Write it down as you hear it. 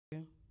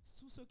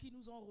ceux qui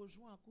nous ont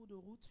rejoints en cours de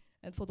route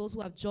And for those who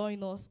have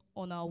joined us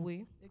on our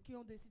way et qui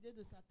ont décidé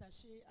de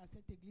s'attacher à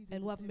cette église et and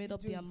de who have servir made up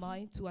Dieu their ici,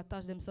 mind to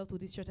attach themselves to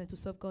this church and to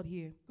serve God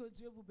here, que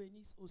Dieu vous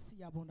bénisse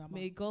aussi abondamment.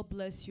 may God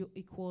bless you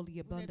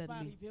equally, Vous n'êtes pas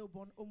abundantly. arrivé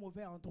au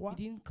mauvais You endroit,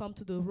 didn't come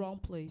to the wrong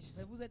place,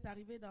 mais vous êtes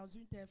arrivé dans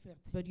une terre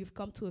fertile. but you've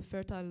come to a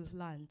fertile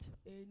land.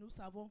 Et nous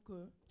savons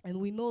que And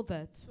we know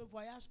that ce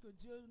voyage que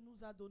Dieu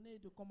nous a donné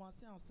de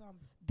commencer ensemble,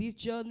 this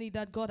journey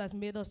that God has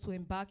made us to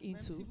embark même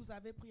si into, vous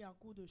avez pris un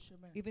cours de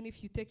chemin, even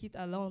if you take it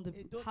along et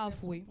the d'autres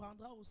halfway,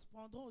 personnes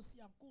prendront aussi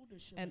un cours de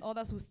chemin, and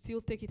others will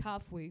still take it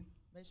halfway,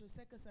 mais je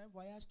sais que c'est un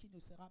voyage qui ne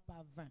sera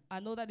pas vain. I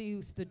know that it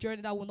is the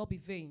journey that will not be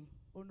vain.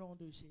 Au nom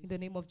de In Jésus. the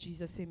name of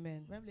Jesus,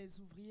 amen. Même les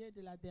ouvriers de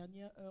la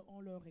dernière heure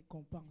ont leur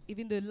récompense.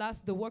 Even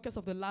the workers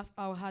of the last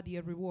hour had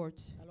their reward.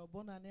 Alors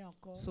bonne année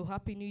encore. So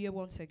happy New Year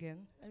once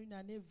again. Une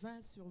année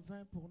 20 sur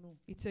 20 pour nous.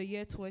 It's a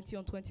year 20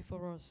 on 20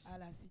 for us À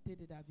la Cité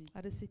de David.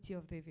 at the City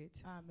of David.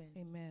 Amen.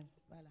 Amen.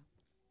 Voilà.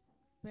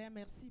 Père,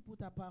 merci pour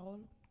ta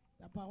parole.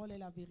 Ta parole est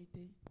la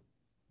vérité.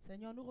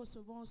 Seigneur, nous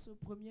recevons ce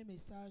premier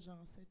message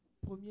en ce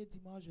premier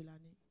dimanche de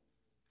l'année.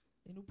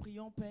 Et nous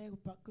prions, Père,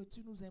 que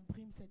tu nous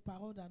imprimes cette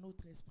parole dans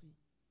notre esprit.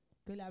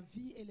 Que la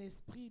vie et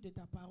l'esprit de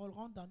ta parole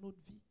rentrent dans notre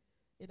vie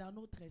et dans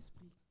notre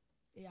esprit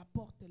et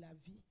apportent la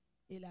vie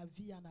et la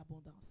vie en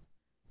abondance.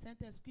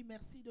 Saint-Esprit,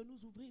 merci de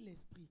nous ouvrir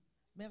l'esprit.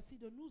 Merci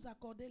de nous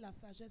accorder la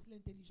sagesse,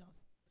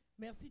 l'intelligence.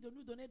 Merci de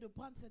nous donner de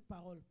prendre cette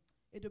parole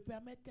et de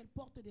permettre qu'elle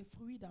porte des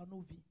fruits dans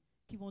nos vies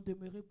qui vont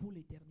demeurer pour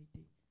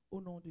l'éternité. Au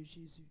nom de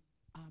Jésus.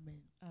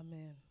 Amen.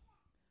 Amen.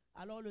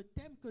 Alors le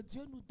thème que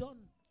Dieu nous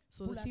donne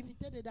So pour the la theme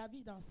Cité de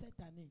David dans cette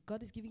année,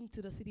 God is giving to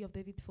the City of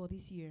David for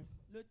this year,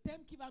 le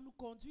thème qui va nous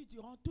conduire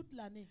durant toute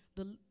l'année.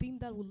 the theme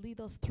that will lead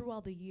us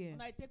throughout the year.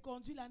 On a été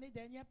conduit l'année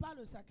dernière par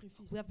le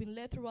sacrifice. We have been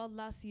led throughout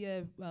last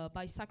year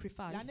by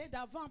sacrifice. L'année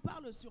d'avant par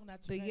le The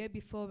surnaturel. year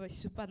before by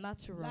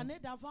supernatural. L'année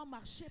d'avant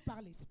marché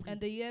par l'esprit. And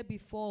the year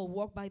before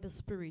walked by the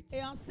Spirit.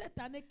 Et en cette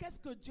année,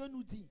 qu'est-ce que Dieu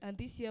nous dit? And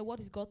this year, what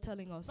is God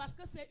telling us? Parce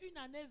que c'est une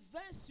année 20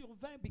 sur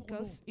 20 pour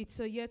Because nous. it's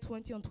a year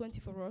 20 on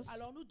 20 for us,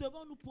 Alors nous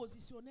devons nous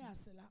positionner à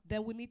cela.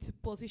 then we need to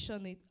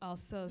position it Le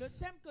ourselves.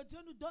 thème que Dieu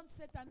nous donne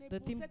cette année The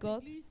pour theme cette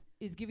God église,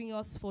 is giving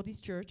us for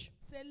this church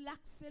c'est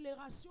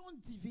l'accélération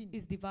divine.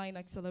 is divine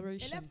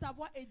acceleration. Élève ta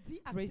voix et dis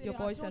Raise your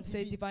voice accélération and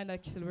say divine. divine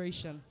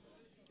acceleration.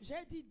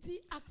 J'ai dit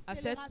I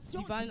said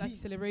accélération divine divine.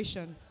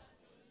 acceleration.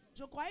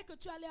 Je croyais que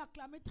tu allais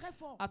acclamer très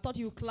fort. I thought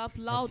you would clap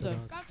louder.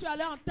 Quand tu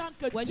allais entendre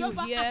que When Dieu you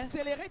va hear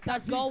accélérer ta that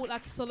vie. God will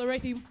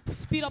accelerate and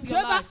speed up Dieu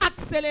your va life.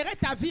 accélérer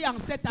ta vie en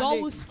cette God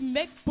année.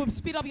 will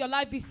speed up your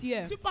life this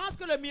year. Tu penses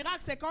que le miracle,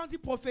 c'est quand on dit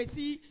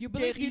prophétie, You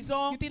believe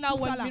guérison, you think tout that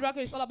ça when là. miracle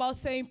is all about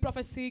saying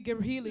prophecy,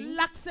 healing.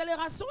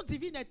 L'accélération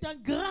divine est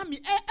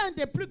un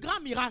des plus grands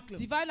miracles.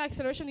 Divine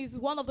acceleration is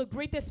one of the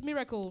greatest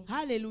miracles.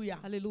 Alléluia.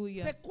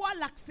 Hallelujah. C'est quoi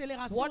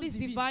l'accélération What is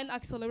divine? divine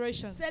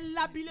acceleration? C'est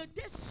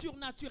l'habileté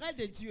surnaturelle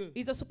de Dieu.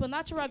 It's a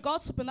supernatural,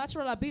 God's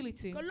supernatural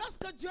ability. Que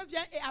lorsque Dieu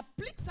vient et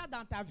applique ça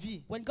dans ta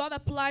vie, When God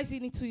applies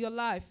it into your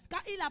life,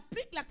 quand il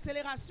applique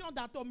l'accélération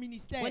dans ton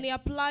ministère, when He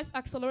applies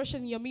acceleration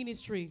in your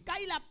ministry, quand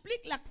il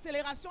applique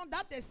l'accélération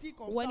dans tes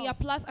when He circonstances,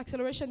 applies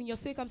acceleration in your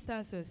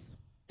circumstances,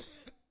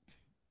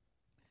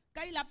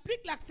 quand il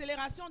applique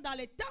l'accélération dans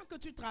les temps que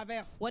tu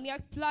traverses, when He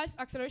applies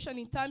acceleration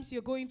in times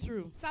you're going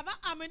through, ça va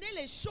amener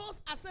les choses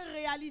à se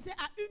réaliser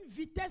à une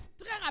vitesse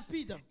très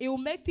rapide. it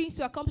will make things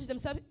to accomplish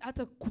themselves at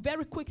a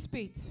very quick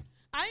speed,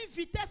 À une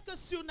vitesse que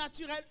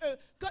surnaturelle,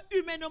 que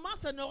humainement,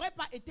 ça n'aurait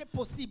pas été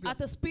possible.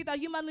 at a speed that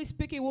humanly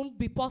speaking won't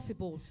be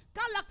possible.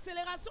 Quand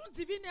l'accélération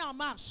divine est en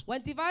marche,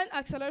 When divine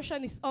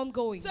acceleration is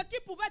ongoing, ce qui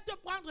pouvait te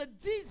prendre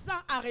 10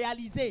 ans à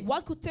réaliser,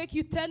 what could take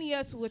you 10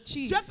 years to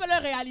achieve, Dieu peut le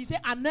réaliser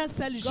en un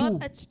seul jour.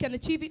 God can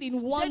achieve it in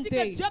J'ai one dit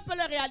day. que Dieu peut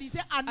le réaliser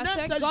en I un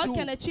said seul God jour.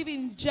 can achieve it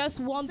in just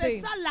one C'est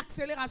day. ça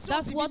l'accélération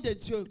That's divine what de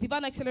Dieu.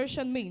 divine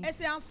acceleration means. Et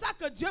c'est en ça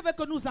que Dieu veut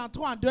que nous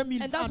entrons en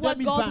 2020. And that's what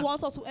God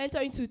wants us to enter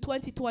into Si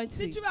 2020.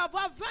 tu veux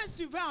avoir 20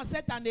 sur 20 en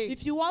cette année,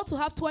 If you want to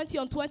have 20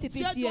 on 20 Dieu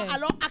this year, doit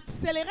alors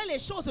accélérer les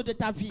choses de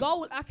ta vie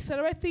God will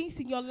accelerate things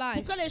in your pour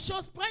life que les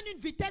choses prennent une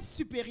vitesse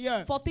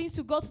supérieure. for things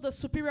to go to the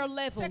superior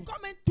level. C'est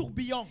comme un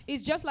tourbillon.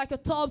 It's just like a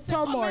C'est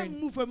comme un turmoil.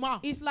 mouvement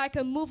It's like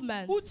a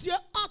movement où Dieu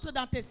entre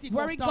dans tes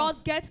where God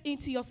circonstances gets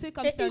into your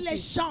et il les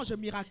circumstances change and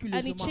He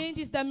miraculeusement.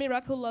 changes them Où il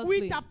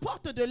miraculously.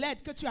 t'apporte de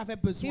l'aide que tu avais He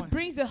besoin.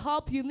 brings the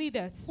help you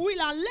needed. Où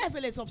il enlève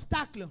les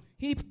obstacles.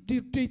 He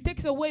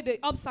takes away the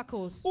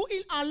obstacles. Où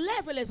il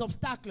enlève les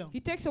obstacles.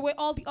 He takes away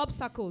all the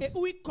obstacles. Et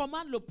où il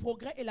commande le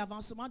progrès et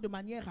l'avancement de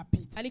manière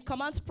rapide. And He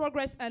commands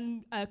progress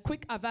and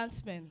quick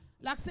advancement.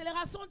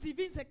 L'accélération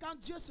divine, c'est quand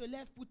Dieu se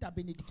lève pour ta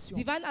bénédiction.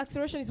 Divine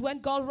acceleration is when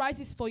God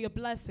rises for your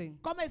blessing.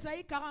 Comme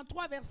Ésaïe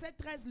 43, verset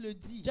 13 le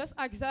dit. Just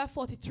Isaiah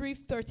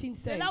 43:13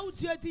 C'est says, là où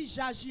Dieu dit,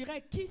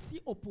 j'agirai, qui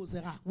s'y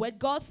opposera? when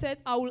God said,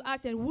 I will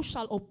act, and who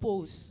shall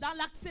oppose? Dans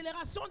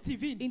l'accélération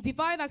divine, In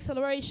divine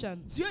acceleration,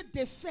 Dieu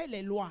défait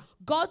les lois.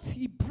 God,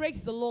 He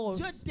breaks the laws.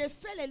 Dieu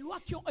défait les lois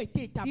qui ont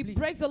été He établies.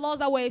 breaks the laws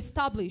that were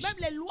established.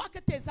 Même les lois que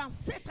tes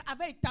ancêtres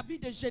avaient établies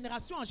de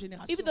génération en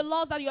génération. Even the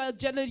laws that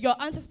your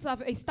ancestors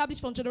have established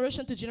from generation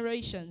generation to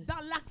generation. Dans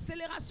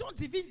l'accélération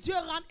divine, Dieu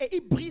rentre et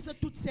il brise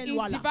toutes ces In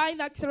lois-là.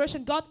 divine acceleration,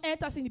 God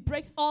enters and He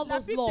breaks all La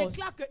those Bible laws.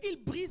 déclare qu'il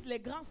brise les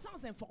grands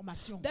sans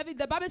information. David,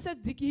 the Bible said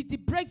He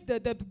breaks the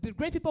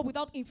great people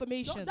without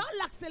information. Donc, dans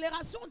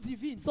l'accélération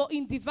divine, So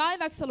in divine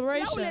là où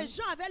acceleration, les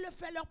gens avaient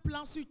fait leur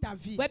plan sur ta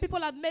vie, where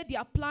people had made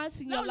their plans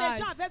in là your où les life,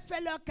 gens avaient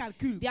fait leur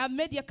calcul, they have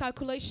made their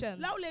calculation.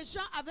 là où les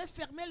gens avaient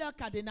fermé leur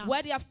cadenas,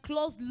 Where they have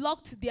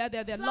locked their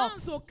locks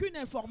sans aucune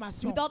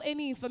information, without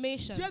any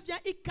information. Dieu vient,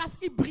 il casse,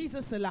 il brise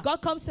cela.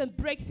 God comes and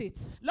breaks it.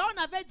 Là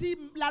on avait dit,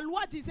 la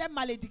loi disait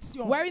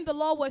malédiction. Wherein the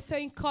law was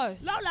saying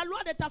curse. Là où la loi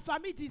de ta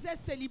famille disait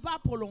célibat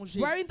prolongé.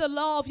 Wherein the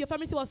law of your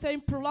family was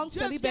saying prolonged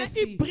Dieu vient, il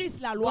celibacy. brise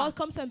la loi. God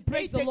comes and Et il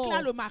breaks the law.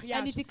 déclare le mariage.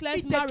 And He declares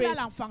Il déclare marriage. He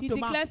l'enfantement.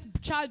 declares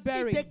Il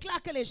childbearing.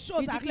 déclare que les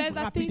choses He declares arrivent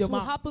that things will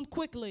rapidement. happen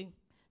quickly.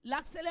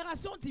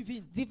 L'accélération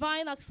divine.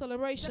 Divine C'est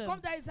acceleration.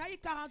 comme dans Isaïe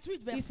 48,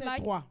 It's verset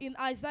like 3. in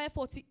Isaiah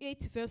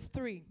 48 verse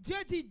 3. Dieu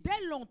dit,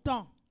 dès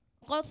longtemps,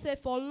 God said,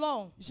 for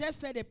long, j'ai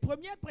fait des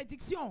premières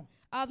prédictions.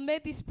 I've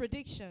made this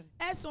prediction.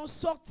 Elles sont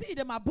sorties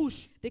de ma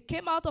bouche. They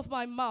came out of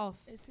my mouth.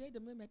 Essayez de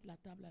me mettre la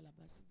table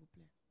là-bas, s'il vous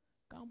plaît.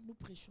 Quand nous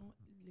prêchons,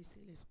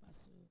 laissez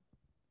l'espace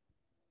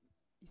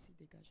ici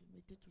dégagé.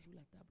 Mettez toujours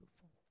la table au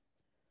fond.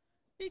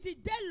 Il dit,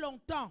 dès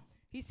longtemps,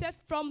 He said,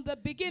 from the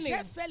beginning,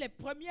 j'ai fait les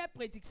premières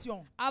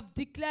prédictions. I've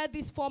declared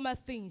these former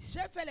things.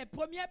 J'ai fait les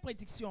premières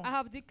prédictions. I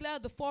have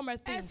declared the former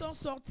Elles things. sont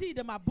sorties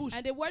de ma bouche.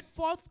 And they went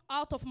forth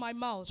out of my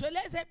mouth. Je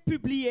les ai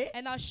publiées.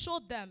 And I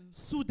showed them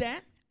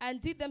Soudain,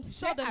 and did them j'ai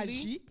suddenly.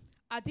 agi.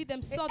 I did them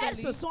Et elles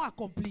suddenly. se sont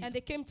accomplies. And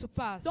they came to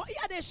pass. Donc, il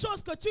y a des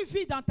choses que tu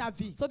vis dans ta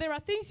vie. So there are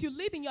things you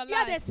live in your Il y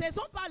a des life.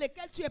 saisons par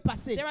lesquelles tu es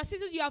passé. There are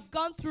seasons you have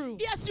gone through.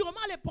 Il y a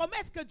sûrement les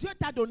promesses que Dieu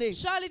t'a données.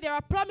 Surely there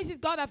are promises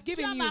God have Tu as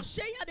given you.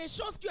 marché, il y a des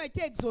choses qui ont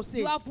été exaucées.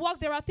 You have walked.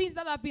 There are things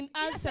that have been Il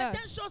y a answered.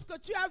 certaines choses que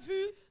tu as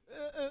vues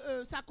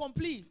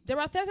s'accomplir. There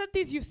are certain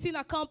things you've seen Tu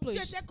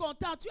accomplished. étais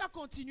content, tu as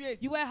continué.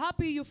 You were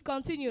happy, you've Des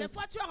continued.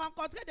 fois, tu as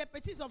rencontré des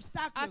petits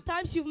obstacles. At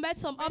times you've met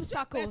some Mais tu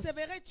as obstacles,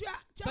 persévéré, tu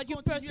as but you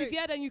continué.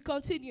 persevered and you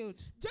continued.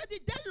 Dieu dit,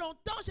 dès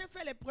longtemps, j'ai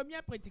fait les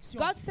premières prédictions.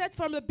 God said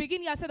from the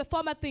beginning, I said the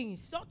former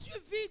things. Donc, tu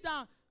vis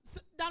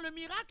dans le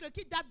miracle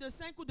qui date de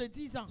 5 ou de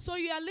 10 ans. So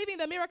you are living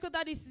the miracle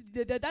that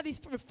is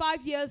for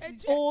 5 years Et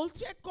old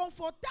tu es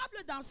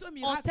confortable dans ce or 10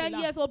 miracle-là.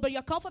 years old, but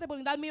you're comfortable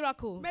in that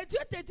miracle. Mais Dieu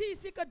te dit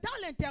ici que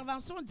dans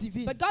l'intervention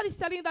divine, But God is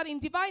telling you that in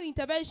divine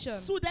intervention,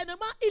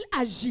 soudainement, il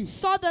agit.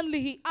 suddenly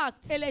He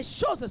acts Et les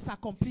choses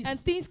s'accomplissent. and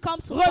things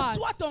come to pass.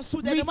 Reçois ton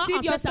soudainement Receive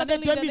en your cette année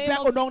suddenly in the 2020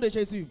 name au nom de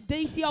Jésus.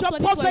 This year of Je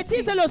 2020.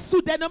 prophétise le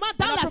soudainement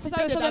dans And I la prophesy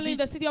cité de suddenly in David.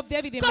 the city of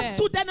David, Que amen.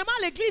 soudainement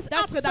l'église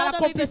That entre dans suddenly the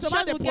l'accomplissement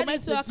church des will get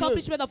promesses into de the Dieu.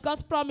 accomplishment of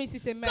God's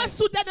promises, amen. Que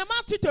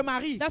soudainement tu te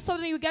maries. That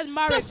suddenly you get Que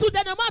married.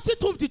 soudainement tu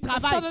trouves du That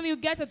travail. suddenly you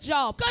get a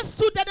job. Que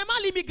soudainement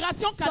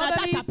l'immigration Canada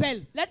Suddenly,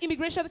 t'appelle. let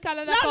Immigration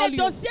Canada Là, call les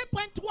you. dossiers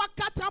prennent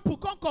 3-4 ans pour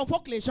qu'on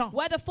convoque les gens.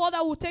 Where the folder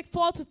will take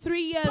 4 to 3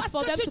 years Parce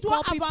for que them tu to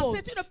dois call people.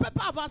 avancer, tu ne peux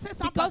pas avancer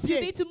sans Because you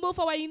papier. need to move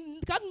forward. You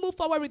can't move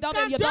forward without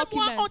Quand your 2 mois,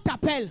 on documents.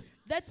 t'appelle.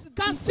 That's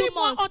Quand in 6 2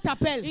 mois, on months.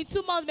 t'appelle. In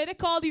 2 months, may they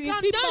call you. In Quand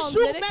 3 d'un months,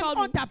 jour may they même, call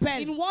on you.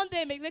 t'appelle. In 1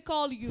 day, may they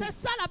call you. C'est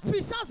ça la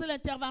puissance de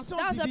l'intervention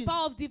That's the divine.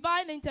 power of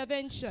divine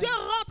intervention. Dieu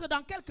rentre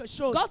dans quelque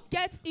chose. God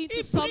gets into Il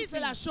brise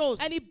something la chose.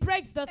 and He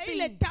breaks the Et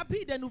il thing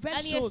établit de nouvelles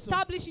and He choses.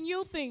 establishes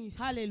new things.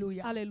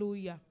 Alléluia.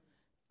 Hallelujah.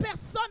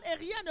 Personne et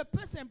rien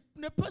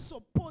ne peut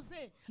s'opposer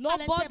à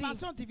Nobody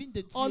l'intervention divine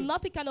de or Dieu.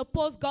 nothing can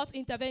oppose God's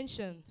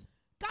intervention.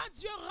 Quand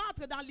Dieu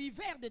rentre dans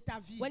l'hiver de ta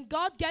vie, When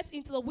God gets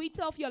into the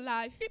winter of your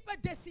life, il peut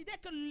décider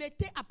que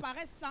l'été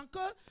apparaisse sans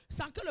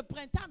que le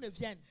printemps ne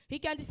vienne. He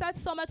can decide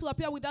summer to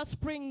appear without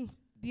spring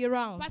be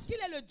around. Parce qu'il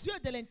est le Dieu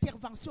de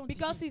l'intervention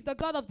Because divine. He's the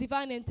God of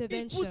divine Il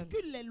intervention.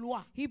 bouscule les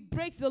lois. He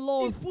breaks the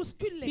law. Il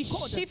bouscule les He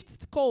codes.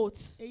 shifts codes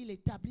Et il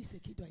établit ce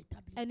qu'il doit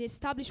établir. and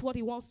establish what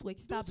He wants to Donc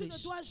tu establish.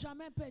 ne dois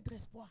jamais perdre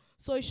espoir.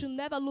 So you should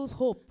never lose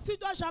hope. Tu ne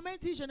dois jamais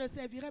dire je ne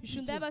servirai You plus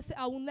should Dieu. never say,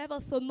 I will never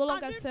so no En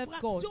longer une serve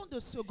God. fraction de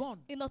seconde,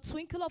 In a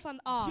twinkle of an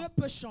Dieu hour,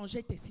 peut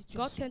changer tes God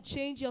situations. can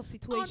change your En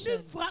situation.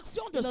 une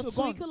fraction de In a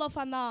seconde, twinkle of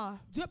an hour,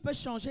 Dieu peut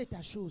changer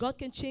ta chose. God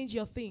can change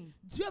your thing.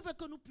 Dieu veut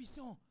que nous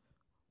puissions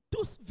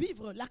tous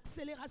vivre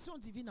l'accélération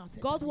divine en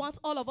cette God année. wants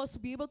all of us to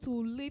be able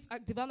to live a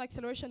divine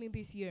acceleration in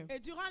this year. Et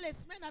durant les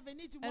semaines à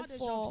venir du mois And de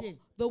for janvier,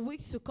 the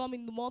weeks to come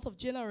in the month of et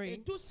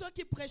January, tous ceux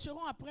qui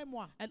prêcheront après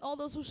moi, and all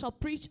those who shall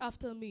preach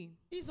after me,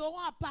 ils auront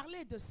à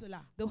parler de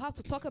cela they'll have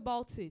to talk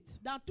about it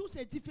dans tous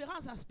ces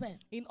différents aspects.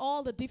 in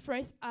all the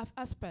different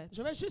aspects.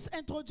 Je vais juste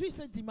introduire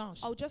ce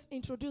dimanche I'll just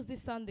introduce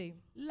this Sunday.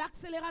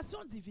 l'accélération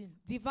divine.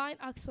 Divine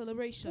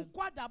acceleration.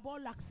 Pourquoi d'abord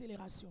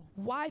l'accélération?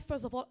 Why,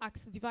 first of all,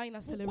 divine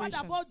Pourquoi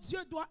acceleration? d'abord Dieu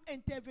doit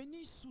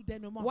intervenir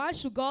soudainement? Why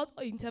should God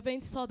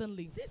intervene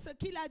suddenly? Si ce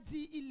qu'il a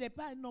dit, il n'est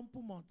pas un homme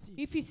pour mentir.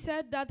 If He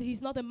said that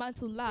He's not a man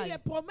to Si les lie,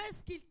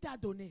 promesses qu'il t'a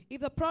données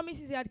if the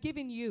promises He had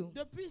given you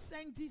depuis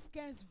 5, 10,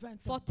 15, 20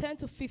 for ans, 10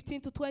 to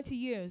 15 to 20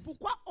 years,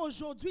 pourquoi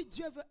aujourd'hui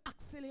Dieu veut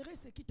accélérer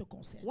ce qui te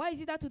concerne? why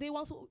is it that today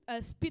wants to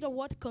speed up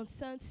what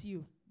concerns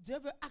you? Dieu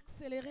veut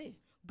accélérer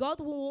God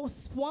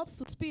wants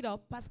to speed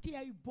up parce qu'il y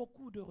a eu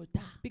beaucoup de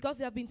retard. because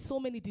there have been so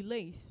many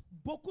delays.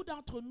 Beaucoup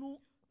d'entre nous,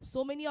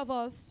 So many of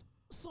us,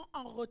 sont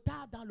en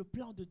retard dans le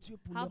plan de Dieu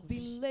pour leur have vie.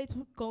 been late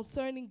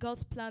concerning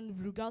God's plan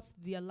with regards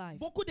to their life.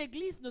 Beaucoup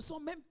d'églises ne sont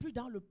même plus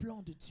dans le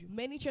plan de Dieu.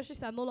 Many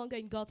churches are no longer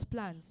in God's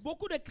plans.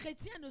 Beaucoup de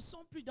chrétiens ne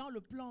sont plus dans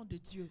le plan de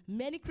Dieu.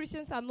 Many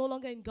Christians are no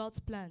longer in God's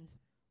plans.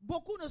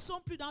 Beaucoup ne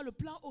sont plus dans le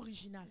plan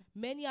original.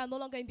 Many are no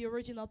longer in the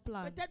original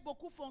plan. Peut-être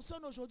beaucoup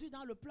fonctionnent aujourd'hui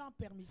dans le plan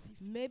permissif.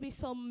 Maybe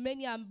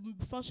many are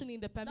functioning in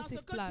the Dans ce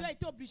permissive que Dieu a plan.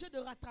 été obligé de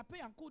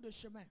rattraper en cours de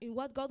chemin. In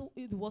what God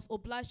was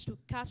obliged to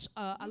catch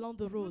along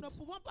the Nous road. ne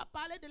pouvons pas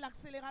parler de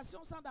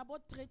l'accélération sans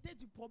d'abord traiter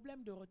du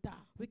problème de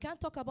retard. We can't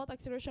talk about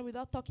acceleration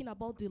without talking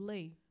about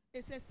delay.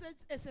 Et c'est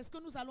ce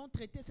que nous allons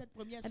traiter cette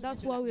première And semaine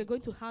that's de why l'année. we're going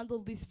to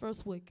handle this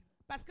first week.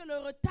 Parce que le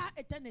retard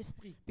est un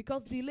esprit.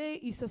 Because delay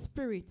is a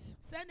spirit.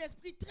 C'est un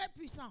esprit très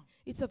puissant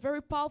It's a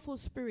very powerful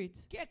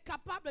spirit qui est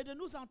capable de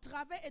nous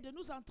entraver et de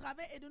nous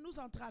entraver et de nous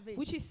entraver.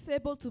 which is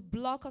able to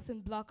block us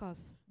and block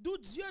us. D'où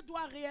Dieu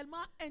doit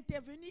réellement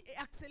intervenir et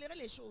accélérer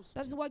les choses.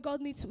 That is why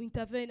God needs to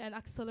intervene and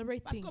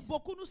accelerate Parce que things.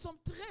 beaucoup nous sommes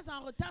très en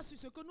retard sur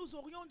ce que nous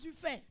aurions dû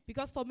faire.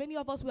 Because for many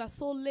of us, we are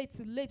so late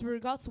with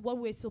regards to what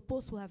we're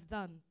supposed to have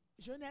done.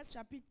 Genèse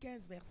chapitre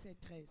 15 verset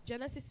 13.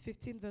 Genesis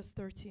 15 verse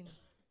 13.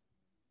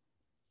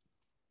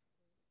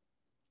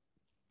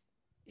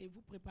 Et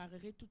vous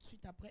préparerez tout de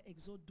suite après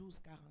Exode 12,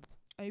 40.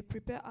 And you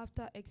prepare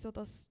after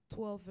Exodus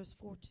 12 verse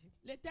 40.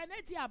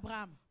 L'Éternel dit à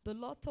Abraham, The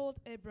Lord told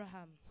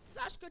Abraham,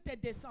 sache que tes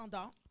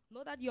descendants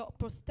know that your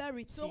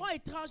posterity seront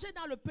étrangers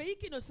dans le pays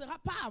qui ne sera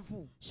pas à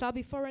vous. shall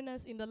be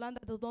foreigners in the land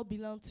that does not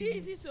belong to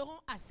Ils you. y seront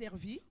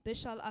asservis They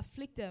shall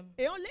afflict them.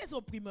 et on les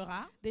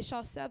opprimera They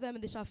shall serve them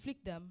and they shall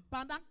afflict them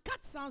pendant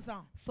 400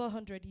 ans.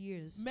 400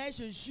 years. Mais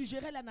je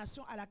jugerai la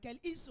nation à laquelle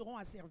ils seront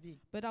asservis.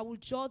 But I will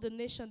judge the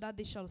nation that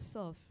they shall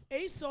serve.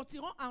 Et ils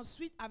sortiront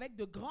ensuite avec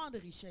de grandes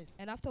richesses.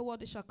 And afterward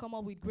they shall come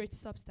up with great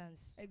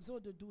substance.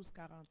 Exode 12,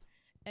 40.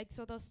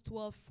 Exodus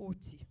 12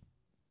 40.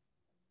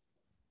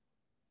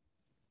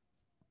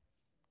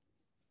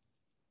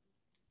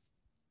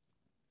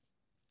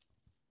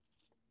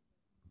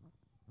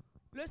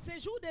 Le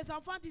séjour des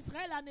enfants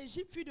d'Israël en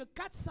Égypte fut de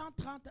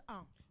 430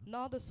 ans.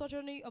 Now the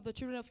sojourning of the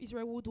children of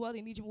Israel who dwelt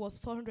in Egypt was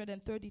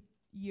 430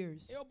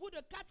 years. Et au bout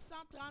de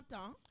 430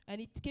 ans, And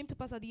it came to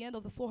pass at the end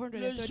of the le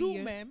 430 jour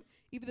years, même,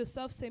 even the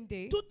self-same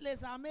day, toutes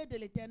les armées de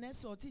l'Éternel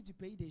sortirent du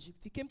pays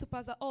d'Égypte. it came to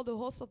pass that all the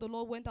hosts of the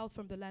Lord went out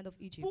from the land of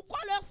Egypt. Pourquoi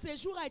leur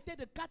séjour a été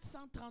de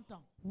 430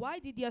 ans? Why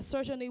did their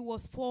sojourning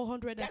was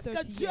Qu'est-ce que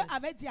 430 Dieu years?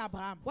 avait dit à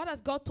Abraham? What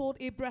has God told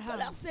Que Abraham?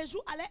 leur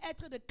séjour allait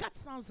être de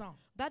 400 ans.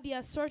 That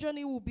their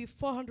sojourning will be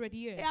 400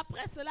 years. Et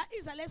après cela,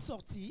 ils allaient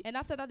sortir And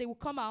after that they will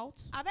come out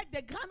avec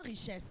des grandes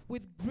richesses.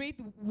 with great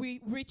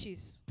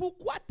riches.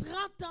 Pourquoi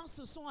 30 ans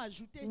se sont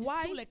ajoutés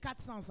Why? sur les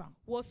 400 ans?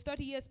 Was 30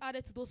 years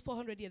added to those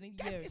 400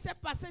 Qu'est-ce qui years? s'est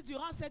passé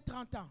durant ces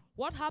 30 ans?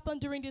 What happened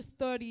during these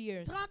 30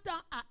 years? 30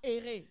 ans à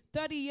errer,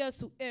 30 years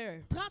to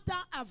err. 30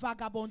 ans à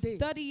vagabonder,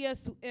 30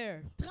 years to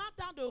err. 30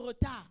 ans de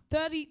retard,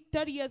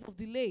 30 years of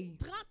delay.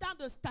 30 ans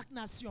de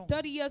stagnation,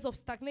 30 years of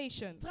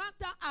stagnation. 30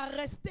 ans à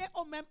rester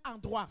au même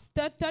endroit,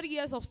 30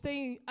 years of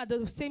staying at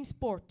the same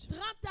sport. 30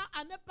 ans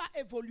à ne pas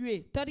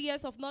évoluer, 30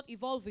 years of not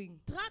evolving.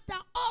 30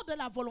 ans hors de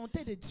la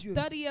volonté de Dieu.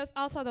 30 years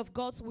outside of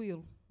God's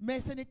will. Mais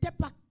ce n'était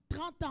pas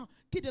 30 ans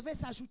qui devaient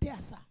s'ajouter à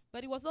ça.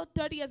 But it was not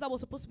 30 years that was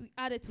supposed to be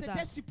added to C'était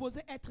that.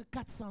 supposé être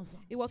 400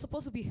 ans. It was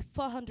supposed to be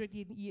 400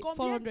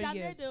 Combien 400 d'années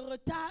years. de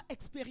retard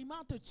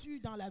expérimentes-tu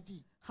dans la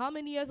vie? How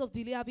many years of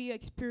delay have you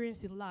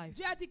experienced in life?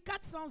 Dieu a dit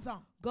 400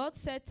 ans, God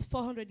said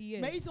 400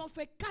 years. mais ils ont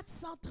fait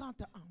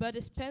 430 ans. But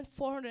they spent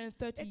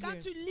 430 Et quand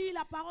years. tu lis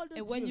la parole de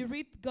And when you Dieu,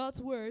 read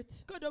God's word,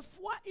 que de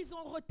fois ils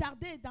ont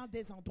retardé dans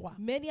des endroits.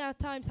 many a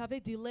times have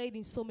they delayed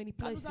in so many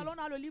Quand places. nous allons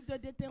dans le livre de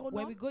When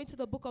Deutéronome, we go into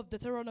the book of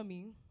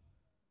Deuteronomy,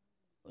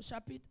 au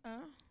chapitre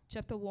 1,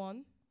 chapter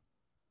 1,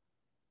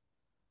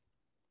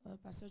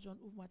 Pasteur John,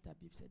 ouvre-moi ta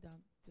Bible. C'est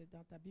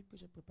dans ta Bible que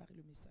j'ai préparé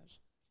le message.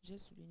 J'ai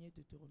souligné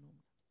Deutéronome.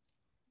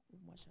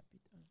 Ouvre-moi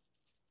chapitre 1.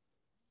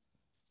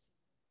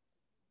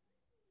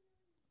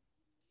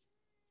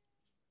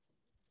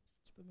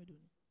 Tu peux me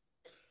donner.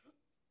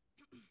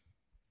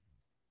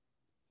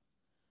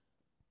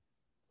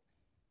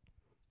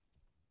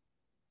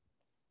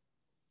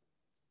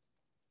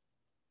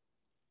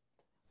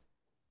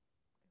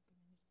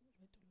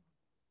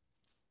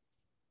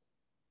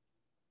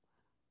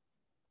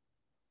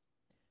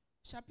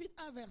 Chapitre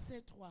 1,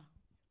 verset 3.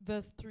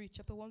 verse 3,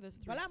 chapter 1, verse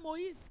 3. Voilà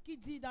Moïse qui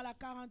dit dans la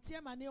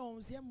 40e année, au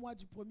 11e mois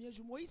du premier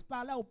jour, Moïse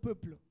parlait au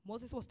peuple.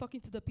 Moses was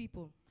talking to the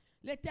people.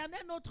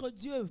 L'Éternel notre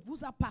Dieu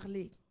vous a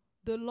parlé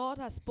The Lord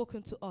has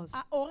spoken to us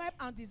à Horeb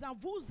en disant,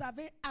 vous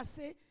avez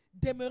assez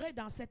demeuré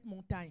dans cette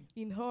montagne.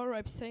 in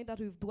Horeb, saying that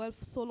we've dwelt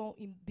so long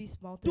in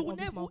this mountain. On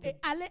this Tournez-vous mountain. et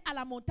allez à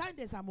la montagne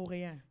des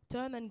Amoréens.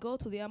 Turn and go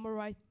to the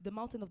Amorite, the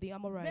mountain of the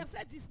Amorites.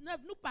 Verset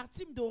 19, nous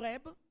partîmes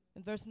d'Horeb,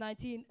 In verse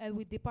 19, and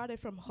we departed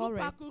from nous Horeb.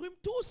 parcourûmes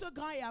tout ce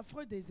grand et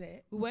affreux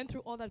désert, We went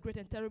through all that great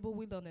and terrible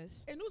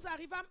wilderness, et nous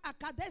arrivâmes à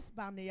Kadesh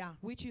Barnéa.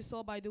 which you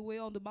saw by the way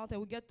on the mountain.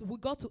 We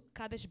got to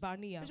Kadesh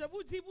Barnea. Et je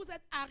vous dis, vous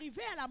êtes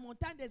arrivés à la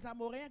montagne des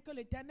Amoréens que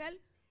l'Éternel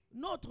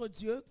notre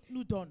Dieu,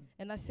 nous donne.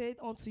 And I said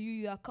unto you,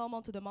 you are come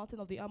unto the mountain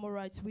of the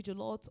Amorites, which the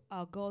Lord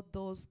our God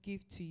does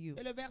give to you.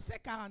 Et le verset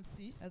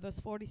 46, And verse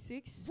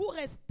 46, vous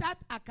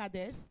restâtes à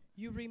Kadès,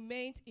 you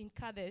remained in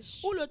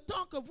Kadesh, où le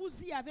temps que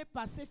vous y avez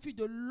passé fut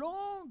de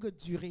longue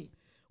durée.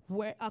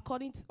 where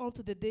according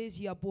unto the days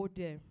ye abode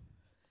there,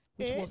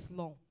 which Et- was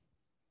long.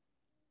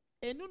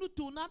 Et nous nous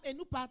tournâmes et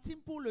nous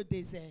partîmes pour le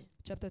désert,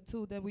 Chapter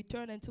 2, then we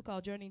turned and took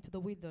our journey into the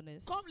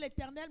wilderness, comme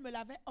l'Éternel me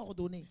l'avait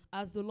ordonné.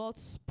 as the Lord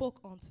spoke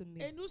unto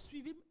me. Et nous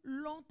suivîmes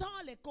longtemps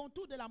les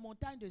contours de la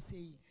montagne de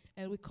Séir.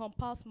 And we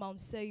compassed Mount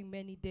Seir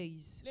many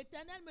days.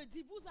 L'Éternel me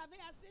dit, vous avez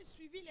assez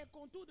suivi les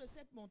contours de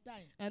cette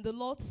montagne. And the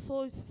Lord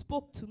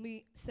spoke to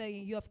me,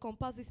 saying, you have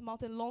compassed this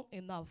mountain long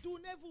enough.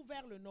 Tournez-vous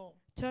vers le nord.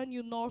 Turn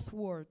you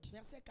northward.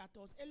 Verset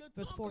 14. Et le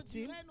Verse temps que 14.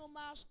 duraient nos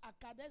marches à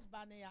Kadesh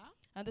Barnea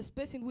And the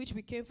space in which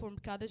we came from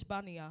Kadesh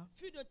Barnea,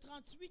 fut de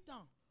 38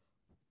 ans,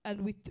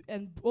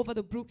 and over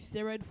the brook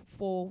Sered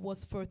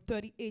was for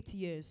 38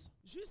 years,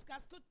 jusqu'à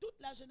ce que toute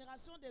la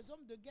génération des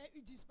hommes de guerre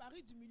eût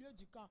disparu du milieu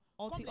du camp,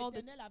 Until comme all the-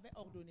 l'Éternel avait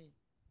ordonné.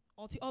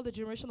 until all the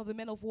generation of the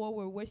men of war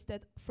were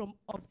wasted from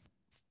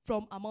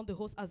among the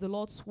hosts, as the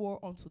Lord swore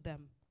unto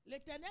them.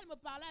 L'Éternel me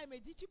parla et me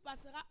dit, tu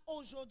passeras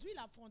aujourd'hui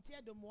la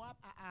frontière de Moab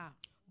à Ar.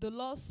 The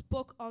Lord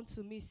spoke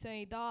unto me,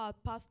 saying, thou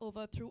art passed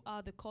over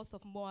throughout the coast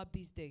of Moab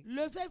this day.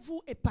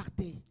 Levez-vous et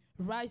partez.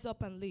 Rise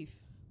up and live.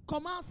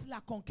 Commence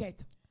la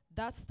conquête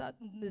That's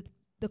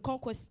the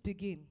conquest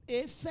begin,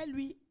 et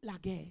fais-lui la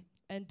guerre.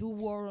 and do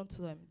war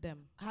unto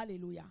them.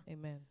 Alléluia.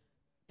 Amen.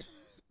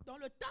 Donc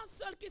le temps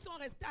seul qu'ils sont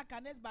restés à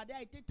Kadesh Barnea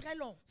a été très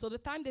long. So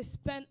the time they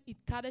spent in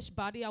Kadesh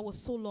Barnea was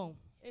so long.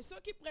 Et ceux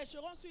qui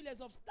prêcheront sur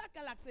les obstacles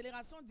à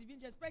l'accélération divine,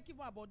 j'espère qu'ils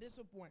vont aborder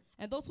ce point.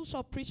 And those who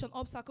shall preach on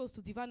obstacles to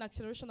divine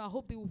acceleration, I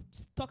hope they will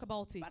talk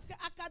about it. Parce qu'à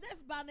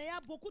Kadesh Barnea,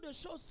 beaucoup de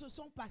choses se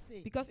sont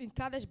passées Because in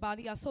Kadesh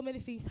Barnea, so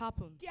many things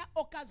happened qui a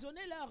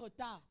occasionné leur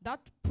retard. that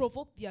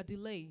provoked their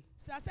delay.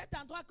 C'est à cet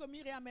endroit que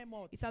Myriam est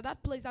morte. It's at that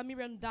place that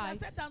Miriam C'est à died.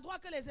 cet endroit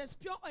que les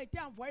espions ont été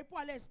envoyés pour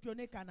aller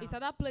espionner Canaan. It's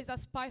at that place that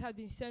spies had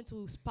been sent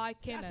to spy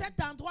C'est à Canaan.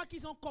 cet endroit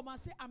qu'ils ont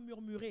commencé à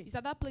murmurer. It's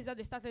at that place that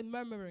they started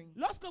murmuring.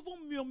 Lorsque vous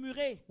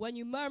murmurez, When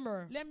you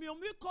murmur, les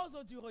murmures causent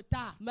du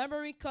retard.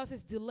 murmuring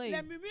causes delay.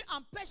 Les murmures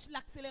empêchent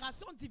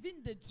l'accélération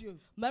divine de Dieu.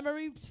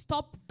 Murmuring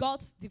stop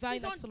God's divine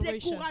Ils ont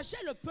acceleration. découragé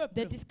le They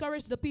peuple.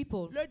 discourage the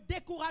people. Le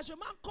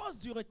découragement cause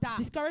du retard.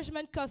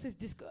 Discouragement causes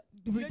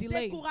Le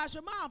delay.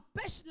 découragement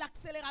empêche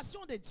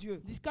l'accélération de Dieu.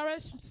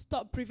 Discouragement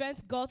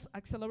prevents God's Et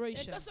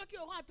acceleration. que ceux qui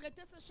auront à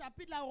traiter ce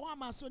chapitre-là auront à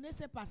mentionner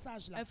ces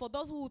passages-là. And for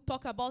those who will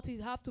talk about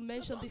it, have to Ce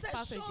mention sont these ces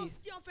choses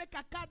passages. qui ont fait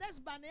qu'à Kadesh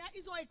Barnea,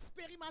 ils ont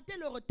expérimenté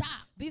le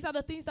retard. These are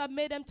the things that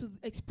made them to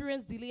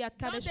experience delay at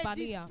Dans Kadesh des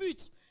Barnea.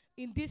 disputes,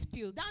 In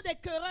disputes, dans des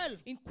querelles,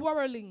 in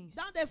quarreling,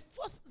 dans des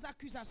fausses in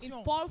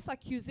accusations. false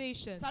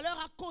accusations. Ça leur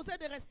a causé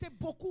de rester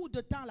beaucoup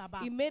de temps là-bas.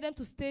 It made them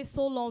to stay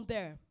so long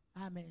there.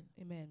 Amen.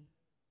 Amen.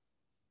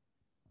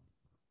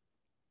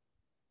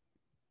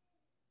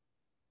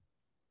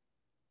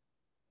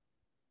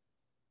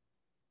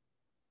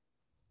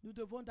 Nous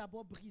devons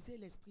d'abord briser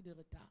l'esprit de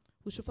retard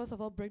We should first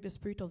of all break the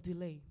spirit of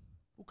delay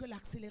pour que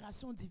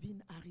l'accélération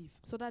divine arrive.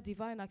 so that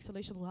divine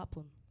acceleration will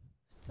happen.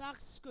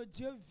 Sache que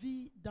Dieu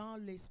vit dans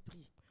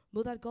l'esprit.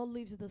 Know that God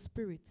lives in the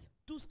spirit.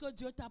 Tout ce que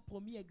Dieu t'a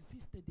promis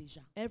existe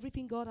déjà.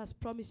 Everything God has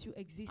promised you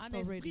exists En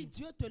esprit, already.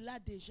 Dieu te l'a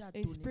déjà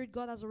In donné. spirit,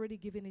 God has already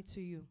given it to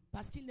you.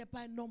 Parce qu'il n'est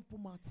pas un homme pour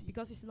mentir.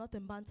 Because He's not a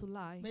man to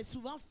lie, Mais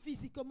souvent,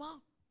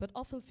 physiquement, but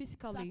often ça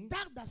physically,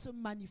 tarde à se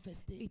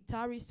manifester it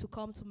tarries to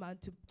come to man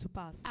to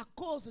pass à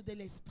cause de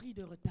l'esprit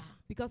de retard.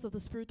 because of the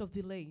spirit of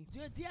delay.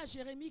 Dieu dit à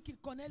Jérémie qu'il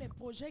connaît les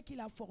projets qu'il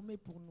a formés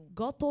pour nous.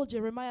 God told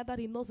Jeremiah that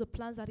He knows the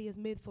plans that He has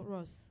made for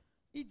us.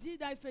 Il dit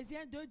dans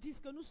Éphésiens 2, 10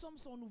 que nous sommes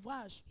son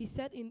ouvrage, He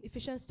said in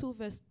Ephesians 2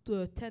 verse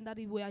 10 that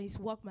we are His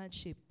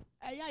workmanship,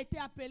 ayant été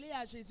appelés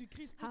à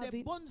Jésus-Christ pour des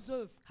Having- bonnes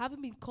œuvres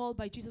having been called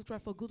by Jesus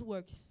Christ for good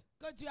works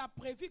que Dieu a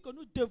prévu que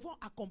nous devons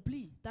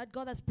accomplir. that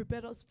God has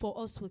prepared us for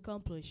us to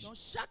accomplish. Donc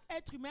chaque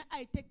être humain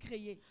a été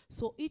créé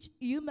So each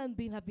human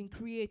being have been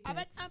created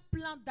avec un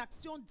plan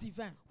d'action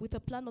divin. with a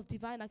plan of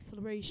divine Tu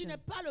acceleration. n'es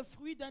pas le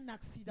fruit d'un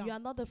accident. You are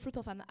not the fruit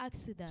of an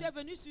accident. Tu es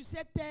venu sur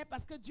cette terre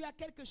parce que Dieu a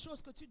quelque chose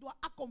que tu dois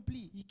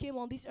accomplir. You came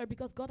on this earth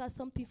because God has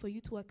something for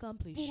you to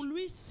accomplish. Pour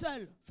lui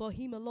seul, For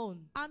Him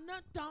alone, en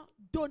un temps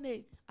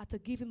donné. at a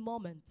given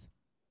moment.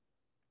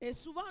 Et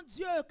souvent,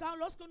 Dieu,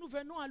 lorsque nous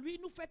venons à lui,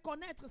 il nous fait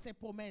connaître ses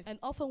promesses. And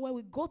often when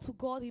we go to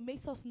God, He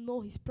makes us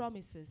know His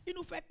promises. Il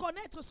nous fait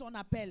connaître son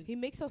appel. He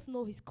makes us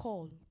know His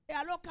call. Et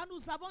alors, quand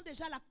nous avons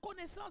déjà la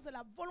connaissance de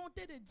la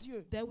volonté de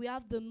Dieu, Then we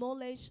have the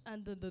knowledge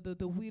and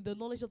the will, the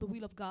knowledge of the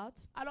will of God.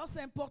 alors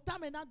c'est important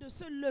maintenant de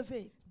se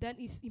lever Then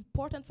it's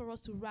important for us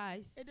to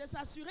rise et de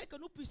s'assurer que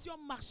nous puissions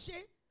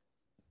marcher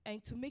and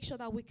to make sure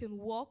that we can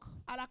walk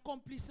à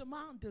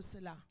l'accomplissement de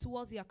cela.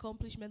 towards the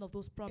accomplishment of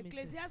those promises.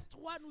 Ecclésiaste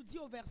 3 nous dit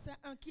au verset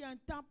 1 qu'il y a un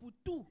temps pour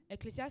tout,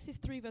 Ecclesiastes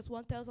 3 verse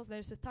 1 tells us there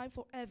is a time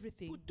for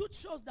everything, pour toutes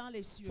choses dans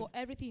les cieux, for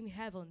everything in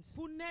heavens,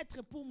 pour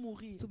naître, pour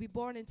mourir, to be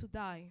born and to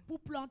die, pour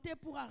planter,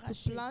 pour to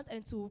arracher, plant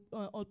and to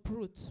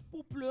uproot,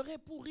 pour pleurer,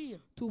 pour rire.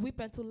 to weep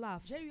and to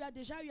laugh.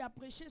 Déjà eu à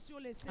prêcher sur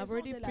les I've saisons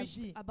already de la preached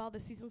vie. about the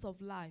seasons of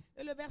life.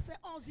 Et le verset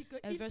 11 dit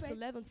And qu'il verse fait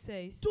 11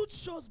 says, toutes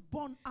choses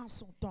bonnes en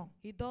son temps.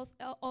 He does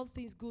all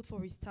things good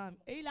for His time.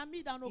 Et il a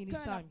mis dans nos In his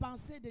cœurs la time.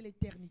 pensée de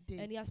l'éternité.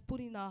 And He has put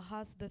in our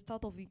hearts the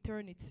thought of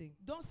eternity.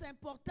 Donc c'est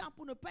important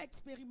pour ne pas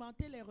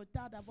expérimenter les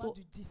retards d'avoir So-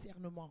 du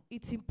discernement.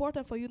 It's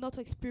important for you not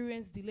to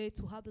experience delay,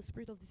 to have the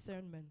spirit of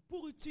discernment,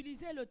 Pour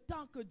utiliser le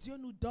temps que Dieu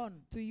nous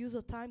donne. to use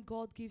the time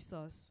God gives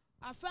us,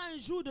 Afin un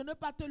jour de ne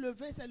pas te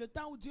lever, c'est le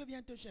temps où Dieu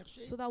vient te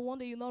chercher. so that one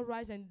day you not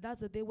rise and that's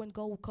the day when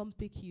God will come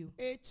pick you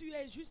Et tu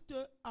es juste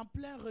en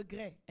plein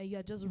regret. and you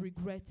are just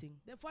regretting.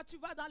 Des fois, tu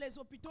vas dans les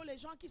hôpitaux, les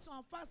gens qui sont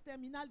en phase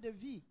terminale de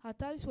vie, At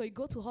times when you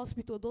go to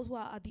hospital, those who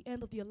are at the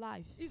end of their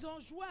life, ils ont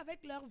joué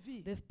avec leur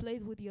vie. they've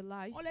played with their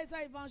lives. On les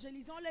a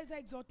évangélisés, on les a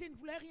exhortés, ils ne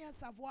voulaient rien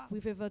savoir.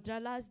 We've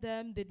evangelized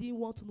them. They didn't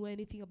want to know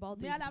anything about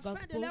the Mais à la fin de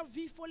gospel. leur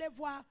vie, il faut les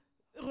voir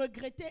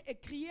regretter et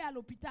crier à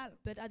l'hôpital.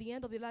 But at the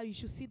end of their life, you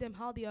should see them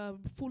how they are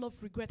full of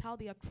regret, how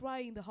they are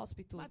crying in the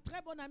hospital. Ma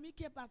très bonne amie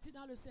qui est partie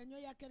dans le Seigneur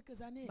il y a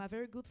quelques années, My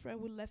very good friend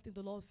who left in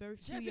the Lord very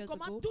few j'ai vu years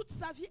comment ago, toute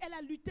sa vie, elle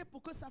a lutté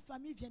pour que sa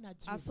famille vienne à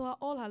Dieu. I saw her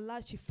all her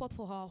life. She fought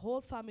for her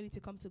whole family to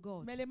come to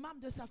God. Mais les membres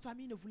de sa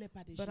famille ne voulaient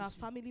pas de But her Jésus.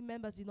 family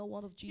members did not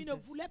want of Ils ne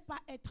Jesus. voulaient pas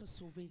être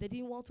sauvés. They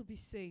didn't want to be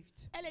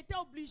saved. Elle était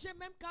obligée,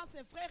 même quand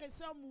ses frères et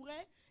sœurs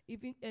mouraient,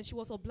 And she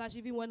was obliged,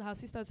 even when her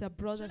sisters and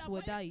brothers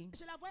were dying.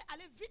 je la voyais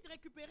aller vite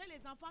récupérer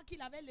les enfants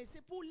qu'il avait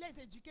laissés pour les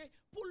éduquer,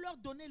 pour leur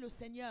donner le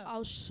Seigneur.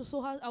 I'll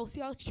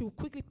see how she will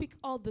quickly pick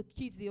all the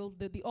kids,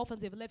 the orphans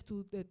they've left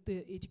to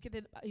the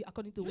educated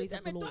according to the Je lui ways disais,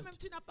 of the mais Lord. toi-même,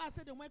 tu n'as pas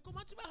assez de moyens.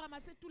 Comment tu vas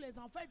ramasser tous les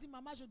enfants? Elle dit,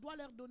 maman, je dois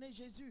leur donner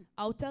Jésus.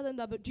 I'll tell them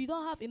that, but you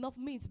don't have enough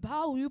means. But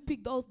how will you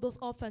pick those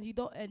orphans? You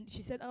don't. And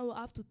she said, I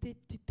have to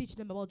teach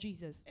them about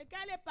Jesus. Et quand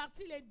elle est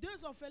partie, les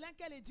deux orphelins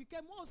qu'elle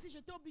éduquait, moi aussi,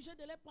 j'étais obligée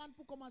de les prendre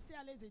pour commencer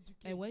à les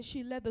éduquer. And when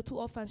she left the two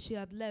orphans she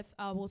had left,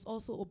 I was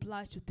also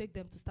obliged to take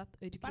them to start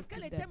Parce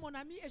qu'elle educating était them. mon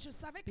amie et je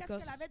savais qu'est-ce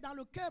Because qu'elle avait dans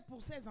le cœur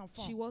pour ses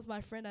enfants. She was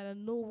my friend, and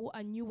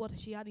I knew what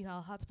she had in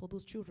her heart for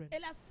those children. Et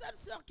la seule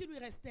sœur qui lui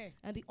restait,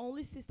 And the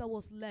only sister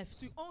was left,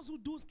 sur 11 ou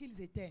 12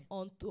 qu'ils étaient,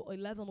 on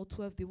 11 or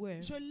 12 they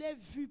were. je l'ai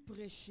vue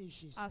prêcher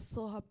Jésus. I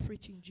saw her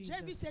preaching Jesus.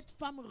 J'ai vu cette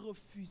femme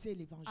refuser I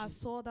l'évangile.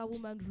 saw that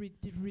woman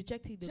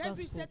rejecting the J'ai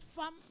vu gospel. cette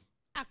femme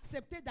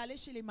accepter d'aller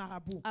chez les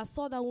marabouts. I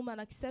saw that woman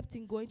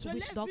accepting going to Je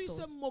witch l'ai vu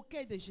doctors. se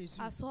moquer de Jésus.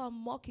 I saw her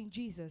mocking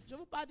Jesus. Je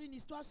vous parle d'une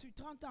histoire sur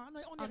 30 ans. On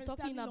est I'm resté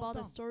talking amis about a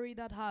longtemps. story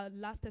that had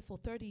lasted for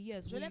 30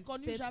 years. Je l'ai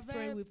connue,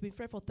 We've been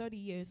friends for 30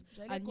 years.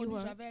 Je I l'ai knew connue, her.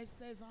 j'avais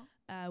 16 ans.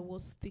 I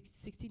was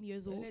 16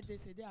 years Elle old. est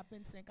décédée à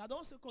peine 5 ans. Donc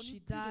on se connaît She plus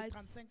de died.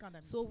 35 ans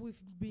d'amitié. So we've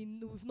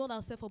known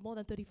ourselves for more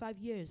than 35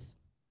 years.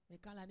 Mais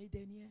quand l'année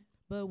dernière,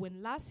 But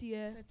when last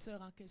year cette sœur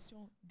en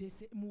question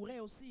mourait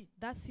aussi,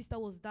 that sister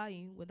was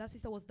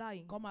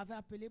dying, qu'on m'avait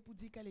appelé pour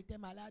dire qu'elle était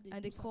malade et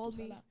and they tout called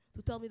ça me là.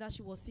 to tell me that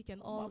she was sick and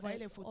On m'a all, envoyé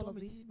les all photos, of me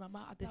this, dit, maman,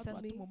 They attends-toi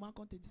à sent tout me moment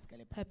qu'on te dise qu'elle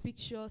est her partie.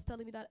 pictures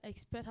telling me that I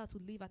expect her to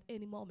leave at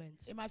any moment.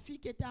 Et ma fille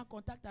qui était en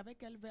contact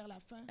avec elle vers la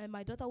fin, And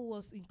my daughter who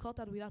was in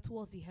contact with her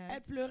towards the elle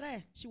end,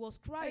 pleurait. she was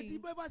Elle dit,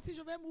 crying. mais voici,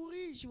 je vais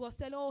mourir. She was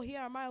telling, oh, here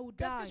am I, will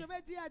Qu'est-ce que die. je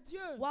vais dire à Dieu?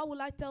 What will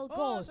I tell Oh,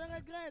 God? je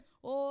regrette.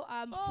 Oh,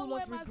 I'm Oh, full où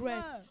est of ma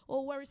regret. sœur?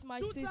 Oh, where is my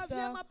Toute sa vie, elle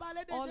sister? m'a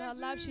parlé de All her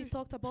life she Jésus.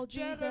 talked about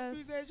J'ai Jesus.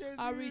 refusé Jésus.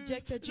 I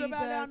rejected Je vais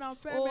aller Jesus. en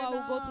enfer Oh, I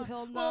will go to maintenant.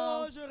 hell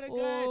now. Oh, je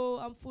regrette. Oh,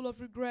 I'm full of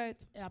regret.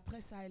 Et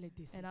après ça, elle est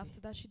décédée. And after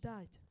that, she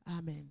died.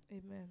 Amen.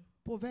 Amen.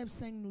 Proverbe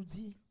 5 nous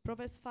dit,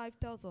 Proverbs 5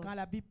 tells us, quand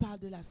la Bible parle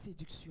de la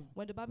séduction,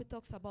 when the Bible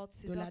talks about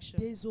de la seduction,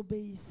 of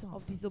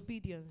désobéissance,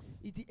 disobedience,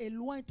 il dit,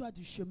 éloigne-toi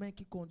du chemin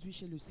qui conduit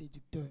chez le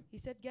séducteur. he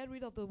said, get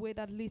rid of the way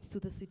that leads to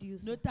the Ne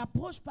seducer.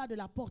 t'approche pas de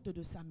la porte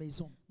de sa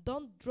maison.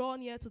 Don't draw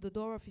near to the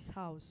door of his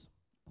house,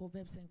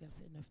 Proverbe 5,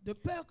 verset 9. De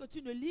peur que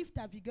tu ne livres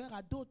ta vigueur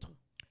à d'autres.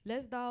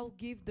 lest thou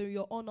give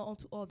your honor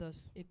unto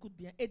others. Écoute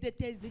bien. Et de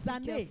tes Listen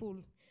années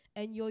careful.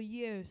 And your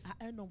years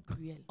à un homme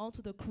cruel.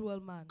 unto the cruel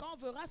man. Quand on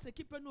verra ce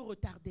qui peut nous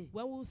retarder,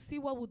 When we'll see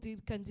what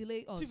can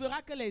delay us, tu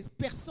verras que les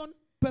personnes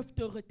peuvent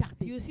te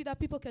retarder. you see that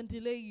people can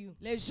delay you.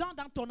 Les gens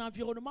dans ton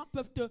environnement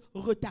peuvent te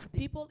retarder.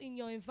 People in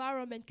your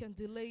environment can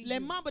delay Les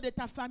you. membres de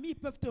ta famille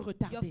peuvent te Your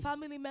retarder.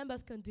 family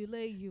members can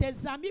delay you.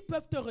 Tes amis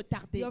peuvent te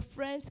retarder. Your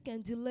friends can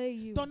delay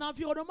you. Ton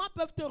environnement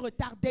peut te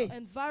retarder. Your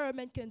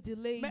environment can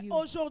delay Mais you.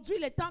 aujourd'hui,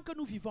 les temps que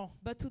nous vivons,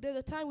 But today,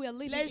 the time we are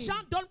living les in,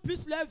 gens donnent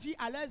plus leur vie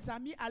à leurs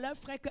amis, à leurs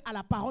frères qu'à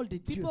la parole de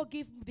Dieu. people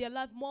give their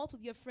life more to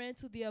their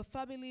friends, to their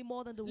family,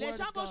 more than the Les word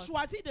gens of vont God.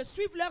 choisir de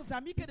suivre leurs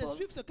amis que de People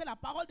suivre ce que la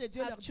parole de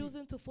Dieu leur Have dit.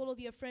 chosen to follow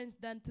their their friends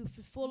than to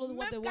follow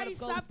what the Même word quand ils of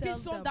God savent qu'ils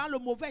tells sont them. dans le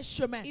mauvais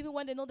chemin, Even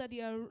when they know that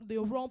they are the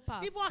wrong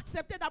path, ils vont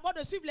accepter d'abord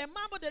de suivre les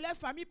membres de leur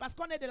famille parce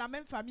qu'on est de la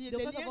même famille, They'll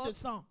des first of liens all de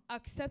sang.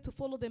 accept to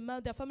follow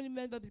their family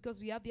members because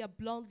we have their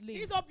blood link.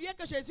 Ils ont oublié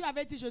que Jésus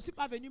avait dit, je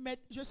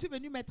suis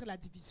venu mettre la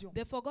division.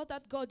 They forgot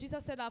that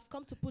Jesus said, I've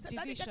come to put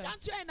C'est-à-dire que division. quand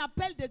tu as un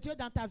appel de Dieu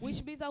dans ta Which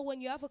vie, means that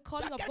when you have a tu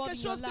calling as of God quelque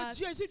in your chose que life,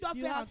 Jésus doit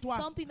you faire en have toi.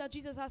 something that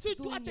Jesus has Tu to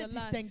do dois in te your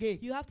life. distinguer.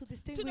 You have to Tu ne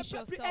distinguish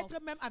peux plus yourself.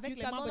 être même avec You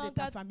les can no membres de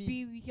ta longer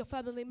famille. be with your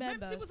family Même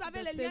members si vous avez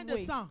the les liens same de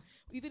way. sang.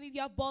 Even if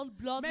you have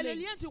blood Mais le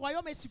link. lien du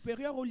royaume est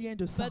supérieur au lien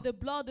de sang.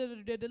 But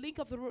the link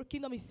of the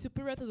kingdom is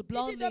superior to the Il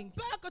blood dit de links.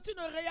 peur que tu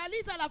ne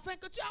réalises à la fin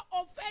que tu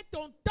as offert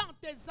ton temps,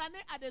 tes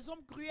années à des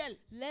hommes cruels.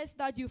 Lest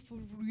that you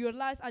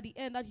realize at the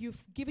end that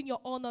you've given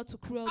your honor to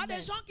cruel À men.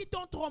 des gens qui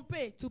t'ont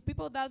trompé, To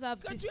people that have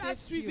que tu as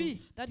deceived suivi, you,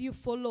 that you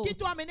followed, qui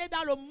t'ont amené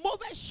dans le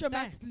mauvais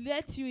chemin. that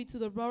led you into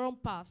the wrong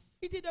path.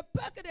 Il dit de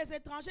peur que des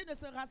étrangers ne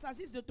se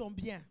rassasissent de ton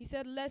bien. He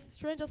said, let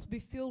strangers be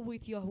filled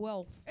with your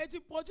wealth, Et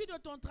du produit de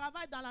ton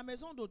travail dans la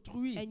maison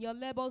d'autrui. and your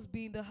labors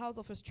be in the house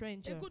of a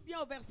stranger. Écoute bien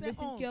au verset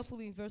Listen 11.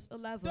 carefully in verse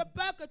 11. De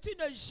peur que tu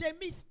ne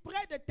gémisses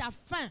près de ta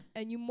faim,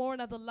 And you mourn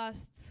at the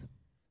last,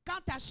 quand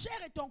ta chair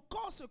et ton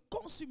corps se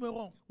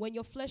consumeront. when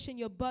your flesh and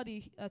your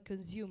body are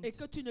consumed. Et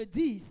que tu ne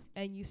dises,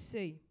 And you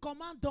say,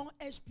 comment donc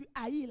ai-je pu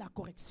haïr la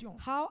correction?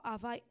 how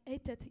have I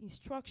hated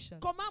instruction,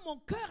 Comment mon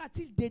cœur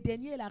a-t-il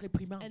dédaigné la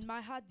réprimande? and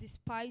my heart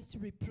despised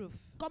reproof,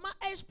 Comment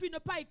ai-je pu ne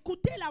pas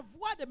écouter la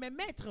voix de mes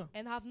maîtres?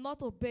 and have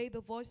not obeyed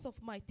the voice of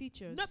my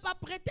teachers, Ne pas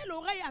prêter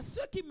l'oreille à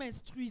ceux qui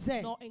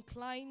m'instruisaient. nor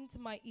inclined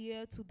my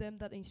ear to them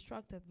that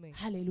instructed me.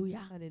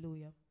 Alléluia.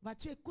 Hallelujah.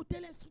 Vas-tu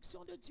écouter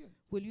l'instruction de Dieu?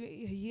 Will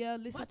you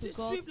listen to Vas-tu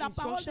God's suivre la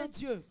parole de instruction?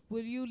 Dieu?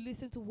 Will you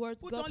listen to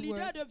words, Ou ton God's leader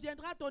word?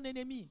 deviendra ton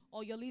ennemi?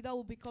 Or your leader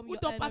will become Ou your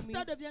ton enemy?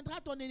 pasteur deviendra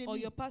ton Or ennemi?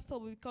 your pastor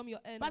will become your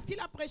enemy? Parce qu'il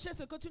a prêché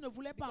ce que tu ne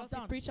voulais pas Because he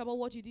entendre. preached about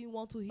what you didn't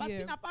want to Parce qu'il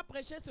hear. n'a pas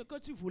prêché ce que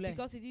tu voulais.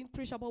 Because he didn't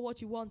preach about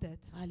what you wanted.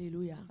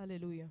 Alléluia.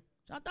 Hallelujah.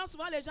 J'entends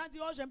souvent les gens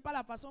dire, oh, j'aime pas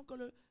la façon que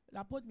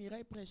l'apôtre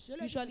Mireille prêche. Je leur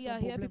dis, Usually c'est I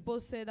ton hear problème. people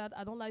say that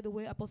I don't like the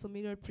way Apostle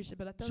Miller preached,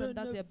 but I tell Je them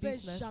that's ne their vais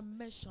business.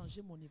 jamais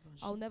changer mon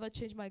évangile. I'll never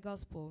change my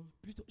gospel.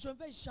 Plutôt, je ne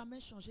vais jamais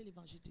changer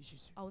l'évangile de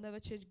Jésus. I'll never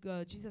change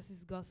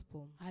Jesus'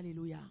 gospel.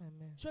 Alléluia.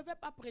 Amen. Je ne vais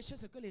pas prêcher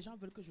ce que les gens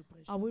veulent que je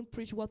prêche. I won't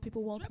preach what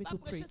people Je want ne vais me pas to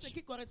prêcher ce preach.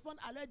 qui correspond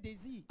à leur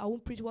désir. I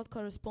won't preach what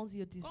corresponds to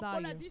your Comme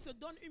Paul a desire. dit, se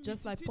donne une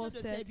Just like multitude Paul de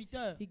said,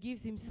 serviteurs. He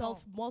gives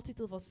himself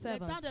multitude of Les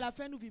temps servants. de la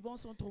fin nous vivons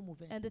sont trop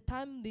mauvais. And the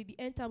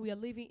end time we are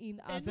living in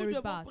are Et nous very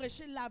devons bad.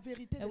 prêcher la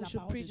vérité de And we la should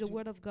parole de preach the Dieu.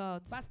 word of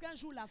God. Parce qu'un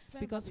jour la fin va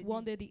Because venir.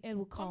 one day the end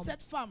will Comme come.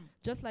 cette femme.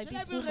 Just like Je l'ai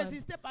this vu woman,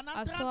 résister pendant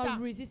I 30 saw her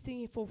ans.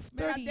 resisting for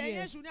Mais la 30 dernière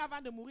years. journée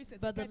avant de mourir, c'est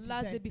ce But the qu'elle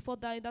last day disait. before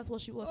dying, that's what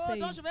she was Oh, saying.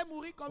 donc je vais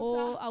mourir comme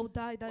Oh, ça. I'll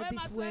die Ouais,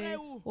 ma this sœur est way.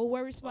 où? Oh,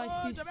 where is my Oh,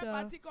 je vais sister?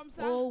 partir comme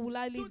ça. Oh, will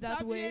I live Toute sa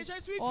that vie, way?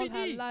 je suis All fini.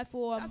 her life,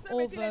 oh, La I'm sœur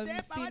me dit les over, dernières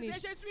I'm paroles, elle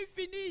finished. disait, je suis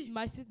fini.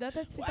 That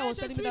sister Ouais, was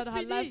je telling me suis that her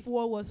fini. life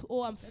war was,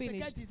 oh, I'm C'est ce qu'elle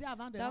finished. disait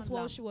avant de That's rendre what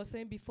l'âme. she was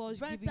saying before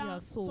 20 giving ans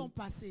her sont soul.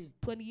 passés.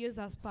 20 years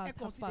has Elle passed.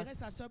 considérait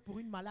sa sœur pour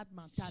une malade She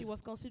mentale.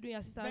 was considering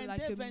her sister 22,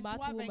 like a 23, mad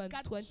woman,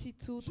 24,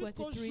 22, jusqu'au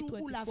 23,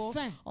 jour où la 24,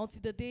 fin. until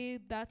the day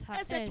that her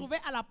Elle s'est end. trouvée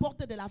à la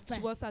porte de la fin.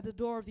 She was at the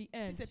door of the Si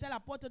end. c'était la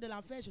porte de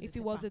l'enfer, je ne If sais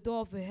it was pas. the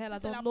door of hell, I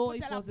Si c'est don't know.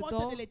 If la it was the porte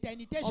door de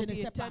l'éternité, je of ne the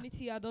sais pas.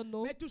 eternity, I don't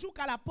know. Mais toujours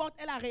qu'à la porte,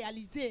 elle a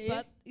réalisé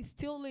But it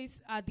still is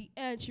at the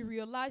end, she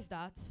realized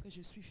that que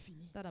je suis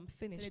fini. I'm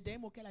C'est les finished. derniers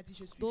mots qu'elle a dit,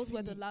 je suis Those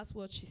were the fini. last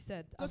words she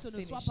said. Que I'm ce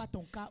ne soit finished. pas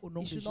ton cas au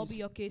nom It de should not be Jésus.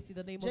 your case in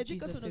the name J'ai of dit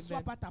que ce ne Jesus. soit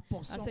Amen. pas ta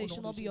portion I au say it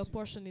should nom not de be your Jésus.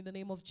 portion in the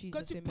name of Que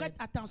Jesus. tu Amen. prêtes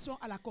attention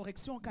à la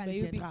correction quand May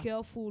elle you be viendra.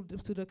 careful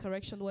to the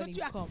correction when Que it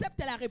tu will come. acceptes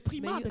la May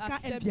réprimande you quand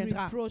elle accept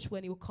viendra. reproach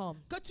when it will come.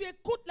 Que tu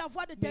écoutes la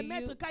voix de tes May you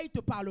maîtres quand ils te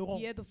parleront.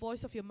 Hear the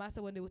voice of your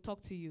master when they will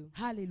talk to you.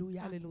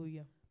 Alléluia.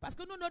 Hallelujah. Parce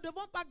que nous ne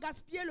devons pas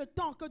gaspiller le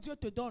temps que Dieu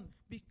te donne.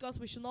 Because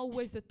we should not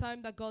waste the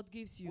time that God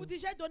gives you. Vous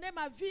dites, j'ai donné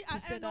ma vie à You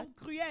said un homme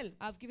cruel.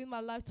 I've given my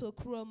life to a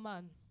cruel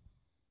man.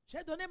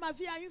 J'ai donné ma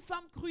vie à une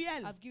femme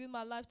cruelle. I've given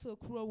my life to a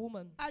cruel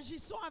woman.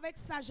 Agissons avec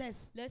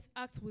sagesse. Let's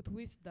act with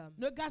wisdom.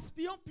 Ne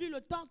gaspillons plus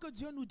le temps que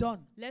Dieu nous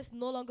donne. Let's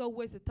no longer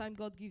waste the time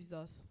God gives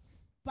us.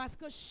 Parce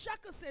que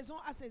chaque saison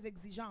a ses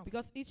exigences.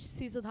 Because each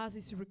season has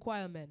its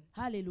requirement.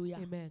 Alléluia.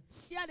 Amen.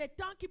 Il y a des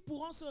temps qui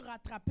pourront se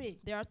rattraper.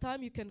 There are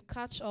times you can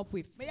catch up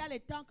with. Mais il y a les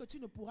temps que tu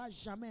ne pourras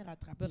jamais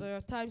rattraper. But there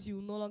are times you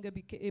will no longer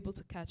be able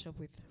to catch up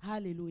with.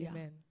 Alléluia.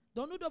 Amen.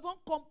 Donc nous devons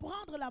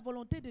comprendre la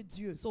volonté de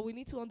Dieu. So we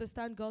need to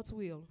understand God's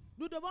will.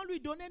 Nous devons lui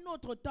donner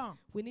notre temps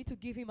We need to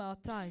give him our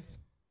time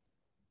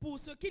pour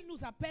ce qu'il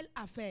nous appelle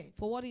à faire.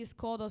 for what he has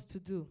called us to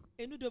do.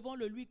 Et nous devons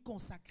le lui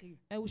consacrer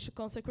And we should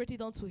consecrate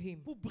it unto him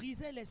pour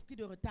briser l'esprit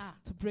de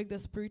retard. to break the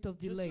spirit of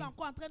Je delay. suis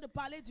encore en train de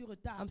parler du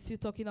retard. I'm still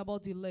talking about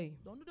delay.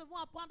 Donc nous devons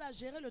apprendre à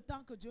gérer le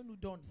temps que Dieu nous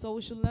donne. So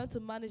we should learn to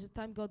manage the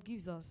time God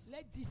gives us.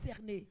 Les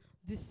discerner.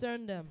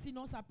 Discern them.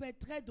 Sinon ça peut être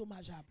très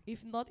dommageable.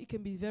 If not, it can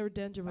be very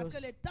dangerous. Parce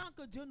que les temps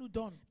que Dieu nous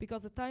donne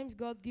Because the times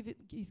God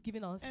is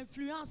giving us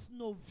influencent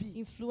nos vies.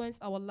 influence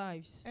our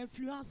lives.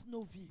 Influencent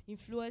nos vies.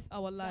 Influence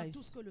our Dans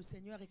tout ce lives que le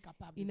Seigneur est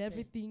capable in de faire.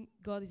 everything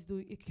God is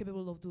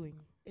capable of doing.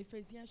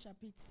 Éphésiens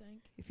chapitre 5,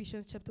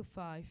 Ephesians chapter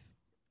 5,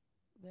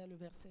 vers le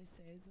verset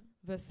 16.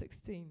 verse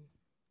 16.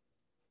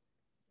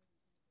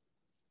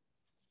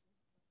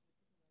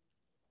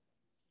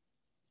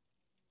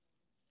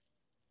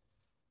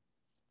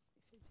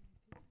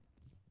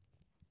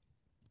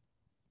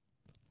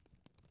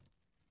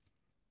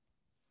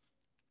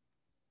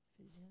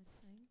 Éphésiens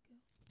 5.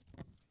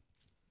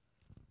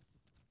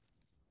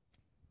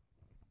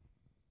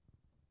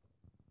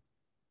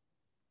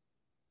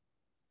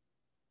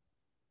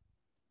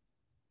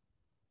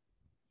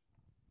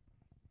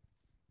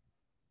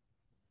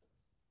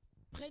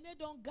 Prenez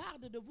donc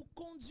garde de vous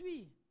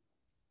conduire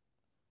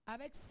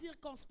avec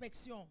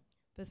circonspection.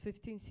 Verse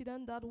 15. See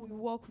then that we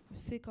walk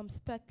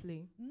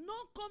circumspectly,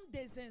 Non comme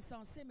des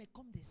insensés, mais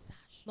comme des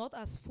sages. not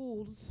as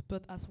fools,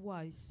 but as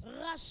wise,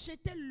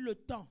 Rachetez le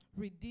temps,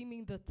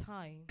 redeeming the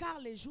time, car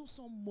les jours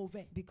sont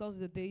mauvais. because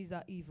the days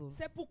are evil.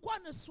 C'est pourquoi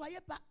ne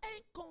soyez pas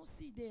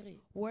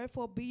inconsidérés,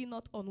 Wherefore be ye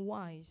not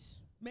unwise,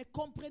 mais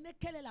comprenez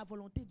quelle est la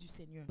volonté du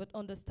Seigneur. but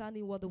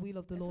understanding what the will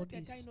of the Est-ce que Lord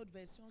quelqu'un a is. une autre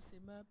version,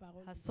 Semeur,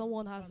 parole Has vivante,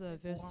 someone has a français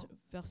courant?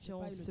 version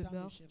Pas eu le temps de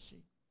semeur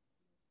chercher.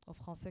 of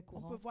français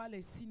On peut courant? voir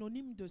les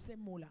synonymes de ces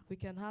mots-là. We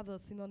can have the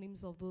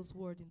synonyms of those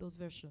words in those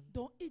versions.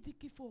 Donc, il dit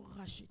qu'il faut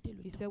racheter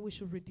le He temps. said we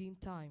should redeem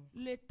time.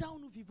 Les temps où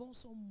nous vivons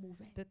sont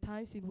mauvais. The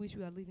times in which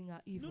we are living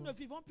are Nous evil. ne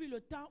vivons plus le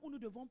temps où nous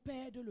devons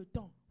perdre le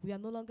temps. We are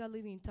no longer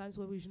living in times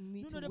where we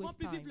need Nous to ne devons waste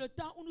plus vivre time. le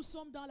temps où nous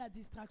sommes dans la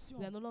distraction.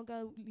 We are no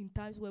longer in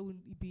times where we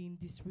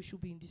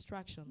should be in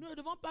distraction. Nous ne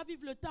devons pas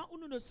vivre le temps où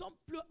nous ne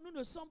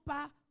sommes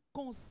pas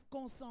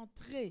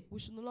concentrés We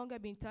should no longer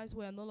be in times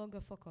where we are no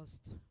longer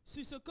focused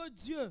sur ce que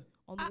Dieu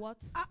on what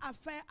a à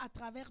faire à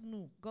travers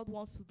nous. God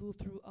wants to do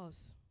through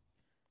us.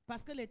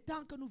 Parce que les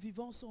temps que nous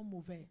vivons sont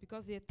mauvais.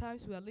 Because the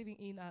times we are living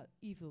in are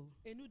evil,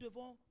 Et nous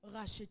devons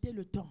racheter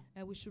le temps.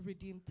 and we should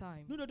redeem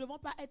time. Nous ne devons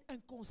pas être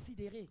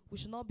inconsidérés. We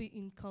should not be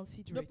Ne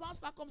inconsiderate. pense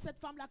pas comme cette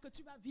femme-là que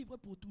tu vas vivre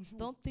pour toujours.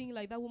 Don't think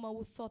like that woman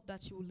who thought that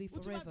she would live Où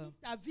tu vas forever. vivre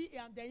ta vie et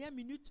en dernière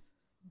minute,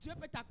 Dieu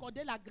peut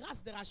t'accorder la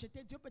grâce de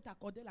racheter, Dieu peut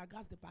t'accorder la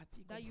grâce de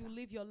partir That comme ça. you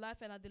live your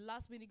life, and at the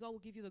last minute, God will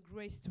give you the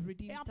grace to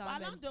redeem Et en time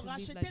parlant and de to live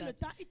racheter like le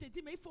that. temps, il te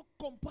dit, mais il faut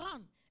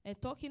comprendre And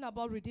talking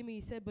about redeeming,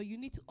 he said, but you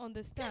need to quelle est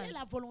understand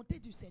la volonté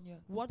du Seigneur.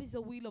 what is the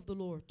will of the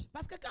Lord.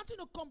 Parce que quand tu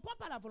ne comprends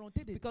pas la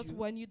volonté de Because Dieu,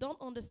 when you don't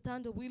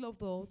understand the will of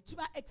the Lord, tu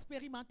vas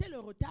expérimenter le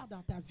retard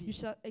dans ta you vie.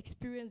 shall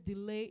experience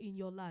delay in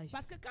your life.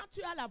 Parce que quand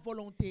tu as la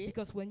volonté,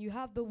 Because when you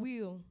have the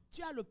will,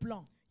 tu as le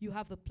plan, you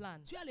have the plan.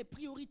 tu as les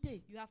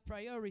priorités, You have tu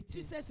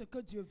priorities. sais ce que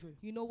Dieu veut.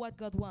 You know what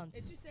God Et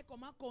wants. tu sais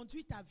comment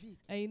conduire ta vie.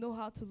 And you know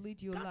how to lead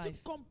your Quand tu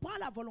life. comprends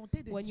la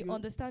volonté de When Dieu, you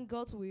understand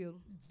God's will,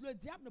 le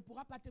diable ne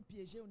pourra pas te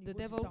piéger au the niveau du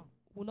devil temps.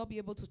 will not be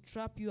able to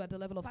trap you at the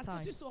level of Parce que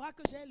time. tu sauras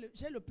que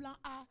j'ai le plan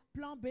A,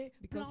 plan B, plan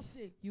Because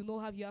C. you know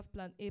how you have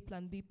plan A,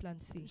 plan B, plan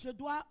C. Je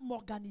dois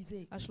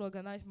m'organiser. I should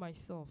organize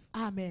myself.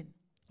 Amen.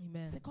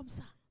 Amen. C'est comme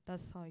ça.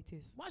 That's how it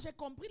is. Moi, j'ai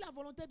compris la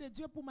volonté de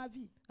Dieu pour ma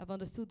vie. I've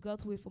understood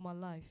God's will for my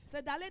life,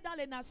 C'est d'aller dans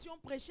les nations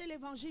prêcher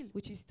l'évangile.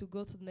 which is to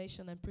go to the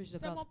nation and preach the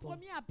C'est mon gospel.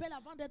 premier appel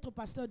avant d'être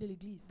pasteur de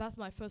l'église. That's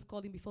my first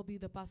calling before being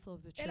the pastor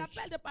of the Et church.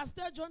 l'appel de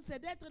pasteur John, c'est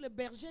d'être le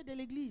berger de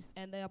l'église.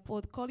 And the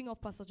calling of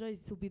Pastor Joy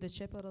is to be the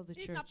shepherd of the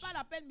Il n'a church. pas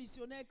l'appel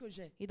missionnaire que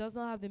j'ai. He does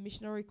not have the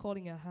missionary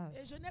calling I have.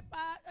 Et je n'ai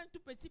pas un tout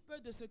petit peu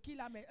de ce qu'il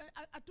a, mais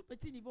à tout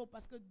petit niveau,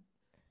 parce que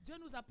Dieu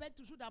nous appelle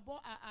toujours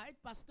d'abord à être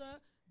pasteur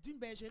d'une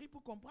bergerie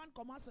pour comprendre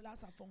comment cela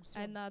ça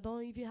fonctionne. And I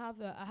don't even have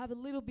I have a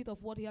little bit of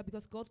what he has,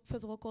 because God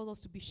first of all calls us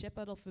to be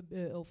shepherd of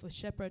a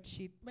shepherd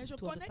sheep, Mais je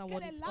to connais understand quelle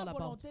what est it's la all about.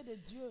 volonté de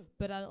Dieu.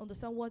 But I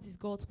understand what is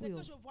God's C'est will.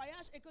 que je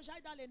voyage et que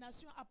j'aille dans les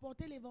nations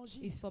apporter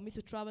l'évangile. It's for me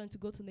to travel and to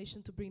go to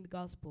nation to bring the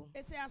gospel.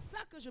 Et c'est à ça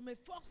que je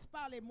m'efforce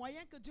par les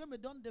moyens que Dieu me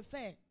donne de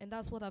faire. And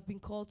that's what I've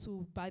been called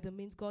to by the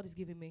means God is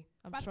giving me.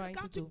 I'm Parce que trying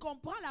to quand tu do.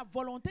 comprends la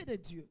volonté de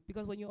Dieu,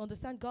 Because when you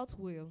understand God's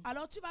will,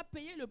 alors tu vas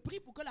payer le prix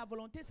pour que la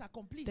volonté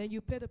s'accomplisse. then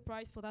you pay the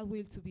price for that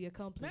will to be Même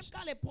accomplished.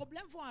 quand les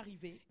problèmes vont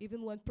arriver,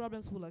 Even when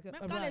problems will même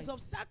quand les arise,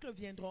 obstacles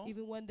viendront,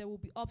 even when there will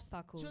be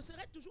obstacles, je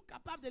serai toujours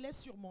capable de les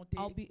surmonter.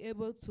 I'll be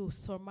able to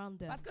surmount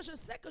them. Parce que je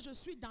sais que je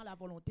suis dans la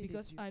volonté de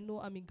Because Dieu. I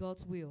know I'm in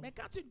God's will. Mais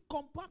quand tu ne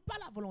comprends pas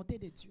la volonté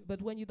de Dieu,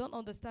 But when you don't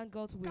understand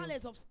God's will, quand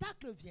les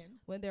obstacles viennent,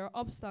 when there are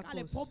quand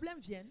les obstacles, problèmes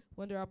viennent,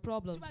 when there are tu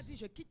problems, vas dire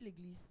je quitte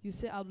l'église. you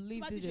say I'll Tu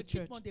leave vas dire je the quitte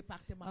church. mon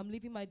département. I'm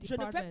leaving my Je ne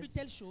fais plus department.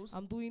 telle chose.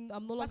 I'm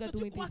no Parce longer que tu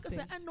doing crois these que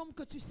c'est things. un homme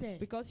que tu sers.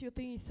 Because you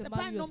think it's C'est a pas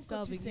man un you're homme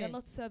que tu serving. You're sers.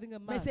 not serving a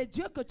Mais man, c'est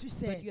Dieu que tu but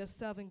sers. you're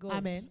serving God.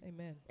 Amen.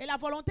 Amen. Et la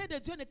volonté de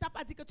Dieu ne t'a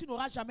pas dit que tu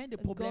n'auras jamais de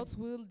And problème. God's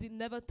will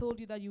never told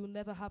you that you will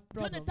never have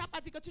Dieu ne problems. t'a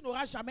pas dit que tu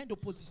n'auras jamais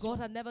d'opposition. God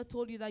had never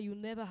told you that you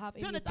never have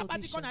Dieu any ne t'a pas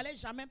dit qu'on opposition. n'allait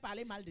jamais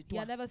parler mal de He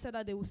toi. had never said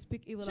that they will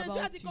speak evil Jésus a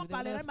about dit you. qu'on They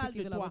will never parlerait mal speak de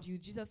evil toi. about you.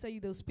 Jesus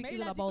said they will speak Mais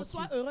il evil a dit que about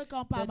sois you. heureux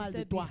quand on parle Then he mal de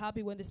said, be toi.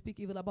 happy when they speak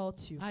evil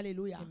about you.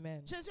 Alléluia.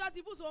 Amen. Jésus a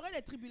dit, vous aurez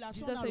des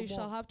tribulations Jesus dans said le you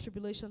shall monde. have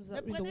tribulations Mais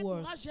in the prenez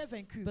world, courage, j'ai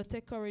vaincu. but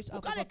take courage. I've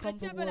Pourquoi les overcome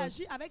chrétiens the veulent world.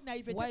 agir avec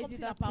naïveté Why comme is si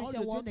it la that parole de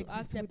Christians Dieu want to act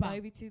n'existait with pas?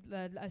 naivety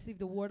as if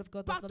the word of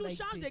God does Partout not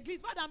change exist?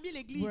 d'église, va dans 1000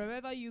 églises.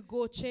 Wherever you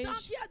go, change Tant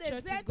qu'il y a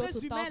des churches, go to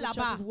êtres humains 1,000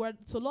 là-bas, churches.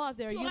 So long as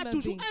there are Tu auras human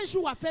toujours beings, un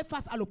jour à faire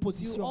face à you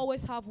l'opposition.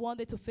 always have one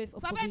day to face Ça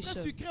va être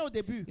opposition. sucré au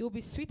début. It will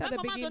be sweet À at un the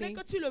moment donné, beginning,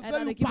 que tu le and at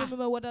veuilles a ou given pas,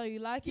 moment, whether you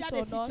like il y a it des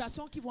or not,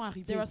 situations qui vont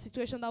arriver. there are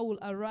situations that will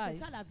C'est arise.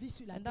 ça la vie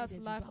sur la And terre that's des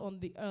life vivants. on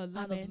the land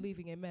Amen. of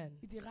living. Amen.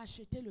 Il dit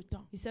rachetez le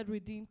temps. He said,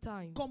 redeem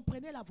time.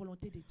 Comprenez la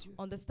volonté de Dieu.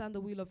 Understand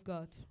the will of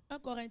God. 1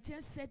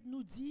 Corinthiens 7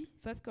 nous dit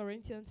 1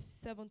 Corinthians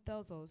 7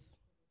 tells us,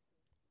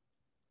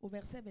 au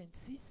verset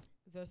 26,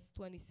 verse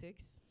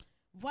 26,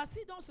 Voici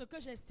donc ce que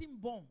j'estime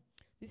bon.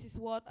 This is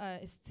what I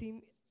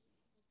esteem.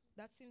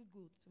 That seemed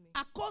good to me.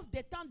 À cause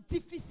des temps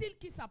difficiles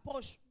qui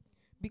s'approchent,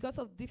 Because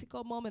of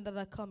difficult moments that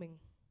are coming,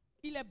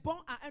 il est bon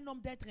à un homme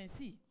d'être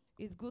ainsi.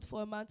 it's good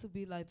for a man to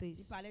be like Il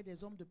this. parlait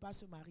des hommes de ne pas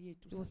se marier et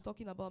tout He was ça.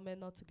 talking about men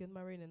not to get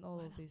married and all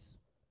of Voilà. this.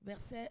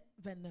 Verset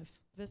 29.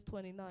 Verse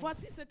 29.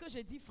 Voici ce que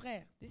j'ai dit,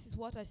 frère. This is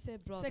what I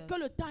said, C'est brother. que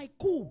le temps est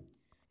court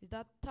Is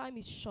that time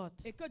is short,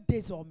 et que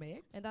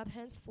désormais, and that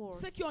henceforth,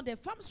 ceux qui ont des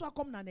femmes soient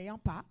comme n'en ayant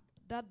pas,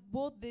 that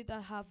both they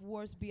that have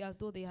words be as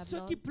though they have ceux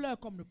none, qui pleurent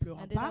comme ne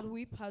pleurant and they pas, that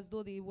weep as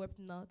though they wept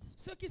not,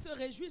 ceux qui se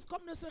réjouissent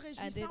comme ne se and they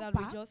réjouissant that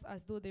pas, rejoice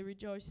as though they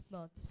rejoice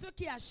not, ceux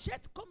qui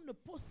achètent comme ne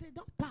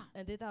possédant pas,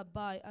 and they that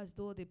buy as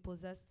though they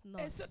possess not,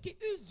 et ceux qui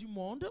usent du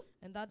monde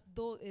and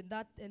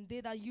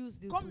they that use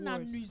these comme n'en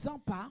words usant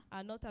pas,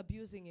 are not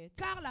abusing it,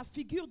 car la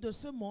figure de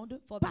ce monde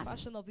for the passe.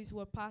 fashion of this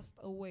world passed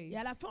away. Et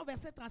à la fin, au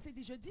verset 36, il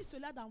dit, je dis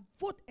cela dans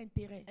votre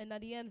intérêt. And at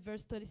the end,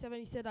 verse 27,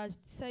 he said, I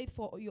say it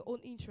for your own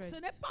interest. Ce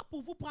n'est pas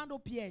pour vous prendre au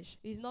piège,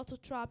 It's not to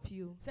trap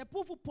you, c'est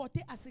pour vous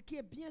porter à ce qui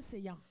est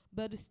bienséant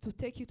but it's to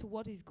take you to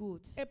what is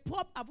good. et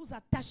propre à vous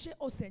attacher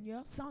au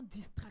Seigneur sans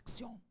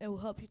distraction. It will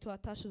help you to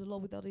attach to the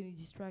Lord without any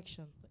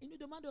distraction. Il nous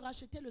demande de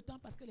racheter le temps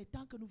parce que les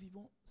temps que nous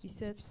vivons sont He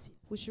said, difficiles.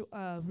 We should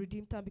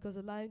redeem time because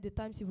the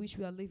times in which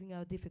we are living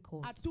are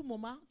difficult. À tout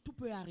moment, tout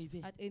peut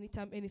arriver. At any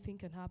time, anything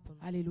can happen.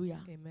 Alléluia.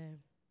 Amen.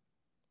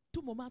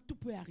 Tout moment, tout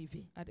peut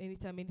arriver. At any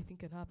time, anything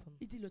can happen.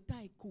 Il dit le temps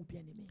est court,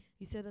 bien-aimé.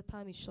 He said the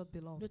time is short,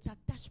 Ne beloved.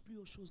 t'attache plus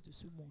aux choses de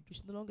ce monde. You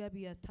should no longer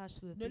be attached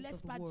to the Ne things laisse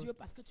of the pas Dieu world.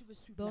 parce que tu veux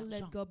suivre Don't let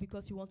l'argent. God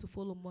because you want to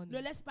follow money.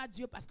 Ne laisse pas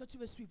Dieu parce que tu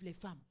veux suivre les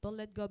femmes. Don't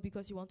let God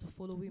because you want to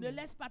follow Ne women.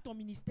 laisse pas ton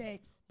ministère.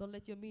 Don't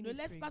let your Ne laisse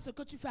ministry. pas ce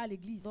que tu fais à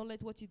l'église Don't let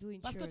what you do in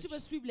parce que tu church veux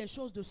suivre les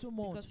choses de ce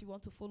monde. because you want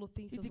to follow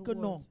things Il of dit the que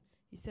non. world.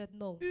 He said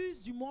no.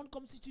 Use du monde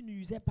comme si tu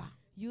n'usais pas.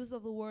 Use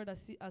of the word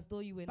as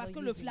though you were Parce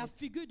not que using la it.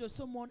 figure de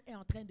ce monde est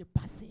en train de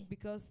passer.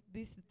 Because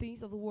these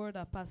things of the world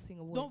are passing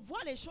away. Donc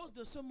vois les choses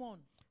de ce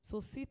monde. So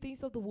see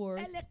things of the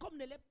world Elle est comme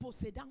ne les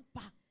possédant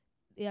pas.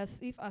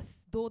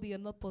 as though they are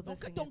not Donc que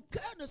possessing ton it.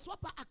 cœur ne soit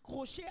pas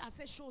accroché à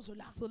ces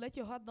choses-là. So let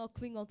your heart not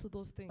cling on to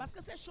those things. Parce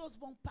que ces choses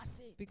vont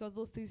passer. Because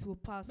those things will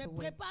pass Mais away.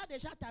 prépare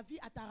déjà ta vie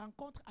à ta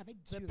rencontre avec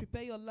But Dieu.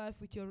 prepare your life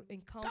with your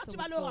encounter Quand tu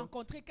vas with le God.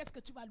 rencontrer, qu'est-ce que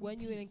tu vas lui When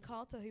you will dire?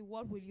 encounter him,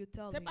 what will you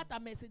tell C'est him? pas ta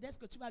Mercedes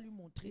que tu vas lui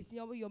montrer. It's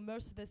your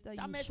Mercedes that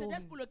Ta you show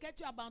Mercedes him. pour laquelle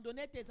tu as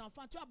abandonné tes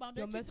enfants, tu as Your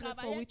abandonné, tu Mercedes for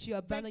travaillais. which you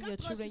abandoned your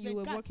 24 heures children, sur you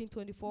were 24. working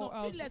 24 Non, tu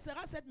hours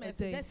laisseras cette a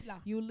day.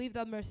 Mercedes-là. You leave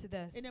that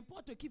Mercedes, Et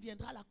n'importe qui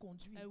viendra la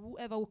conduire. and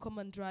whoever will come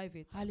and drive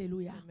it.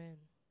 Alléluia. Amen.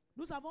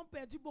 Nous avons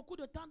perdu beaucoup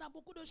de temps dans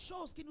beaucoup de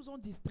choses qui nous ont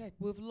distraites.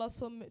 We've lost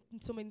so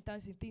many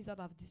times in things that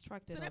have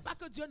distracted Ce n'est us. pas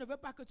que Dieu ne veut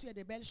pas que tu aies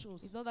des belles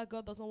choses. It's not that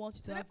God doesn't want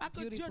you Ce to n'est have pas que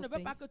Dieu beautiful ne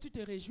veut pas things. que tu te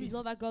It's réjouisses.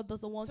 not that God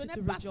doesn't want Ce you n'est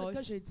to pas ce que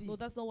rejoice. j'ai dit. No,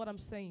 that's not what I'm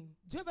saying.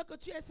 Dieu veut que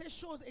tu aies ces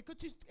choses et que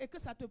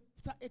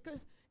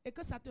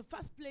ça te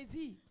fasse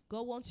plaisir.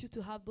 God wants you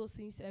to have those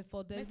things and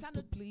for them Mais ça to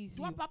ne please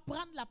doit you. pas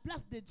prendre la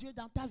place de Dieu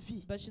dans ta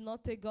vie. But should not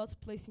take God's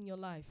place in your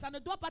life. Ça ne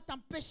doit pas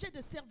t'empêcher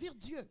de servir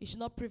Dieu. It should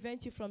not prevent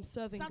you from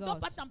serving Ça ne doit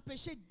God. pas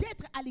t'empêcher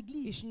d'être à It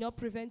l'église. should not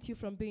prevent you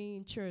from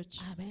being in church.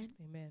 Amen.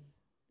 Amen.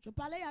 Je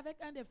parlais avec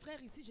un des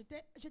frères ici,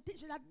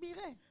 je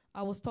l'admirais.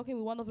 I was talking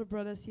with one of the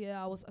brothers here.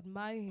 I was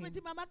admiring Il me him.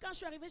 dit, maman, quand je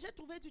suis arrivée, j'ai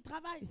trouvé du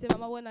travail. He said,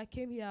 Mama, when I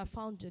came here, I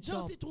found a J'ai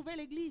job aussi trouvé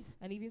l'église.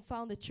 and even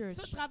found a church.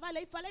 Ce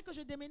travail-là, il fallait que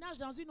je déménage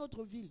dans une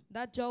autre ville.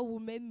 That job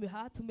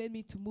had to make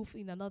me to move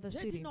in another J'ai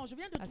dit city. non, je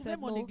viens de I trouver said,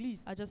 mon no,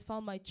 église. I just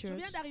found my Je church.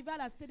 viens d'arriver à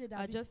la Cité de I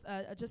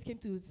David. just came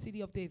to the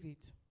city of David.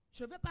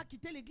 Je ne vais pas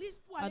quitter l'église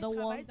pour I aller don't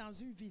travailler want dans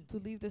une ville. to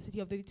leave the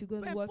city of David to go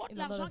Peu and work importe in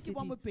l'argent another qu'ils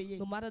vont city. me payer.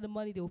 No matter the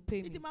money they will pay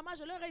Il me. dit, maman,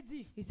 je leur ai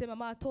dit, He said,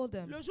 Mama, I told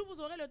them, le jour où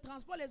vous aurez le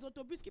transport, les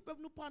autobus qui peuvent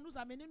nous prendre, nous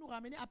amener, nous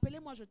ramener,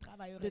 appelez-moi, je the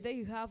travaillerai. day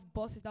you have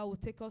buses that will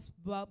take us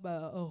back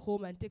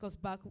home and take us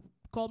back,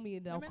 call me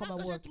and Mais I'll come maintenant and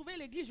que j'ai work. trouvé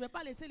l'église, je ne vais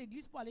pas laisser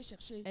l'église pour aller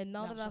chercher And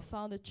now that I l'argent.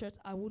 found a church,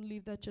 I won't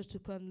leave that church to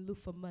come and look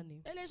for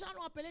money. Et les gens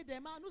l'ont appelé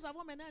Dema. Nous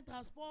avons maintenant un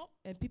transport.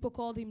 And people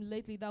called him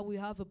lately that we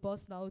have a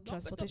bus now, Donc, on peut te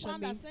transportation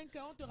prendre à means, 5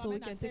 heures, on te so we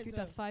ramène à can take 16 it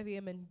at heures. 5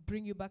 a.m. and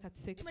bring you back at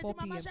 6, Il me 4 dit,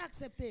 maman, p.m. j'ai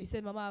accepté. He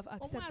said, Mama,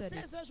 I've Au moins à accepted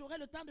it. 16 heures, j'aurai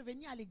le temps de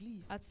venir à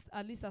l'église.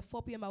 At least at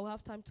 4 p.m. I will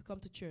have time to come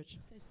to church.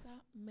 C'est ça,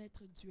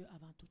 mettre Dieu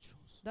avant toute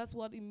chose. That's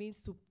what it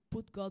means to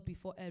put God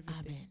before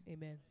everything. Amen.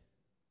 Amen.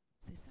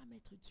 C'est ça,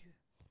 mettre Dieu.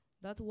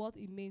 That's what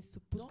it means to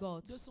put Donc,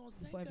 God de son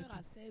 5 before heures everything.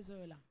 à 16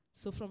 heures là,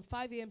 So from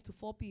 5 a.m. to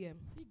 4 p.m.,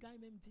 s'il gagne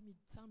même 10 000,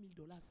 100 000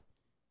 dollars,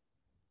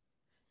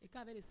 et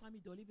qu'avec les 100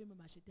 000 dollars, il veut me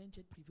m'acheter un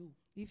jet privé,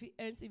 if he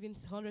earns even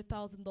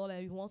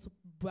 $100,000, he wants to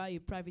buy a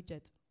private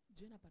jet.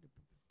 Dieu n'a pas de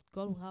problème.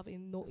 God will have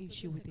no Parce que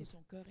issue Dieu sait with que it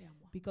son cœur est à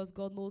moi. because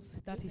God knows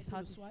that Dieu his sait que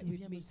heart le is soir, il with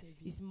vient me, me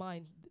servir. his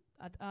mind.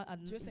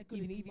 Dieu sait que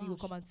le Even evening, he will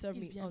come and serve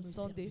il me. vient On me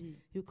Sunday, servir.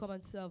 he'll come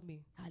and serve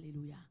me.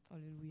 Alléluia.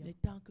 Hallelujah. Les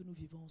temps que nous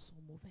vivons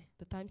sont mauvais.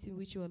 The times in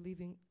which you are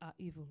living are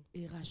evil.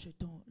 Et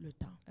rachetons le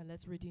temps. And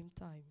let's redeem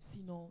time.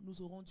 Sinon,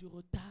 nous aurons du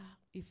retard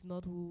If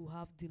not, we will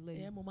have Et à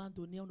delay. un moment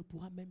donné, on ne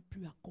pourra même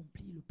plus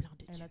accomplir le plan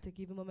de And Dieu. at a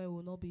given moment, we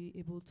will not be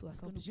able to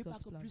Parce que accomplish n'oublie pas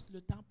God's que plan. plus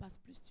le temps passe,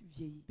 plus tu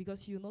vieillis.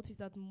 Because you notice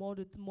that more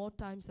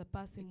times are Et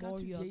passing, quand more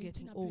tu you are vieillis,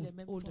 tu getting n'as plus les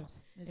mêmes older.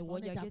 forces. N'est-ce And pas? On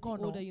when est you are getting d'accord,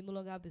 non? older, you no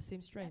longer have the same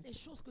Il y a strength. des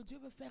choses que Dieu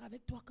veut faire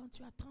avec toi quand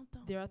tu as 30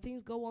 ans. There are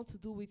things God wants to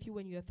do with you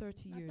when you are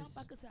 30 N'attends years.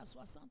 pas que c'est à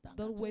 60 ans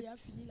Don't quand tu wait as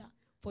fini là.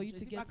 For you Je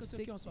to ne dis pas get que ceux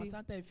qui ont 60.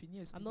 60 ans est fini, I'm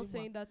not excusez-moi.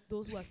 saying that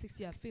those who are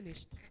 60 are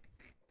finished.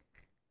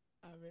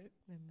 Amen.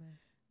 Amen.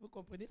 Vous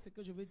comprenez ce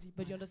que je veux dire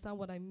But you par là? understand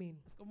what I mean?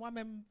 Parce que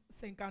moi-même,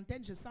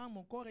 cinquantaine, je sens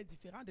mon corps est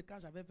différent de quand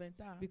j'avais 20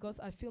 ans. Because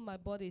I feel my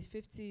body is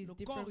 50 is Le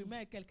corps different humain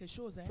est quelque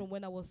chose. Hein. from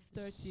when I was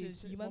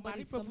 30. Human Mon body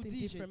mari is peut vous something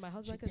dire, different. My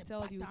husband can j'étais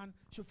tell you battante,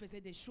 je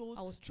faisais des choses.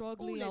 I was Ou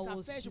struggling, les I was,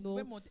 affaires, je you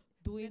pouvais know, monter.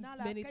 doing Maintenant,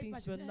 là, many quand il things,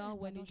 passe, je but dis, now eh,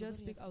 when non, you je veux just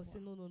rien speak, I'll say,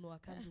 savoir. no, I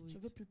can't do Je ne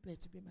veux it. plus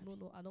perturber ma No,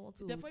 vie. I don't want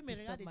to Des fois, il me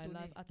disturb regarde my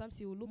life. étonné. At times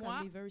he will look Moi,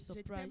 at me very j'étais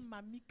surprised.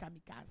 mamie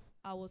kamikaze.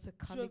 I was a Je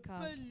peux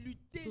kamikaze.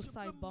 lutter, je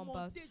suicide peux bombers.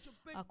 monter, je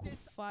peux I could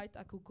descendre. fight,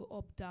 I could go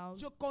up, down.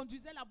 Je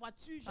conduisais la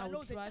voiture, I j'allais aux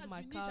would drive my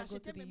États-Unis, car, go to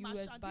j'achetais the mes US, buy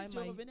marchandises, je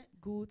my revenais.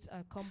 goods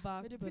and come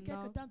back. Mais depuis But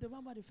now, quelque temps,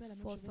 demande-moi de faire la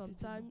même for chose. je vais some te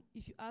dire non. time,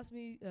 if you ask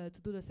me to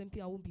do the same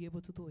thing, I won't be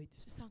able to do it.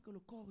 Tu sens que le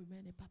corps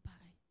humain n'est pas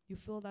pareil. You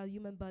feel that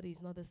human body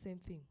is not the same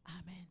thing.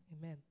 Amen.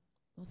 Amen.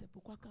 Donc c'est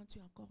pourquoi quand tu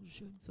es encore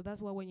jeune, So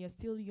that's why when you're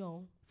still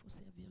young, il faut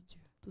servir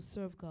Dieu. to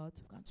serve God,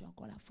 Quand tu as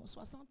encore la force,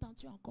 60 ans,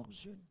 tu es encore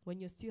jeune. when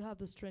you still have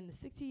the strength,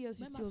 60 years,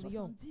 you're Même à still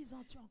young. 70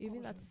 ans, tu es encore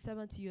Even at jeune.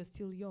 70, you're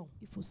still young.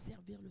 Il faut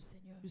servir le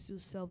Seigneur. You still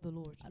serve the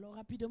Lord. Alors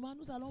rapidement,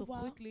 nous allons So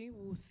voir quickly,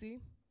 we'll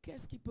see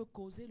qu'est-ce qui peut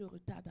causer le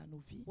retard dans nos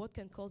vies. what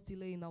can cause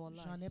delay in our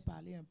J'en ai lives.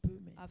 parlé un peu,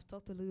 mais I've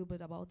talked a little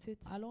bit about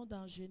it, allons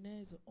dans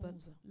Genèse but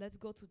 11. let's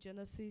go to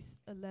Genesis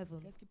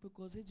 11. Qu'est-ce qui peut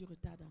causer du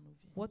retard dans nos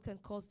vies? What can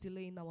cause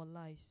delay in our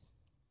lives?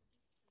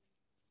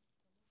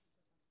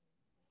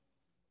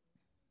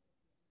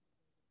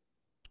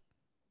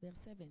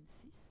 Verset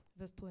 26.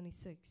 Verse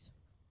 26.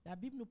 La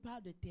Bible nous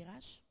parle de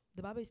Terach.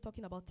 The Bible is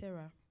talking about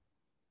Terah.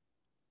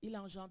 Il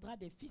engendra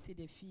des fils et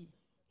des filles.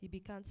 He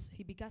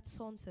begat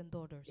sons and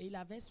daughters, Et il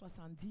avait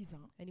 70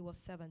 ans. and he was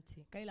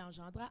 70. Quand il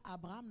engendra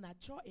Abraham,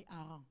 Nachor et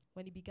Haran.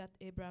 When he begat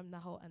Abraham,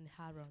 Nahor, and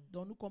Haran.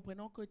 Donc nous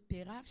comprenons que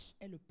Terach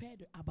est le père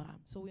de Abraham.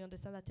 So we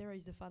understand that Terah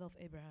is the father of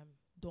Abraham.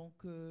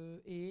 Donc,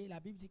 et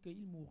la Bible dit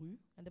qu'il mourut.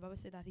 And the Bible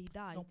said that he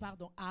died. Non,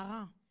 pardon,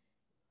 Haran,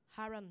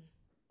 Haran,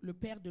 le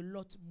père de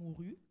Lot,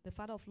 mourut. the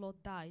father of Lot,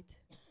 died.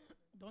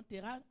 Donc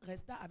Terach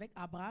resta avec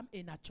Abraham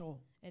et Nachor.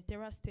 And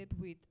Terah stayed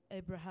with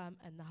Abraham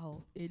and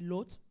Nahor Et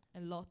Lot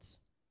and Lot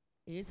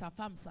et sa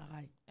femme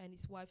Sarai. and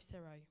his wife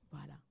Sarai.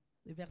 Voilà.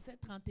 Le verset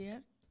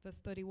 31,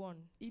 Verse 31.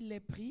 il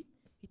les prit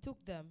He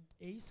took them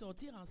et ils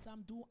sortirent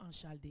ensemble d'où en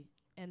Chaldée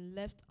and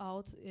left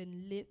out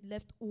and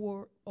left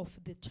Ur of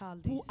the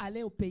Chaldees pour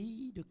aller au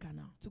pays de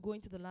Canaan. to go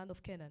into the land of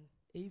Canaan.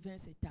 Et il vint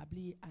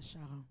s'établir à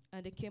Charan.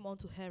 And they came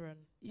unto Haran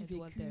Il and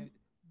dwelt there. vécut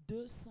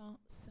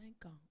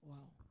 205 ans.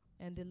 Wow.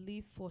 And they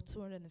lived for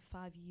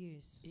 205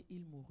 years Et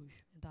il mourut.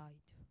 and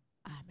died.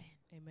 Amen.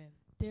 Amen.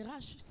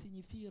 Terach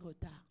signifie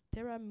retard.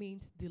 Terah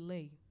means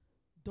delay.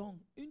 Donc,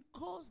 une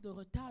cause de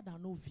retard dans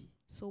nos vies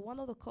So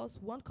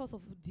one cause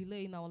of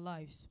delay in our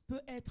lives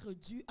peut être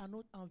due à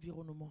notre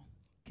environnement.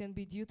 can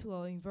be due to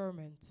our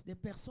environment. Des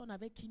personnes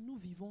avec qui nous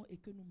vivons et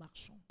que nous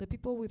marchons. The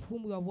people with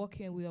whom we are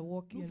working Nous and we are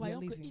voyons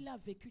living. qu'il a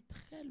vécu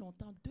très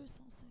longtemps,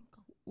 205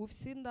 ans. We've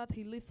seen that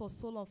he lived for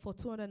so long, for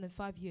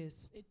 205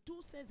 years. Et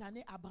toutes ces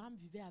années, Abraham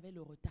vivait avec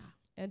le retard.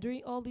 And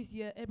during all these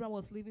years, Abraham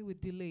was living with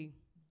delay.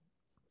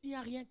 Il n'y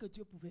a rien que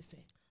Dieu pouvait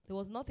faire. There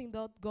was nothing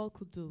that God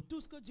could do.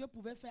 Tout ce que Dieu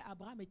pouvait faire,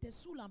 Abraham était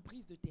sous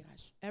l'emprise de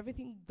Terach.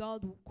 Everything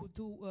God could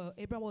do,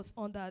 Abraham was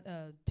under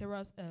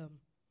Terah's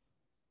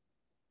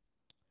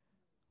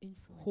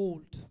Influence.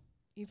 hold,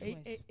 Et,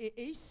 influence.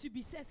 et il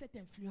subissait cette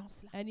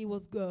influence-là. And he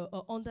was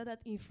under that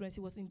influence. He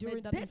was Mais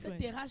enduring that dès que influence.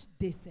 Terach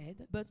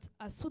décède, But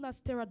as soon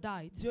as Terah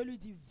died, Dieu lui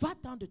dit,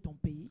 va-t'en de ton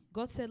pays,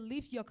 God said,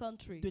 leave your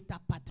country, de ta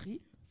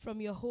patrie, from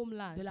your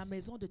homeland, de la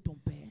maison de ton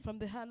père, from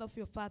the hand of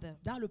your father,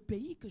 dans le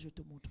pays que je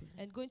te montrerai.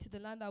 and go into the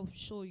land I will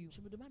show you. Je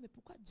me demande, mais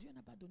pourquoi Dieu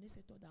n'a pas donné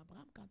cet ordre à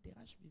Abraham quand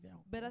Terach vivait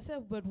encore? But I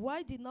said, but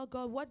why did not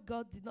God, what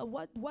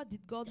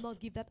did God not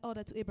give that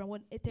order to Abraham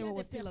when Il y Terah a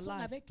was des still personnes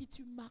alive? avec qui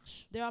tu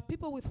marches, There are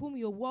people with whom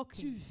you're tu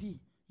walking, vis,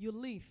 you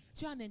live,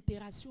 tu es en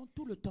interaction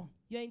tout le temps.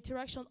 you're in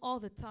interaction all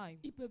the time.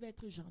 Ils peuvent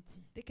être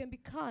gentils, They can be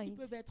ils kind,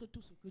 peuvent être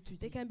tout ce que tu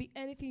they dis. can be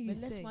anything Mais you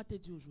say. laisse-moi te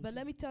dire But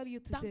let aujourd'hui, me tell you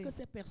tant today, que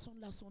ces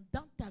personnes-là sont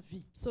dans ta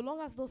vie, so long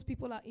as those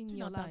people are in tu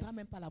your life, n'entendras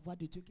même pas la voix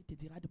de Dieu qui te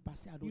dira de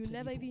passer à you l'autre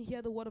never niveau. even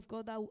hear the word of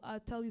God that will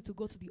tell you to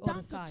go to the Tant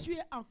other que side. tu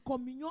es en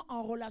communion,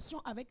 en relation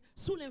avec,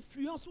 sous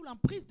l'influence, sous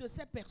l'emprise de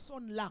ces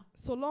personnes-là,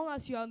 So long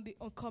as you are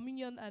on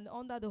communion and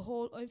under the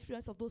whole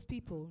influence of those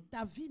people,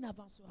 ta vie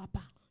n'avancera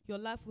pas. your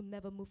life will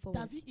never move Ta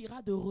forward. vie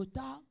ira de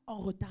retard en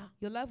retard.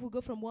 Your life will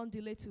go from one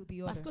delay to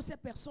the Parce other. que ces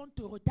personnes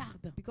te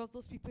retardent. Because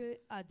those people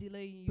are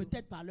delaying you.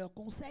 Peut-être par leurs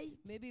conseils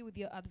Maybe with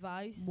your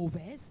advice,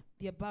 mauvaises.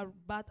 their bad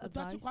Toi, tu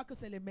advice, crois que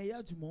c'est les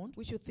meilleurs du monde.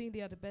 which you think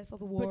they are the best of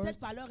the world. Peut-être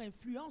par leur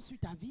influence sur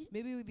ta vie.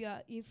 Maybe with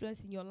their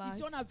influence in your life.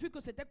 Ici, on a vu que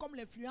c'était comme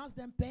l'influence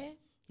d'un père.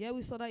 Yeah,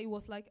 we saw that it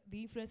was like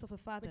the influence of a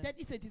father. Peut-être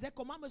il se disait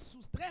comment me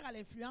soustraire à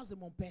l'influence de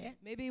mon père.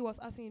 Maybe he was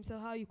asking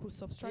himself how he could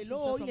subtract Et là,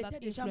 himself il from that était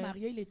déjà influence.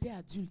 marié, il était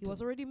adulte. He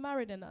was already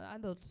married and an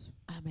adult.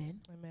 Amen.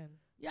 Amen.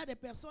 Il y a des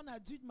personnes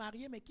adultes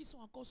mariées, mais qui sont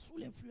encore sous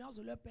l'influence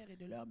de leur père et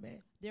de leur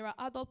mère. There are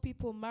adult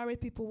people, married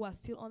people who are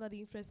still under the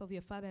influence of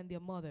their father and their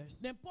mothers.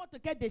 N'importe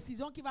quelle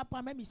décision qu'il va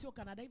prendre, même ici au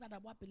Canada, il va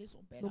d'abord appeler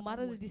son père. No là-bas,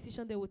 matter ouais. the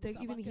decision they will take,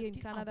 savoir even qu'est-ce here in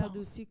qu'il en Canada, they'll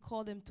pense. still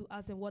call them to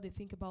ask them what they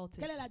think about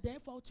Quelle est it. la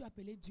dernière fois où tu as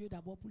appelé Dieu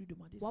d'abord pour lui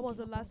demander ce What was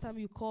the qu'il en last pense? time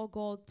you called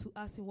God to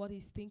ask him what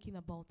he's thinking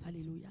about it?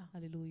 Alléluia.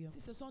 Hallelujah. Si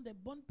ce sont des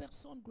bonnes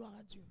personnes, gloire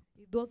à Dieu.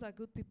 If those are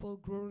good people,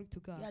 glory to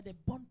Il y a God. des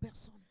bonnes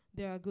personnes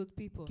There are good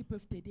people qui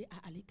peuvent t'aider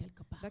à aller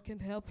quelque part. that can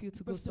help you Qui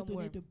to go peuvent te donner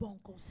somewhere, de bons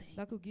conseils.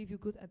 that could give you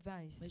good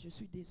advice. Mais je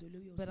suis désolé,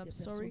 il y a But aussi I'm des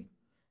sorry, personnes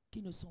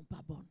qui ne sont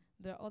pas bonnes,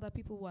 there are other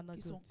people who are not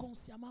qui good, sont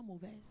consciemment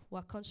mauvaises, who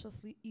are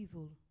consciously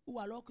evil, ou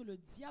alors que le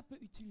diable peut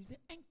utiliser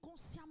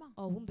inconsciemment.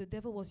 or whom the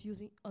devil was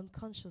using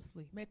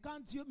unconsciously. Mais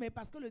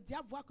parce que le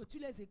diable voit que tu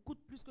les écoutes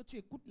plus que tu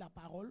écoutes la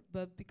parole,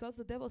 But because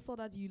the devil saw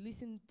that you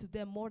listen to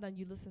them more than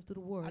you listen to the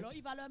word, alors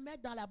il va leur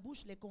mettre dans la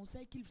bouche les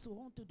conseils qu'ils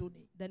sauront te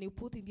donner. then he'll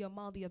put in their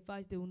mouth the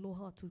advice they will know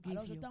how to give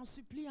Alors je you. t'en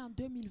supplie en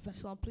 2020,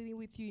 So I'm pleading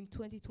with you in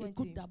écoute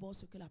 2020. d'abord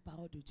ce que la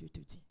parole de Dieu te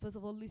dit. First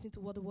of all, listen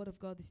to what the word of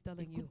God is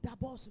telling you. Écoute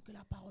d'abord ce que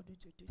la parole de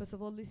Dieu te dit. First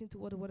of all, listen to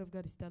what the word of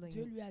God is telling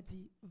Dieu you. lui a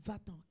dit,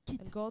 va-t'en, And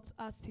quitte, God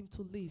asked him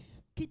to leave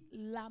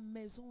la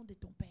maison de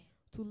ton père.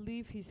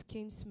 his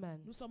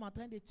kinsman. Nous sommes en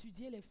train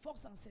d'étudier les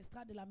forces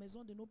ancestrales de la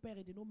maison de nos pères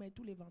et de nos mères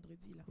tous les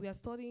vendredis. Là. We are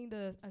studying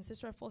the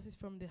ancestral forces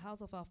from the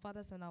house of our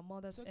fathers and our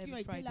mothers Ceux qui ont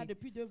every été là Friday.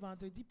 depuis 2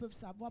 vendredis peuvent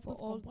savoir, For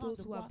peuvent all comprendre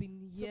those de who have quoi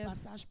been ce here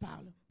passage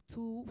parle.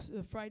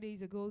 2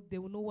 Fridays ago, they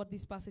will know what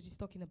this passage is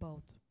talking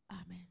about.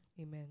 Amen.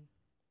 Amen.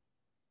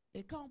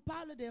 Et quand on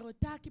parle des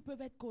retards qui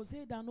peuvent être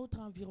causés dans notre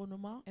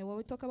environnement, And when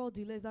we talk about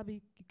delays that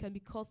can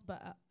be caused by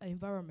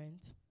environment,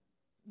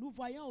 nous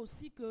voyons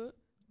aussi que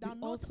dans We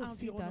notre also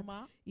see that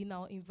environnement, in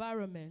our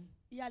environment,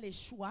 il y a les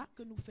choix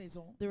que nous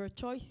faisons. there are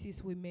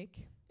choices we make,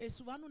 Et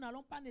souvent, nous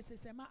n'allons pas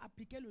nécessairement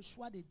appliquer le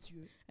choix de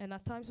Dieu, and at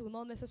times we will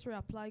not necessarily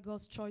apply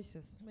God's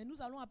choices, mais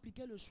nous allons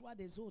appliquer le choix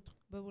des autres.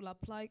 but we'll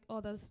apply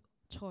others'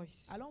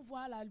 choice. Allons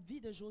voir la vie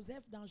de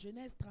Joseph dans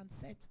Genèse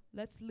 37.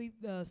 Let's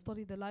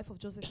study the life of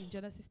Joseph in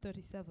Genesis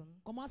 37.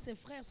 Comment ses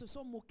frères se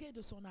sont moqués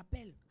de son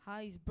appel, How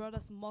his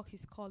brothers mocked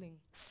his calling.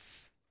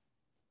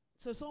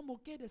 se sont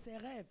moqués de ses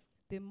rêves,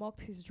 They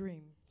mocked his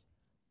dream.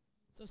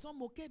 se sont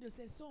moqués de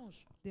ses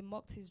songes. They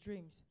mocked his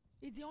dreams.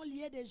 Il dit, on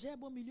liait des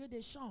gerbes au milieu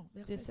des champs.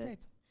 Verset They said-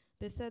 7.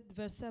 They said,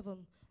 verse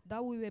 7,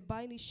 that we were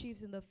binding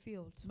sheaves in the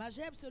field. Ma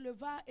gerbe se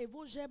leva et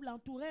vos gerbes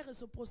l'entourèrent et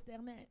se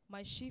prosternèrent.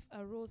 My sheaf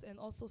arose and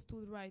also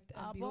stood right, and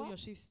Ah behold, bon? your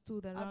sheaf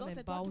stood Ah around donc and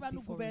c'est toi qui bowed vas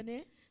nous before it.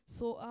 gouverner.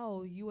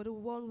 So, you were the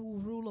one who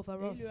ruled over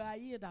Et ils us, le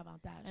haïrent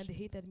davantage. and they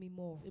hated me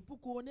more. Et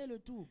pour couronner le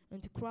tout, And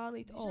to crown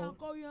il it dit, j'ai all,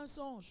 encore eu un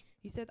songe.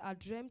 he said, I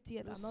dreamt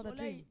yet Le another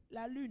soleil, dream,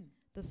 la lune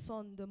the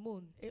sun, the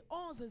moon, et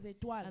 11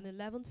 étoiles and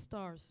 11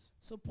 stars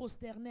se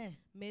prosternaient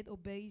made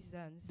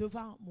obeisance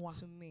devant moi.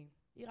 to me.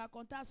 Il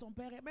raconta à son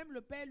père, et même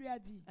le père lui a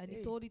dit, And he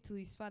hey, told it to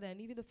his father, and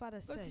even the father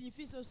que said,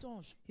 signifie ce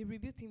songe he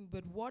rebuked him,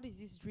 but what is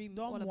this dream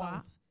Donc all moi,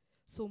 about?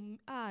 So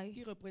I,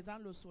 qui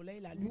représente le soleil,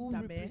 la who lune,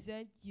 ta mère,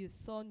 represent your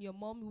son, your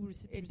mom, who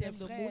et tes represent the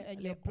moon, frères, and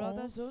les your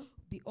brothers,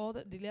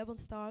 11, the 11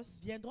 stars,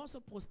 viendront se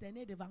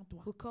prosterner devant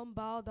toi. who come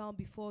bow down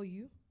before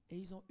you, Et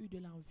ils ont eu de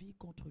l'envie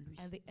contre lui.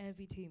 and they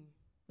envied him.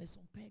 Mais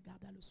son père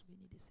garda le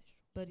souvenir de ces choses.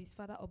 But his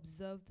father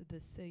observed the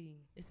saying.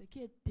 Et ce qui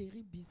est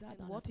terrible, bizarre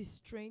And what is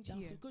strange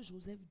dans ce here, que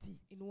Joseph dit,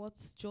 in what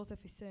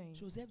Joseph is saying,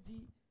 Joseph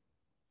dit,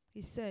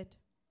 he said,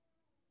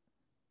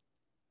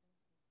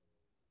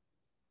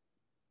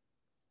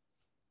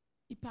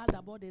 il parle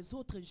d'abord des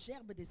autres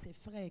gerbes de ses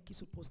frères qui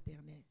se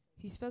prosternaient.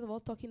 he's first of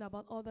all talking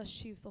about other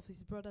sheaves of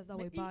his brothers that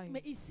were buying.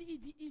 Mais ici, il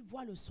dit, il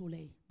voit le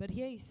soleil But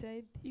here he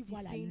said, Il voit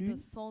he's la seeing lune. the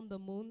sun, the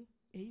moon,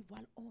 et il voit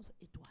 11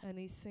 étoiles. and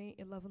he's seeing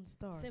 11 Ses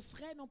stars.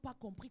 frères n'ont pas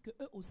compris que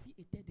eux aussi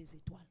étaient des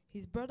étoiles.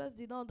 His brothers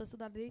did not understand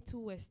that they too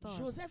were stars.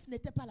 Joseph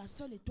n'était pas la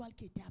seule étoile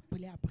qui était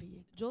appelée à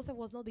briller. Joseph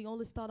was not the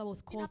only star that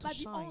was Il n'a called to pas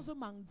dit shine. 11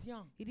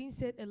 mendiants. He didn't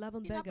say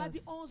 11 Il n'a pas dit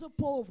beggars. 11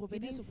 pauvres. He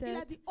Venez didn't il a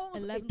say dit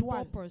 11 11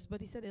 étoiles. paupers, but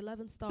he said 11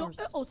 Donc stars.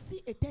 eux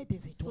aussi étaient des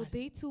So étoiles.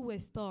 they too were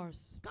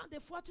stars. Quand des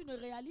fois tu ne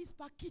réalises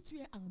pas qui tu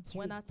es en Dieu,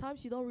 When at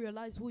times you don't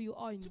realize who you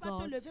are in tu vas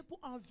te God, lever pour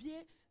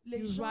envier les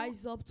you gens,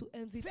 rise up to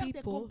envy faire des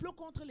people, complots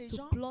contre les to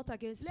gens, plot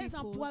against les people,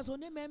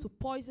 empoisonner même to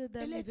poison et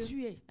them les even,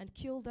 tuer. and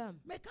kill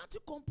them. Mais quand tu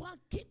comprends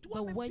qui But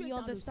toi-même when tu es you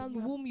dans le understand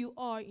Seigneur whom you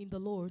are in the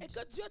Lord, et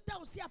que Dieu t'a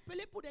aussi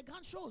appelé pour des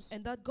grandes choses,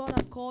 and that God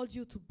has called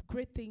you to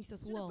great things as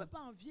tu ne well, peux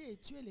pas envier et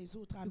tuer les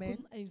autres. you Amen.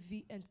 couldn't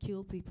envy and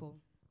kill people.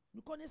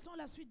 Nous connaissons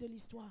la suite de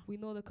l'histoire. We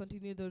know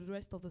the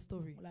rest of the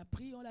story. On l'a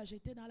pris, on l'a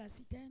jeté dans la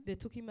citerne. They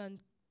took him and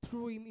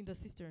threw him in the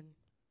cistern.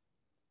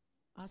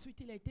 Ensuite,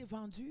 il a été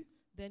vendu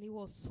Then he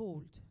was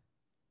sold,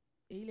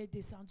 et il est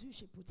descendu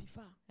chez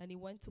Potiphar. and he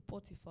went to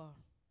Potiphar.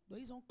 Donc,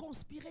 ils ont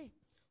conspiré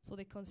So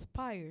they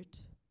conspired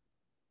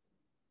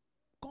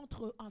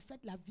contre, en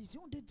fait, la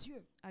vision de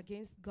Dieu,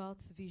 against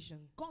God's vision,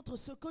 contre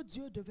ce que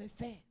Dieu devait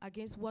faire.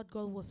 against what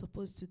God was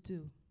supposed to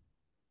do.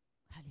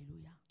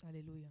 Alléluia.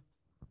 Hallelujah.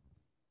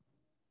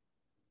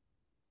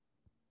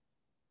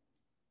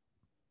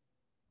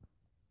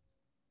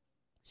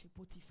 chez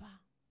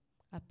Potiphar,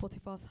 at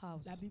Potiphar's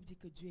house. la Bible dit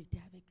que Dieu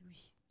était avec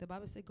lui. The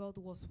Bible says God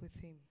was with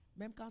him.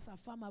 Même quand sa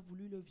femme a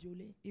voulu le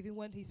violer, Even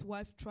when his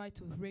wife tried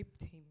to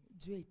rape him,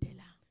 Dieu était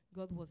là.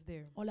 God was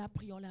there. On l'a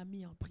pris, on l'a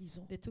mis en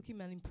prison. They took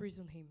him and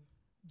imprisoned him.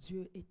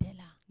 Dieu était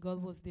là.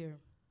 God was there.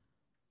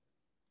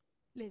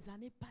 Les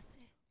années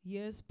passaient.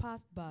 Years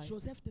passed by.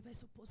 Joseph devait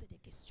se poser des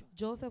questions.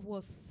 Joseph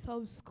was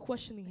so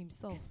questioning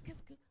himself.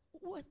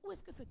 Où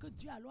est-ce que ce que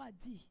Dieu alors a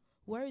dit?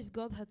 Where is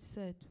God had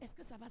said? Est-ce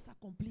que ça va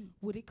s'accomplir?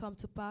 Will it come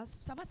to pass?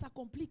 Ça va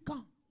s'accomplir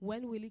quand?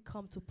 When will it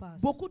come to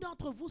pass? Beaucoup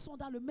d'entre vous sont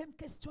dans le même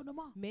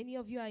questionnement. Many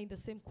of you are in the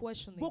same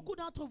questioning. Beaucoup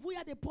d'entre vous, il y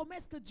a des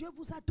promesses que Dieu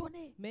vous a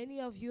données. Many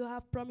of you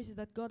have promises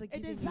that God has Et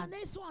given des you.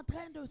 années sont en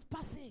train de se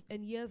passer.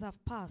 And years have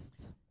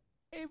passed.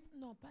 Et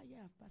non, pas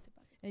hier, passé,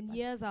 And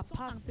years are sont en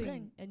train.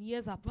 passing. And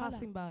years are Voilà.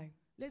 passing by.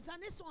 Les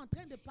années sont en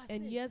train de passer.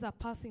 And years are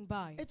passing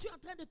by. Et tu es en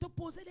train de te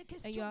poser des And you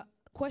questions. are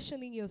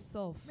questioning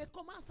yourself. Mais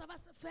comment ça va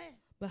se faire?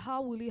 But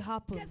how will it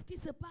happen? Qu'est-ce qui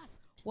se passe?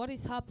 What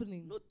is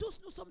happening? Nous tous,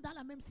 nous sommes dans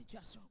la même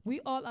situation. We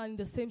all are in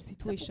the same C'est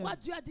situation. pourquoi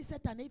Dieu a dit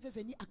cette année, il veut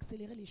venir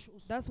accélérer les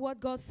choses. That's what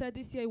God said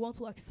this year. He wants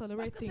to Parce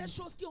accelerate que ces things.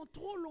 choses qui ont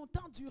trop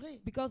longtemps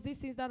duré, Because these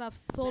things that have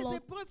so ces long,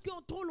 épreuves qui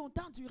ont trop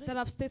longtemps duré, that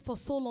have stayed for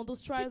so long,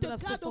 those qui trials te that have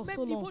stayed gardent au for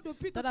so même niveau long,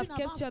 depuis que that tu have kept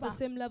n'avances you at the pas.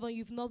 same level,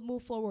 you've not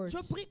moved forward. Je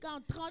prie qu'en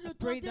le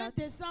pray 31 that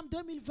décembre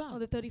On 2020,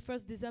 the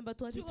 31st December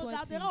tu 2020,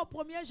 regarderas au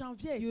 1er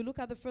janvier, you look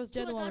at the 1st tu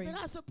January,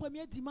 regarderas ce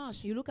premier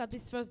dimanche, you look at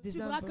this 1st tu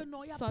verras que December,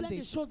 non, il y a plein de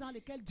Sunday, choses dans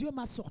lesquelles Dieu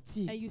m'a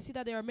sorti. and you see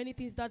that there are many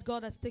things that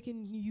God has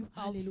taken you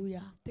out,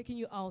 Alléluia.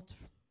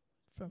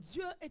 from.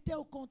 Dieu était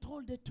au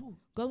contrôle de tout.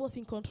 God was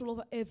in control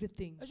over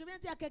everything. Je viens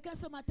dire à quelqu'un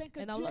ce matin que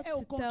And I Dieu would est au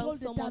like to tell contrôle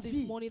de ta someone this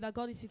vie. morning that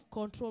God is in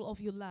control of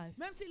your life.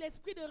 Même si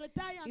l'esprit de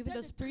retard est en Even train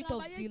the de spirit of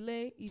travailler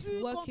delay is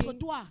dur contre working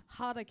toi,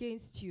 hard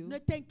against you. ne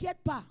t'inquiète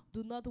pas.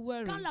 Do not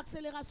worry. Quand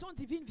l'accélération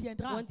divine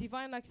viendra, When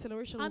divine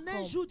acceleration will en un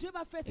come, jour, Dieu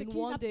va faire ce in qu'il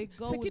one n'a day,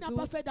 God ce qu'il will n'a do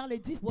pas fait dans les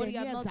 10 what he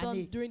had dernières not done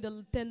années. during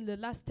the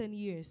last 10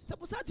 years. C'est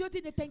pour ça que Dieu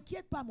dit, ne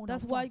t'inquiète pas, mon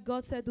That's enfant. why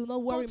God said, do not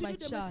worry, my Continue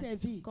de me child.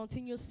 servir.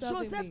 Continue serving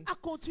Joseph me. a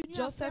continué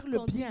à Joseph faire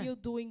le bien.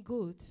 continued doing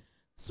good.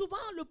 Souvent,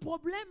 le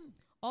problème,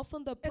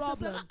 Often the et ce problem,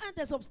 sera un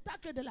des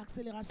obstacles de and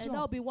l'accélération,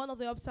 that will be one of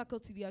the obstacles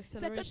to the c'est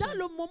que acceleration, dans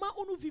le moment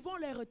où nous vivons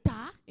les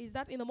retards, is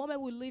that in the moment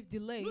we live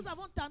delays, nous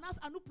avons tendance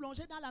à nous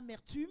plonger dans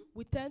l'amertume,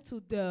 we tend to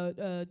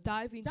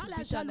dive into dans la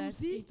bitterness,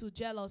 jalousie, into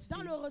jealousy,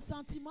 dans le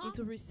ressentiment,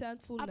 into à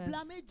resentfulness,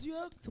 blâmer Dieu,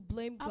 to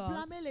blame à God,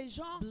 blâmer les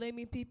gens,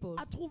 blaming people,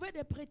 à trouver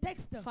des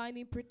prétextes.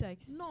 finding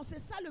pretexts. Non, c'est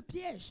ça le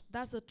piège.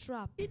 That's a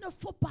trap. Il ne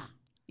faut pas.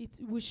 We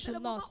C'est le should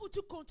moment not. où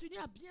tu continues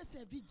à bien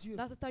servir Dieu.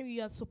 That's the time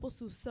you are supposed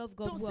to serve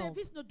God Ton well.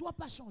 service ne doit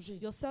pas changer.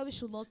 Your service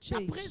should not Ta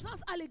change.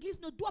 présence à l'église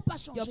ne doit pas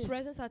Your changer.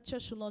 presence at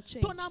church should not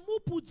change. Ton amour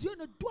pour Dieu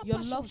ne doit Your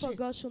pas love for changer.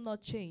 God should not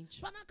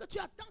change. Pendant que tu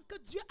attends que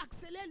Dieu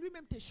accélère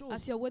lui-même tes choses,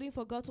 As you're waiting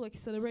for God to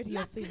accelerate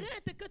la your things,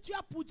 crainte que tu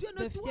as pour Dieu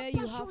ne the doit fear pas you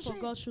have for changer.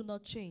 God should not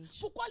change.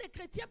 Pourquoi les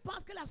chrétiens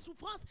pensent que la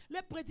souffrance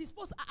les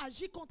prédispose à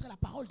agir contre la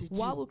parole de Dieu?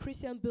 Why will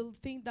Christians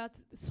think that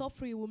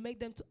suffering will make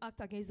them to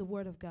act against the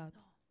word of God?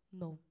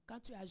 No. Quand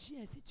tu agis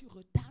ainsi, tu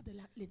retardes When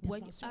you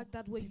l'intervention act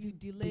that way, you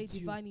divine delay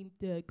de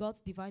Dieu.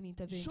 God's divine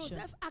intervention.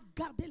 Joseph a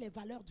gardé les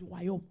valeurs du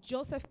royaume.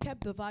 Joseph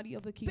kept the value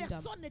of the kingdom.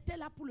 Personne n'était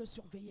là pour le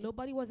surveiller.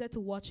 Nobody was there to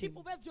watch Il him.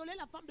 pouvait violer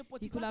la femme de He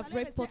Potiphar. could Ça have allait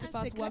raped rester un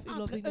Potiphar's secret wife. It would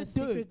have entre been a eux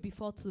secret deux.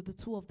 before to the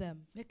two of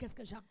them. Mais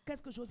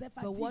qu'est-ce que Joseph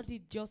a But what dit?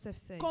 did Joseph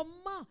say?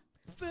 Comment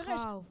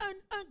ferais-je How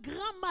un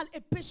grand mal et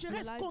Will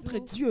pécherais-je I contre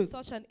do Dieu?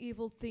 such an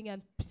evil thing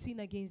and sin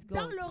against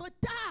Dans God? le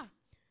retard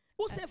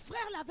où ses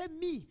frères l'avaient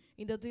mis,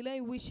 In the delay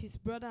in which his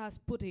brother has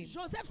put him,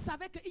 Joseph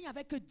savait qu'il n'y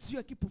avait que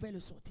Dieu qui pouvait le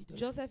sortir de là.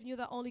 Joseph knew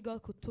that only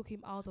God could take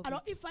him out of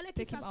Alors il it. fallait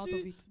qu'il Take him out of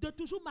s'assure it. de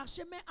toujours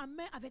marcher main en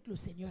main avec le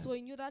Seigneur. So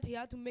he knew that he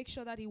had to make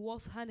sure that he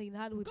walks hand in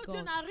hand with Que Dieu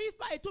God. n'arrive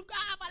pas et tout,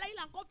 ah voilà,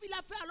 il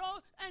a fait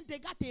alors un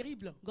dégât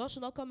terrible. God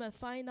should not come and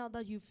find out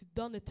that you've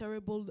done a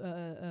terrible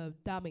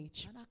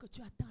damage. Pendant que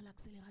tu attends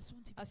l'accélération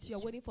divine As de you're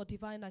Dieu, waiting for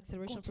divine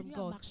acceleration from Continue à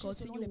God, marcher selon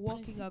continue les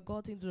walking principes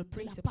according to the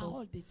de la parole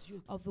principles de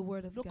Dieu. of the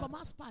word of Ne God.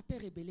 commence pas à te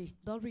rebeller.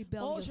 Don't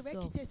rebel Oh, je vais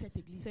yourself, quitter cette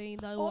église. saying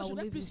that Oh, I je will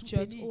vais leave plus this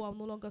church. soutenir. Oh, I'm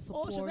no longer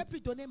Oh, je vais support.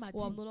 plus donner ma Oh,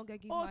 I'm dîme. no longer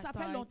giving Oh, my ça fait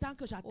tithes. longtemps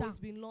que Oh, j'attends. it's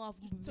been long, I've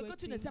been Ce que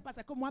tu ne waiting. sais pas,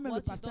 c'est que moi-même, What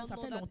le you pasteur, don't ça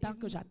know fait that longtemps que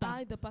even j'attends.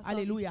 I, the pastor,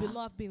 Alléluia. it's been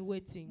long I've been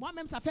waiting.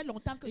 Moi-même, ça fait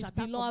longtemps que It's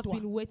j'attends been long comme I've toi.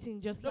 been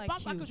waiting just Ne like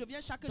pense pas que you. je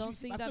viens chaque Don't jour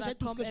think parce that que I j'ai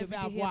tout ce come que je every vais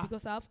day here avoir.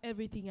 because I have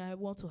everything I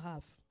want to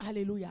have.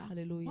 Alléluia.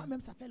 Hallelujah.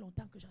 Moi-même, ça fait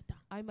longtemps que j'attends.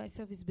 I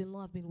myself, it's been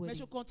long I've been Mais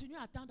je waiting. continue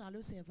à attendre en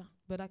le servant.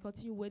 But I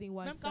continue waiting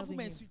while Même quand vous serving him.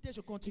 m'insultez,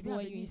 je continue Even à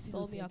when venir you ici le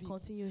insult me, I servir.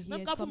 continue here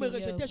Même quand vous me coming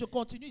here. rejetez, je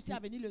continue ici à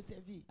venir le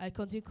servir. I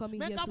continue coming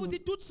Même here quand vous to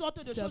dites toutes sortes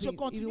de choses, serve je him.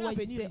 continue Even à when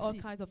you venir say all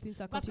ici. kinds of things,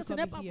 I Parce que continue ce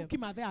n'est pas coming vous here. qui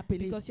m'avez appelé.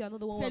 Because you are not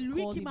the one C'est who has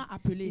lui called qui him. m'a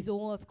appelé. He's the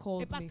one who has Et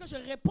called parce me. que je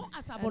réponds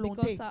à sa And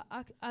volonté, because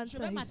I je answer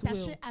vais his will,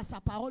 m'attacher à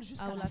sa parole I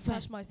jusqu'à will la fin.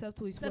 attach myself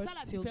to his C'est word ça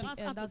la till the différence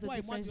end. entre That's the toi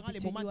et moi difference durant les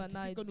between moments you and I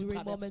difficiles que nous during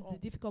moments, traversons.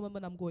 the difficult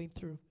moment I'm going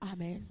through.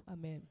 Amen.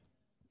 Amen.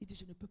 Il dit,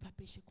 je ne peux pas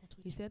pécher contre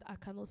He Dieu. said, I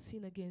cannot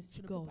sin Je against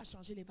ne peux God. pas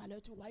changer les valeurs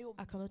du royaume.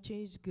 I cannot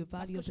change the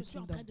Parce value que of je the suis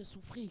en train kingdom de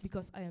souffrir.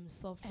 because I am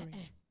suffering.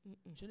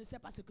 Je ne sais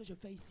pas ce que je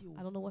fais ici.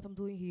 I don't know what I'm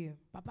doing here.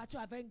 Papa, tu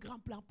avais un grand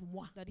plan pour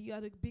moi. Daddy, you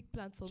had a big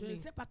plan for Je me. ne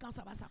sais pas quand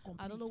ça va I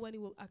s'accomplir. don't know when it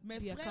will Mes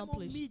be frères m'ont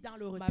accomplished. mis dans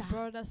le My retard.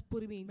 brothers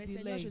put me in Mais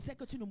Seigneur, delay. je sais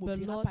que tu ne But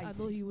m'oublieras Lord, pas I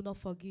know ici. you will not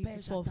forgive Père,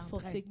 me for j'attendrai.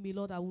 forsake me.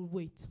 Lord, I will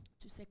wait.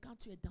 Tu sais, quand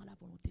tu es dans la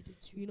volonté de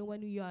Dieu, You know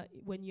when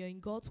you're in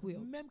God's will,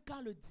 même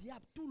quand le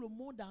diable, tout le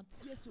monde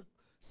entier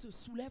se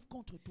soulève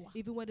contre toi,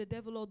 even when the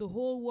devil or the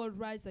whole world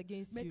rise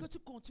against mais you, que tu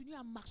continues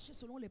à marcher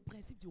selon les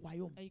principes du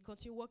royaume. and you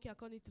continue walking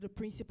according to the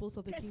principles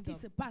of the Qu'est-ce qui kingdom,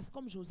 se passe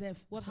comme Joseph?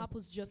 what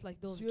happens just like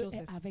those Dieu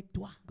Joseph? est avec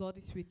toi. God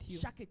is with you.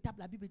 Chaque étape,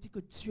 la Bible dit que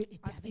Dieu était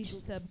At avec each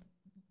Joseph.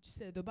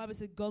 step, the Bible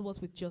said God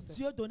was with Joseph.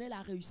 Dieu donnait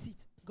la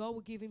réussite God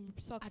will give him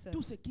à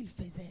tout ce success qu'il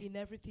faisait. in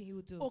everything he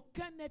would do.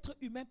 Aucun être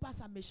humain par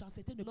sa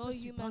méchanceté ne No peut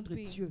human surprendre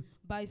being Dieu.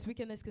 by his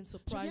wickedness can Je viens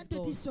surprise te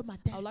dire God. ce I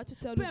matin, would like to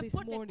tell peu you this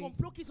importe les morning,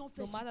 complots qu'ils ont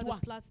fait no sur matter toi,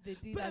 the plots they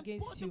did peu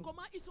against importe you,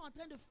 comment ils sont en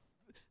train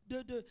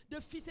de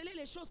ficeler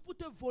les choses pour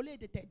te voler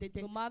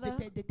de no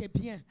matter de tes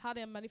biens, how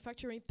they're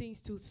manufacturing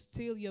things to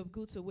steal your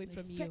goods away mais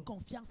from fais you,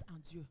 confiance en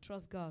Dieu.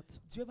 trust God.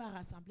 Dieu va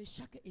rassembler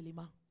chaque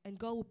élément. And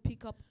God will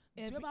pick up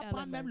Dieu every va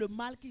prendre même le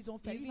element, mal qu'ils ont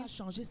fait, il va Even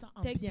changer ça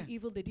en take bien. the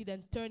evil they did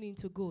and turn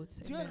into good.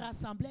 Dieu Amen.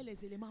 rassemblait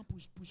les éléments pour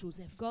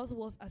Joseph. God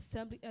was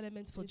assembling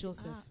elements for Tu dis,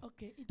 Joseph. ah,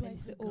 ok, il doit And he être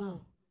said, grand.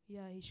 oh,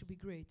 yeah, he should be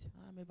great.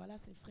 Ah, mais voilà,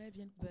 ses frères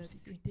viennent But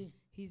court-circuiter.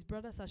 His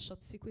brothers are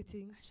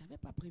short-circuiting. Ah, j'avais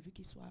pas prévu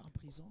qu'il soit en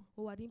prison.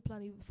 Oh, I didn't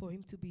plan for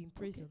him to be in Ok,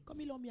 prison.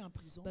 comme ils l'ont mis en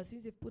prison, But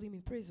since they've put him in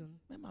prison,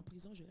 même en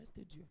prison, je reste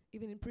Dieu.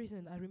 even in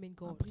prison, I remain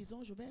En God.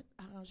 prison, je vais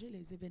arranger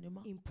les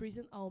événements In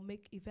prison, I'll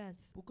make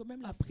events pour que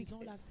même la I'll fix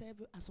prison it. la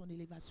serve à son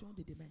élévation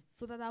de demain.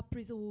 so that our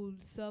prison will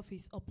serve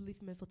his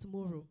upliftment for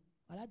tomorrow.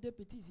 Voilà deux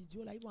petits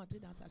idiots là, ils vont entrer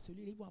dans sa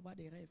cellule, ils vont avoir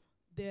des rêves.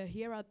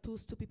 Here are two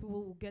people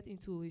who will get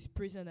into his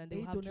prison and Et they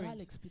will il have donnera dreams.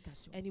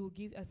 l'explication. And he will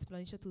give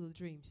explanation to the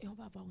dreams. Et on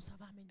va voir où ça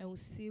va mener. And we'll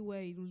see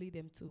where it will lead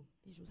them to.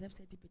 Et Joseph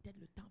s'est dit peut-être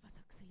le temps va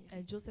s'accélérer.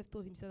 And Joseph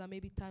told himself that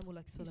maybe time will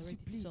accelerate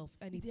supplie. itself.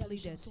 And Il he dit à les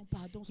pleaded. chansons,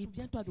 pardon,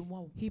 souviens-toi de moi.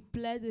 Oh. He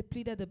pleaded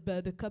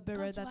the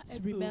cupbearer Quand tu vas that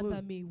être remember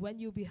heureux, me when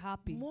you'll be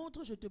happy.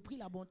 Montre, je te prie,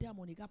 la bonté à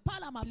mon égard.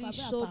 Parle à ma Please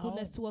faveur, show à Pharaon.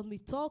 goodness towards me.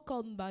 Talk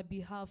on my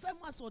behalf.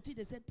 Fais-moi sortir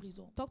de cette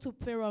prison. Talk to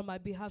Pharaoh on my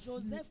behalf.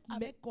 Joseph Ma-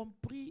 avait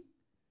compris,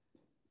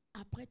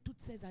 après toutes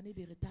ces années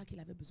de retard, qu'il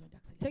avait besoin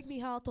Take d'accélération.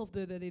 me out of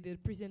the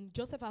prison.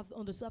 Joseph have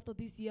understood after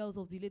these years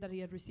of delay that he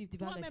had received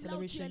divine Moi-même, là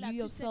où tu es acceleration. là,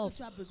 You tu sais que yourself,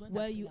 tu as besoin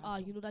where you are,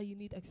 d'accélération. you know that you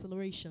need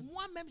acceleration.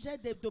 Moi-même, j'ai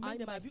des domaines I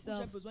de ma vie où j'ai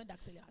myself, besoin I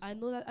d'accélération.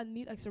 know that I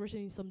need acceleration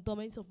in some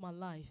domains of my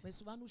life. Mais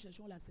souvent, nous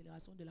cherchons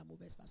l'accélération de la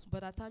mauvaise façon.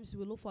 But at times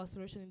we look for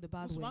acceleration in the Ou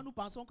bad way. souvent, nous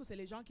pensons que c'est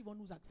les gens qui vont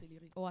nous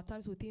accélérer. Or at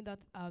times we think that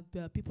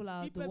people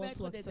are Ils the peuvent ones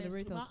to être des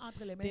accelerate instruments us.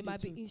 entre les mains They de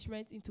might be Dieu.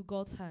 instruments into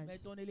God's Mais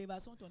hands. ton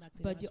élévation, ton But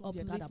accélération your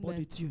viendra d'abord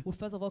de upliftment Dieu. will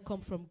first of all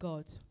come from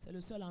God. C'est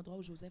le seul endroit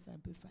où Joseph a un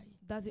peu failli.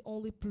 That's the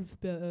only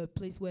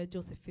place where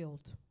Joseph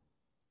failed.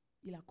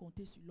 Il a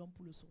compté sur l'homme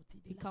pour le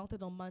sortir de He là.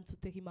 counted on man to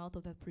take him out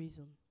of that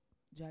prison.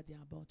 Dieu a dit,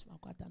 ah bon, tu vas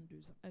encore attendre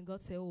 2 ans. And God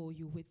said, oh,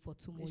 you wait for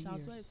 2 more Le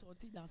chanson est years.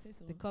 sorti dans ses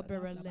The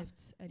cupbearer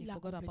left and he Il a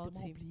forgot about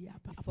complètement him. oublié à He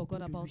propos forgot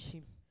de about lui.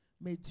 him.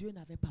 Mais Dieu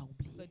n'avait pas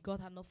oublié. But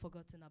God had not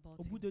forgotten about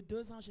Au bout him. de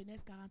 2 ans,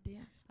 Genèse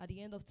 41, At the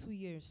end of 2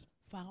 years,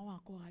 Pharaon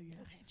encore a eu un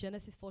rêve.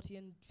 Genesis 40,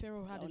 and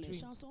Pharaoh had Alors a les dream.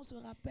 chansons se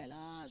rappellent,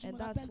 ah, je And me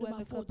that's rappelle de when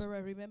ma the faute.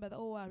 cupbearer remembered,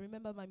 oh, I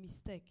remember my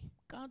mistake.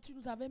 Quand tu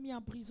nous avais mis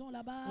en prison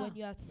là-bas, When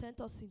you had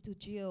sent us into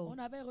jail, on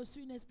avait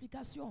reçu une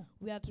explication.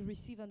 we had to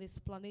receive an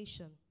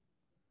explanation.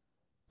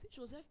 Si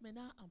Joseph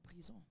maintenant en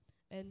prison,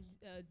 And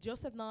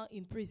Joseph now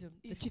in prison,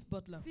 the If- chief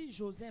butler. si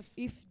Joseph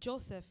If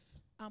Joseph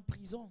en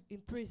prison in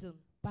prison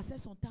passait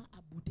son temps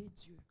à bouder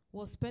Dieu,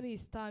 was spending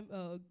his time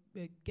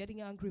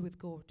getting angry with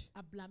God,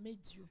 à blâmer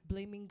Dieu,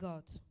 blaming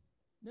God,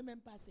 ne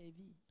même pas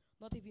servir.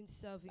 not even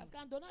serving. Parce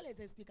qu'en donnant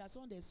les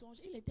explications des songes,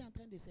 il était en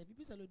train de servir,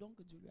 puis c'est le don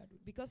que Dieu lui a donné.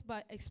 Because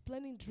by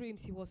explaining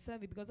dreams, he was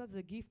serving, because that's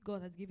the gift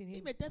God has given Il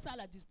him. mettait ça à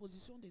la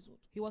disposition des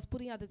autres. He was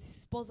putting at the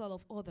disposal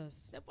of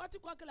others. Des fois, tu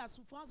crois que la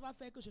souffrance va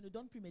faire que je ne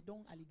donne plus mes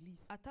dons à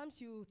l'église. At times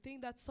you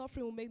think that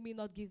suffering will make me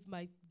not give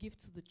my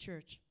gift to the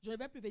church. Je ne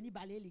vais plus venir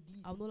balayer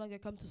l'église I'll no longer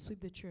come to sweep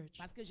the church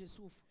parce que je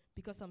souffre.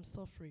 because I'm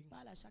suffering.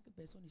 Parle à chaque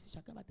personne ici,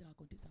 chacun va te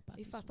raconter sa part.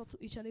 If I talk to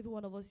each and every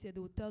one of us here, they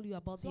will tell you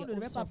about Si on their ne own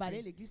devait pas balayer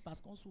suffering. l'église parce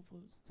qu'on souffre,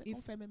 c'est If-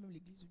 qu'on fait même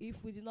l'église.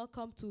 If we did not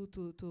come to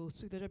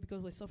sweep the church because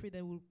we're suffering,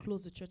 then we'll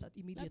close the church La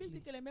Bible dit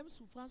immediately. que les mêmes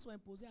souffrances sont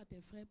imposées à tes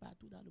frères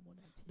partout dans le monde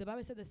entier. The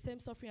Bible said the same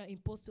suffering are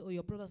imposed to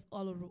your brothers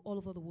all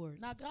over the world.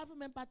 N'aggrave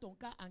même pas ton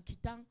cas en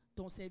quittant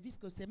ton service,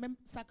 que c'est même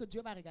ça que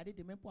Dieu va regarder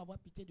demain pour avoir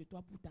pitié de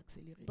toi, pour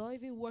t'accélérer. Don't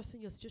even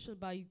worsen your situation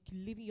by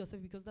leaving yourself,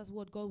 because that's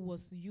what God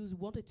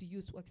wanted to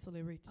use to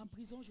accelerate. En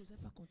prison,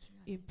 Joseph a continué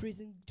à In servir.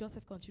 prison,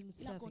 Joseph continued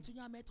Il a serving. continué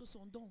à mettre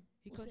son don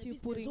He au continued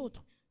service des putting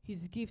autres.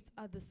 his gift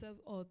at the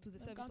to the Même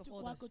service quand of tu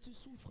crois que others. tu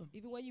souffres,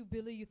 Even when you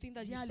believe, you think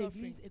that viens you're à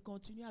suffering, l'église et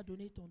continue à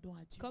donner ton don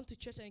à Dieu. come to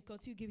church and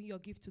continue giving your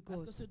gift to Parce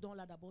God. que ce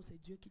don-là, d'abord, c'est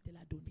Dieu qui te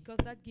l'a donné. Because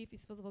that gift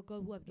is first of all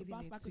God who has Ne given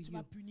pense it pas que to tu vas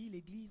you. punir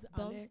l'église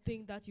Don't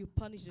think that you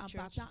punish the en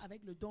church partant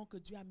avec le don que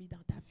Dieu a mis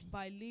dans ta vie.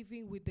 by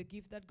living with the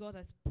gift that God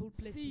has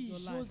placed in Si your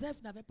life.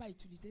 Joseph n'avait pas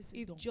utilisé ce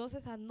If don,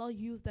 Joseph had not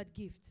used that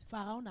gift,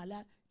 Pharaon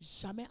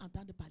jamais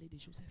entendre parler de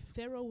Joseph.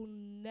 Pharaoh will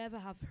never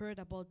have heard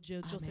about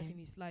Joseph Amen. in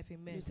his life.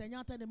 Amen. Le Seigneur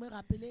est en train de me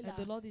rappeler And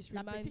the Lord is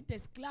la petite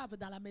esclave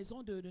dans la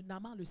maison de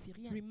Naaman le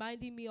Syrien.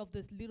 reminding me of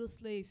the little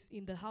slaves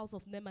in the house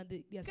of Naaman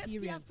the Qu'est-ce qui a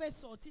Assyrian. fait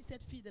sortir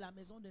cette fille de la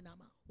maison de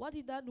Naaman? What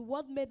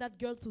made that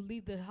girl to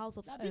leave the house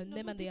of La Bible ne nous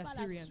Naaman dit the pas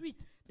la Assyrian?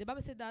 suite. The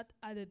Bible said that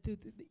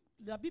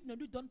La Bible ne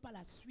lui donne pas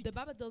la suite. the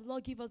Bible does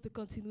not give us the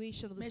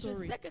continuation of the Mais je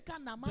story. sais que quand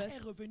Naaman But est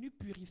revenu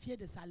purifié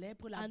de sa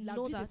lèpre, la I vie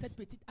know de that cette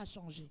petite a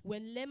changé.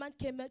 When Naaman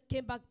came back Qui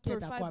est d'accord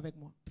purified avec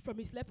moi? from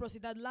his leprosy,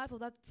 that life of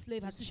that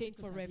slave Je had suis sûr changed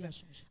que sa vie forever. a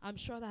changé. I'm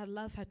sure that her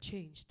life had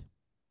changed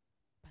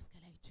Parce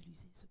qu'elle a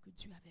utilisé ce que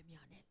Dieu avait mis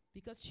en elle.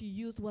 because she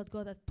used what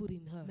God had put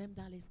in her, Même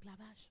dans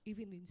l'esclavage.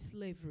 even in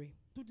slavery.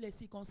 Toutes les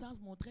circonstances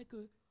montraient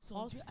que son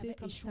All Dieu avait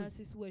échoué.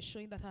 circumstances were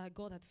showing that her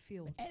God had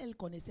failed, Mais elle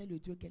connaissait le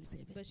Dieu qu'elle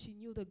servait. but she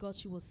knew the God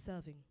she was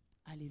serving.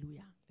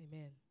 Alléluia.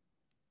 Amen.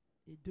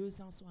 Et 2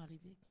 ans sont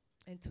arrivés.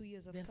 And 2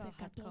 years of Verset time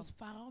had come. 14,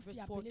 Pharaon fit Verse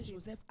appeler 14.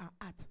 Joseph en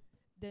hâte.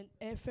 Then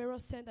Pharaoh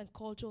sent and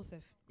called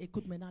Joseph.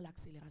 Écoute maintenant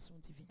l'accélération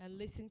divine. And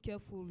listen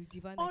carefully,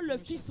 divine On le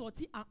fit acceleration.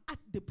 sortir en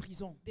hâte de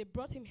prison. They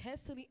brought him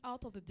hastily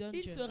out of the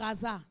Il se dungeon,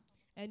 rasa,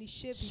 and he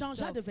shaved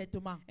changea himself de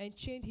vêtements and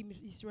changed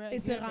his et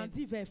se garment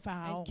rendit vers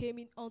Pharaon. and came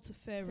in unto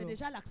C'est Pharaoh.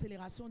 déjà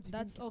l'accélération divine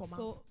That's qui commence.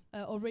 also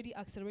already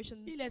acceleration.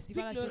 Il Divine explique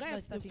le acceleration is rêve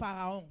de starting.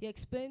 Pharaon. He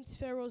explains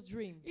Pharaoh's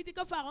dream. Il dit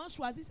que Pharaon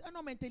choisisse un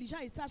homme intelligent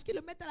et sage qui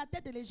le mette à la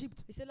tête de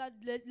l'Égypte. He said,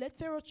 let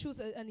Pharaoh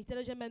choose an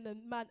intelligent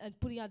man and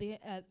put him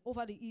at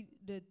over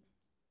the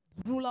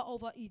ruler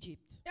over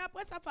Egypt. Et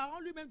après ça, Pharaon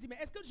lui-même dit, mais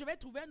est-ce que je vais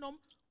trouver un homme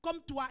comme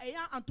toi, ayant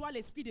en toi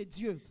l'esprit de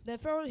Dieu? Then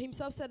Pharaoh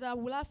himself said,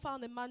 will I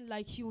find a man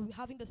like you,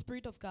 having the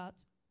spirit of God?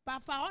 Par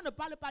Pharaon ne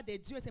parle pas de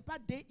Dieu, c'est pas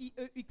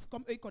D-I-E-X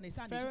comme eux ils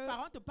connaissaient en Égypte. Pharaoh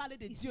Pharaon te parle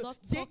de He's Dieu. not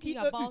talking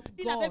D-I-E-U. about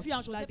Il avait vu en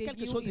God Joseph like they quelque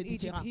knew chose de in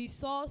Egypt. différent. He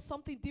saw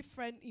something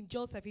different in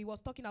Joseph. He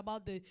was talking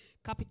about the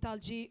capital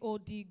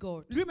G-O-D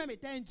God. Lui-même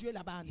était un Dieu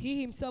là-bas en He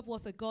Égypte. himself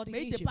was a God in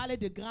Mais il te Egypt. parlait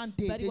de grand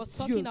D, But he was de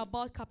talking Dieu.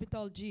 about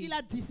capital G. Il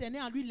a discerné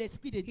en lui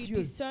l'esprit de He Dieu.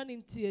 discerned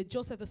into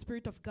Joseph the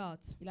spirit of God.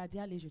 Il a dit,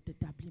 allez, je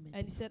t'établis And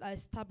he maintenant. said, I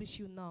establish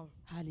you now.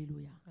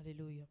 Alléluia.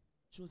 Hallelujah.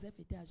 Joseph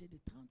était âgé de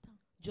 30 ans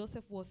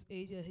Joseph was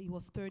he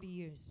was 30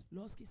 years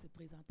lorsqu'il se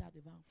présenta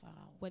devant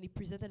Pharaon. when he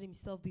presented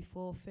himself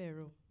before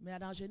Pharaoh. Mais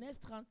dans Genèse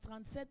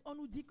 37, on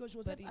nous dit que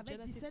Joseph But in avait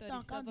Genesis 17 ans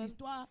quand 37,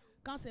 l'histoire,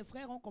 quand ses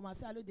frères ont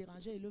commencé à le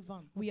déranger et le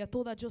vendre. We are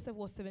told that Joseph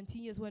was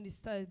 17 years when his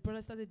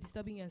brothers started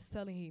disturbing and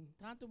selling him.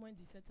 30 moins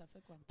 17, ça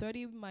fait quoi?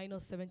 30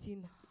 minus 17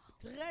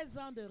 13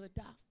 ans de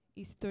retard.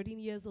 is 13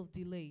 years of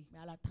delay. Mais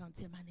à la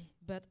 30e année,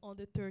 But on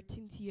the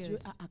 13th Dieu year,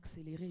 a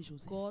accéléré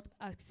Joseph. God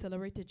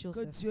accelerated Que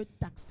Joseph. Dieu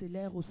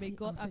t'accélère May aussi en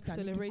God cette année qui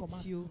accelerate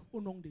commence you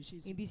au nom de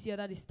Jésus. in this year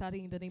that is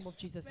starting in the name of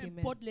Jesus. Peu Amen.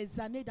 importe les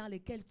années dans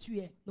lesquelles tu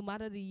es. No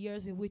matter the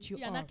years in which you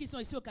Il y en a are. qui sont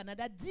ici au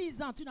Canada,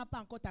 10 ans, tu n'as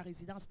pas encore ta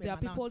résidence There are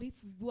permanente.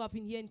 people who have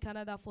been here in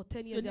Canada for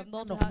 10 Ce years. They n'est have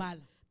pas not had normal.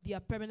 their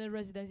permanent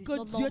residence. It's Que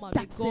not Dieu normal.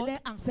 May God t'accélère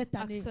en cette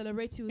année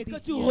accelerate you et que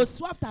this tu year.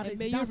 reçoives ta And may you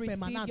résidence receive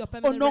permanente your au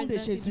permanent nom de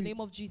residence in the Jésus. name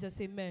of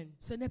Jesus. Amen.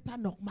 Ce n'est pas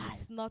normal.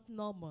 It's not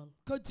normal.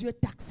 Que Dieu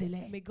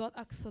t'accélère May God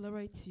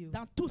accelerate you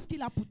dans tout ce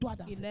qu'il a pour toi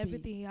dans ce in pays.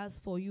 everything He has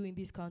for you in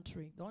this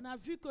country. Donc, on a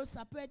vu que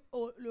ça peut être,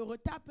 le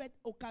retard peut être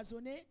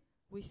occasionné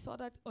We saw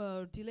that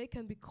delay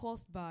can be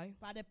caused by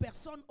par des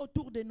personnes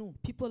autour de nous,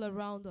 people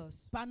around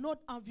us, par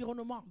notre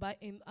environnement, by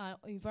our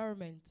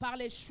environment, par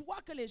les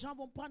choix que les gens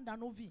vont prendre dans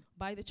nos vies.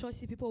 by the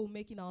choices people will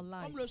make in our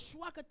Comme le lives.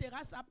 choix que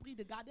Terrasse a pris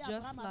de garder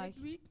Just Abraham avec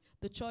lui,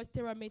 The choice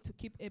Terah made to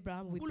keep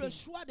Abraham with ou le him,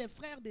 choix des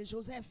frères de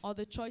Joseph. or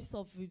the choice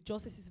of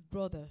Joseph's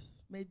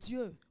brothers. Mais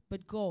Dieu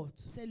But God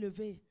s'est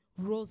levé,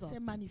 rose s'est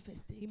up. He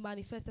manifesté,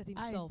 manifested a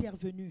Himself.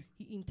 intervenu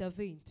He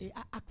intervened. et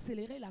a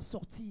accéléré la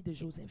sortie de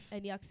Joseph. And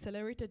He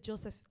accelerated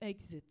Joseph's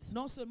exit.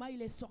 Non seulement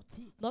il est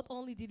sorti, Not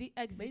only did he mais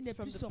il exit n'est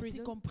from plus the sorti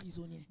prison, comme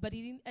prisonnier. but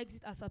he didn't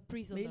exit as a Mais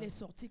prisoner, il est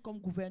sorti comme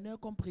gouverneur,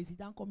 comme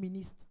président, comme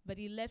ministre. but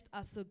he left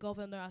as a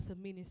governor, as a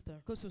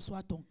minister. Que ce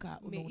soit ton cas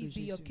au May nom de it be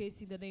your Jésus.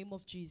 case in the name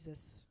of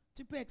Jesus.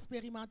 Tu peux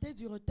expérimenter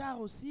du retard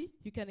aussi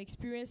You can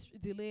experience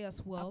delay as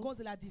à well cause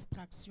de la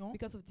distraction,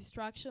 because of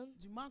distraction,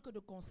 du manque de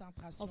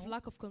concentration of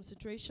lack of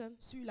concentration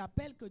sur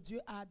l'appel que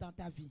Dieu a dans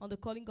ta vie. on the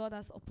calling God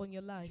has upon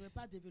your Je life. ne vais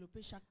pas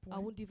développer chaque I point.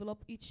 won't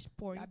develop each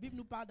point. La Bible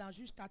nous parle dans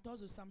Juge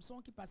 14 de Samson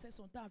qui passait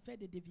son temps à faire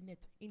des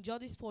devinettes. In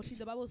Judges 14,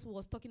 the Bible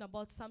was talking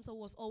about Samson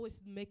was always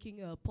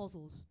making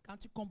puzzles. Quand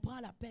tu comprends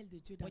l'appel de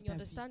Dieu dans When you ta vie,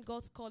 understand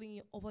God's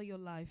calling over your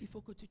life, il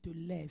faut que tu te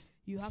lèves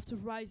you have to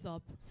rise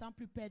up sans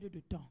plus perdre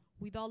de temps.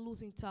 without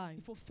losing Il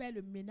time. faut faire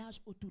le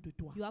ménage autour de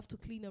toi You have to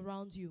clean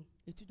around you,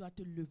 et tu dois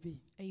te lever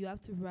and you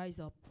have to rise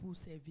up pour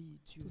servir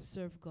Dieu. to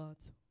serve God.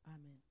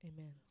 Amen.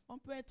 Amen. On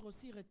peut être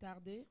aussi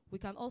retardé. We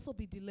can also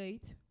be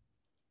delayed.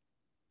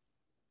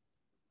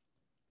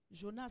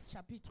 Jonas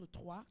chapitre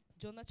 3.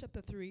 Jonah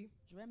chapter 3.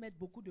 Je vais mettre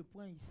beaucoup de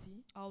points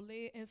ici. I'll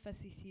lay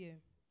emphasis here.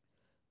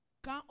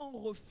 Quand on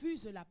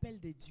refuse l'appel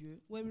de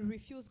Dieu, When we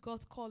refuse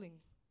God's calling,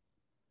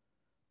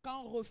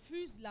 quand on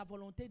refuse la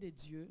volonté de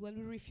Dieu, when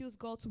we refuse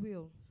God's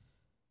will,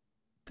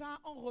 quand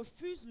on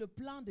refuse le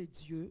plan de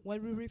Dieu,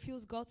 when we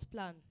refuse God's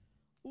plan,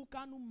 ou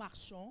quand nous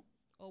marchons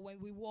or when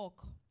we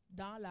walk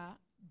dans la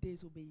in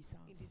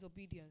désobéissance.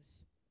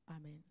 disobedience,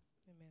 Amen.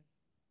 Amen.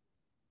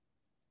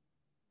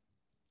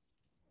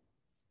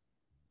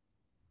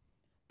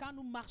 Quand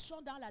nous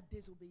marchons dans la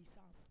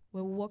désobéissance,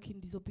 When we walk in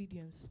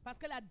disobedience, parce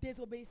que la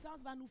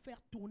désobéissance va nous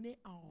faire tourner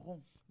en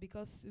rond.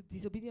 because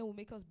disobedience will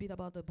make us beat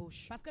about the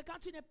bush. Parce que quand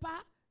tu n'es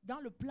pas dans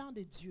le plan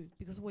de Dieu,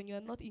 Because when you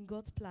are not in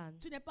God's plan,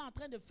 tu n'es pas en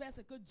train de faire ce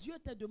que Dieu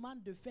te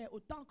demande de faire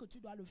autant que tu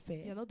dois le you're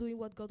faire, not doing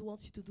what God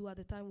wants you to do at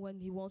the time when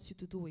He wants you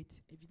to do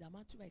it.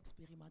 évidemment, tu vas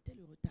expérimenter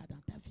le retard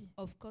dans ta vie.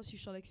 Of course, you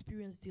shall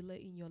experience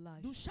delay in your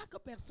life. D'où chaque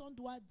personne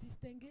doit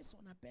distinguer son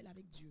appel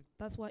avec Dieu.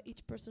 That's why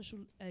each person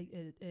should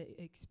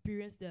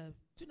experience the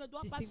Tu ne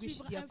dois pas distinguish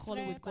suivre their un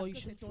calling frère with parce God. You que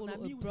c'est should ton follow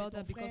ami a ou c'est brother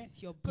ton because frère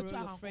it's your que tu as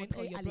your friend or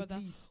rencontré your à brother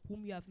l'église.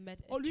 whom you have met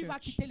Oh, at lui va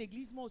church. quitter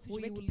l'église, moi aussi je Oh,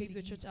 he vais will quitter leave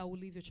the church, l'église. I will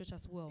leave the church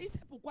as well. Il sait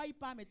pourquoi il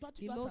part, mais toi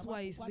tu He dois knows savoir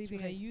why he's pourquoi tu leaving,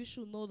 and restes. you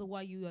should know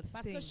why you are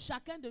Parce que staying.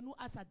 chacun de nous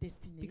a sa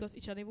destinée. Because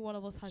each and every one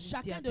of us has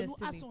their Chacun de nous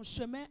a destiny. son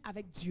chemin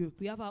avec Dieu.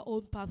 We have our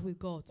own path with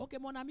God. Ok,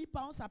 mon ami,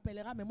 pas on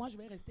s'appellera, mais moi je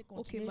vais rester Okay,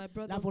 continuer my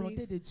brother la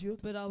volonté leave, de Dieu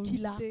but I will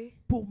qu'il a stay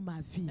pour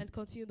ma vie. and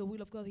continue the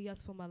will of God He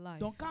has for my life.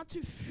 Donc quand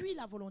tu fuis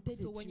la volonté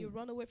de So when you Dieu,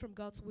 run away from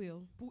God's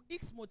will, pour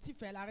X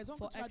motif, la raison que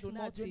for tu as X donnée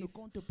à Dieu ne motive,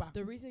 compte pas.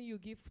 the reason you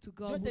give to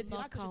God Dieu te will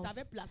dira not que je count.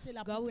 t'avais placé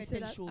là God pour will faire say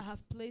telle that chose. I have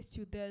placed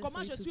you there Comment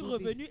for je you to suis do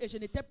revenu this. et je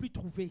n'étais plus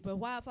trouvé? But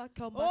why have I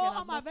come Oh, back and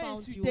on I've not m'avait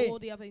found you? insulté. Oh,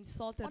 they have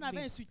insulted On avait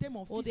me. insulté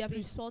mon Oh, fils they have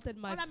plus. insulted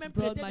On my a même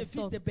brother, traité my de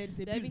fils son. de They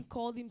Belzébul. even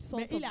called him son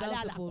Mais of il est allé à la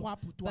Beelzebul. croix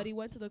pour toi. But he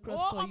went to the cross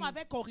Oh, for on you.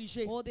 m'avait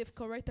corrigé. Oh, they've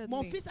corrected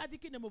Mon me. fils a dit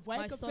qu'il ne me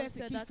voyait My que son faire ce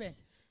said qu'il that fait. he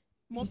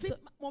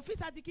Mon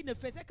fils a dit qu'il ne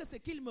faisait que ce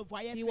qu'il me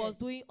voyait he was faire.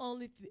 doing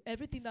only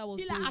everything that I was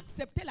Il a doing.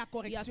 accepté la He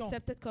correction.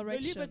 accepted Le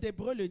livre correction.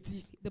 d'Hébreux le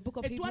dit. The book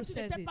of Et toi, Hebrews tu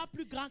says n'étais it. pas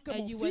plus grand que And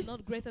mon you were fils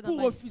not greater than pour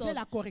my refuser son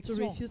la to correction.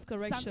 refuse Ça ne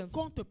correction.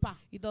 compte pas.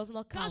 It does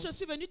not Quand count. je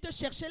suis venu te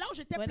chercher là où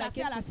j'étais When I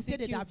placé came à la to cité seek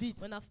de you,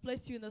 David, when I've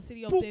placed you in the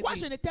city of pourquoi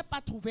je David, n'étais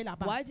pas trouvé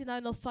là-bas? why did I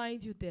not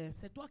find you there?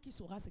 C'est toi qui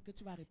sauras ce que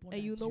tu vas répondre And à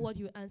you know Dieu. what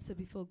you answer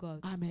before God.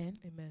 Amen.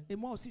 Amen. Et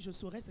moi aussi, je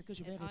saurai ce que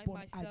je vais And I répondre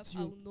à myself, I Dieu.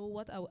 will know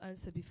what I will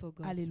answer before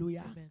God.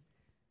 Alléluia. Amen.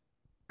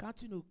 Quand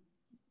tu ne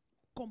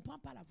comprends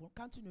pas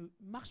quand tu ne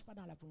marches pas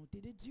dans la volonté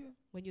de Dieu,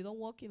 When you don't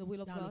walk in the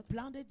will of dans le God,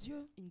 plan de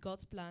Dieu, in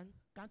God's plan,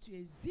 quand tu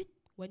hésites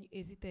when you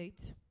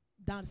hesitate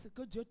dans ce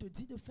que Dieu te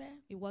dit de faire,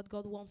 in what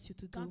God wants you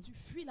to quand do, tu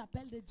fuis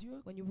l'appel de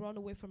Dieu, when you run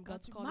away from quand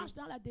God's tu calling, marches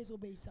dans la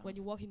désobéissance, when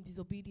you walk in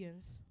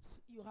disobedience,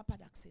 il n'y aura pas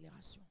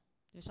d'accélération.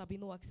 there shall be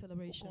no Au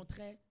acceleration.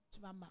 contraire, tu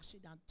vas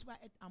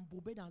être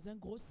embourbé dans un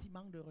gros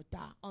ciment de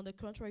retard. On the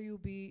contrary, you'll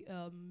be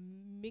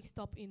mixed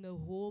up in a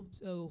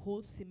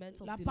whole cement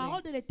of La delay.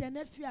 parole de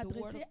l'Éternel fut The word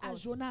adressée of à God.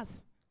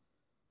 Jonas.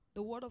 The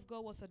word of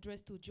God was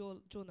addressed to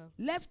Jonah.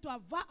 Lève-toi,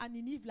 va à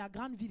Ninive, la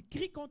grande ville.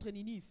 Crie contre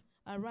Ninive.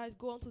 Arise,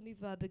 go unto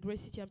Nineveh, the great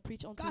city, and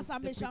preach unto Car sa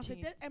the preaching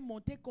méchanceté it.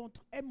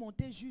 est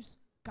montée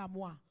jusqu'à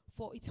moi.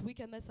 For its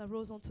wickedness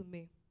arose unto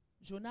me.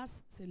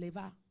 Jonas se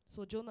leva.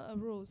 So Jonah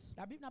arose.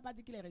 La Bible n'a pas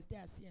dit qu'il est resté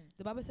assis. Hein.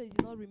 The Bible said he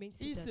did not remain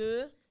Il seated.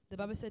 se, The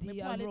Bible said mais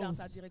he pour aller dans arose,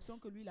 sa direction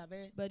que lui il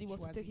avait but he was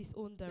to take choisie. his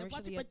own Des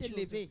fois, direction tu he peux had te chosen.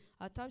 lever,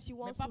 At times he mais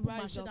wants pas to pour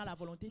rise marcher up, dans la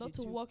volonté de not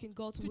to Dieu. walk in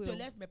God's Tu te will.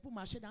 lèves, mais pour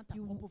marcher dans ta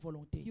You- propre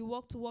volonté. You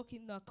walk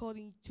in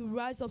according to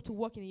rise up to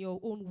walk in your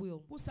own will,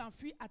 Pour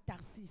s'enfuir à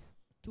Tarsis,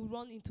 to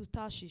run into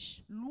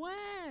Tarshish, loin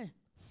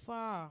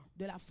far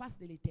de la face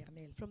de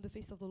l'Éternel. from the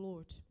face of the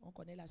Lord. On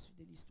connaît la suite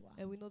de l'histoire.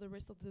 And we know the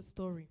rest of the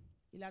story.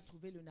 Il a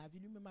trouvé le navire,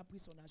 lui-même a pris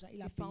son argent, il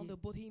He a found payé.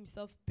 the boat. He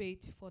himself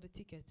paid for the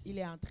ticket. Il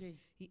est entré.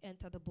 He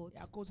entered the boat, Et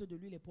à cause de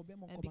lui, les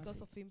problèmes ont and commencé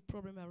because of him,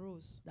 problem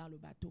arose dans le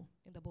bateau.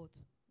 in the boat.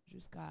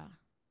 Jusqu'à...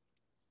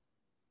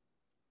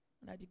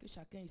 On a dit que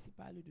chacun ici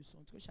parle de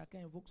son Dieu, chacun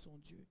invoque son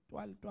Dieu.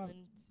 Toi,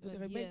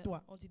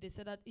 réveille-toi. Until they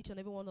said that each and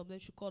every one of them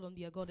should call on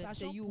their God and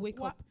say, Sachant "You wake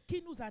pourquoi, up."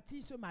 qui nous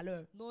attire ce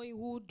malheur. Knowing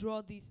who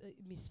draw this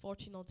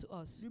misfortune onto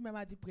us. Lui-même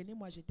a dit,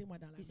 prenez-moi, jetez-moi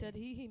dans la He said,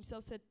 mer. he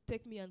himself said,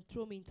 "Take me and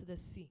throw me into the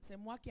sea." C'est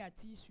moi qui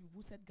attire sur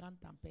vous cette grande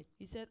tempête.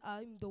 He said,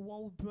 "I'm the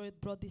one who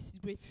brought this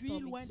great Fuis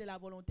storm loin into- de la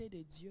volonté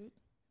de Dieu.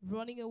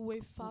 running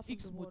away far from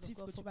X the word motif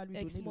of que God, tu for vas lui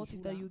X donner le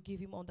motive that jour-là. you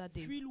give him on that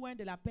day. Fuis loin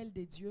de l'appel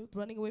de Dieu.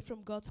 Running away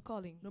from God's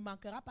calling Ne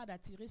manquera pas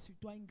d'attirer sur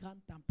toi une grande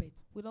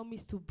tempête. will not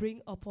miss to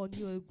bring upon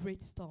you a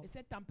great storm. Et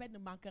cette tempête ne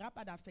manquera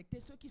pas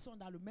d'affecter ceux qui sont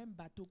dans le même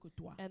bateau que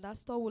toi. And that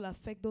storm will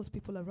affect those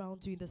people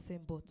around you in the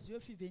same boat. Dieu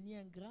fit venir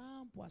un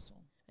grand poisson.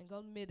 And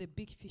God made a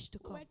big fish to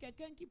come. Ouais,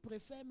 quelqu'un qui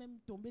préfère même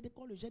tomber dès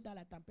qu'on le jette dans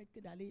la tempête que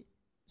d'aller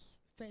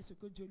faire ce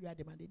que Dieu lui a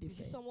demandé de You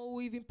see faire. someone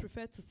who even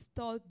preferred to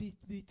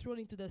be thrown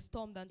into the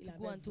storm than Il to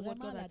go avait and do what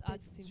vraiment God la had tête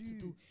asked him to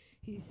dure. do.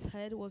 His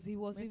head was, he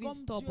was Mais even comme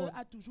Dieu stubborn.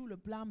 a toujours le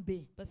plan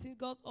B, But since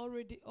God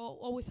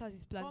always has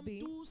his plan comme B,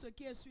 tout ce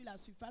qui est sur la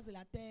surface de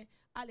la terre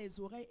a les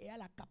oreilles et a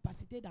la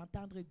capacité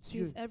d'entendre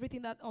Dieu. since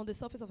everything that on the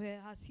surface of it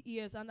has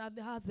ears and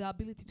has the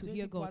ability to Dieu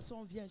hear dit, God,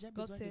 poisson, viens, j'ai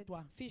God besoin de said,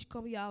 toi. "Fish,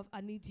 come here,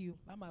 I need you."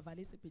 Va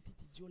m'avaler ce petit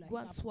idiot-là. Go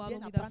Il and va swallow bien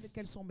me, apprendre that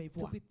quelles sont mes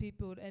voies. Stupid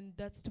people, and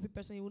that stupid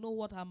person, you will know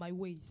what are my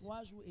ways.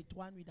 3 jours et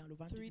 3 nuits dans le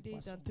ventre 3 du days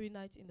poisson. and 3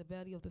 nights in the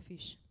belly of the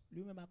fish.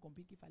 Lui-même a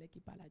compris qu'il fallait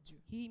qu'il parle à Dieu.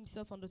 He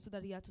himself understood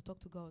that he had to talk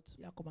to God.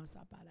 Il a commencé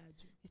à parler à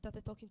Dieu. He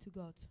started talking to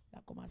God. Il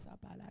a commencé à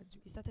parler à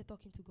Dieu. He started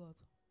talking to God.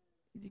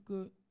 Il dit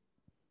que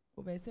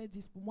Au verset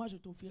 10, pour moi, je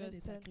t'offrirai Verse des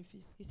 10.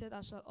 sacrifices. He said,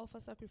 I shall offer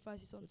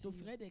sacrifices Je unto you.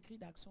 t'offrirai des cris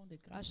d'action de I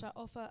grâce. shall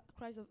offer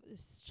cries of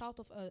shout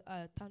of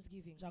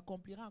thanksgiving.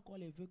 J'accomplirai encore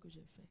les vœux que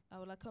j'ai faits. I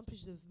will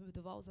accomplish the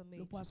vows I Le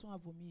made. poisson a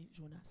vomi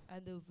Jonas.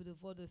 And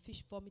the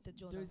fish vomited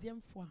Jonah.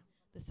 Deuxième fois,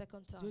 The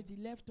second time, Dieu dit,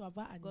 lève-toi,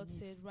 va à God Ninive.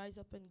 said, rise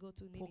up and go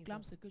to Proclame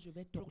Nineveh. ce que je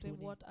vais Proclaim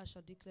t'ordonner. what I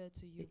shall declare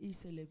to you. Et il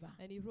se leva.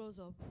 And he rose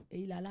up,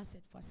 Et il alla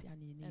cette fois-ci à and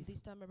Ninive.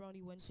 this time around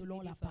he went to Selon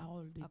la Nineveh,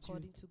 parole de Dieu.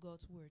 according to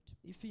God's word.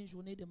 Il fit une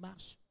journée de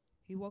marche.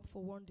 He walked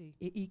for one day,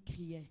 Et il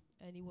criait.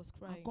 and he was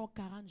crying Encore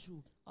 40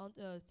 jours.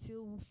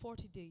 till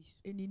 40 days,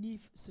 Et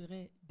Ninive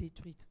serait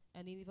détruite.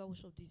 and Nineveh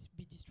shall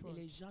be Et destroyed.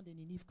 les gens de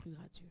Ninive crurent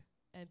à Dieu.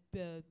 And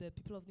the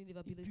people of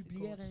Nineveh Ils believed in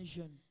publièrent God, un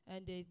jeûne. and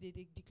they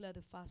declared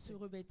a Se fast,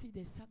 revêtirent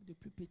des sacs de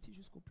plus petits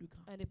jusqu'au plus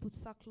grand. and they put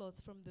sackcloth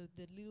from the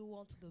little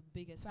one to the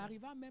biggest Ça one.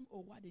 arriva même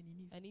au roi de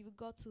Ninive. And even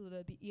got to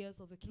the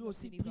ears of the king Lui of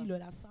aussi prit Nineveh.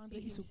 la cendre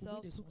et He il se couvrit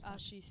himself de son took sac.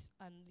 ashes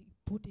and he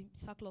put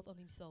sackcloth on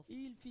himself.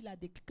 Il fit la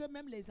déclaration que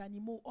même les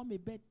animaux, hommes et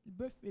bêtes,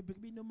 bœufs et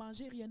brebis ne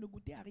mangeaient rien, ne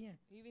goûtaient à rien.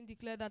 He even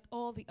declared that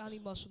all the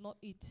animals should not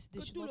eat. They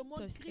Que should tout le not monde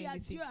taste crie à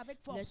anything. Dieu avec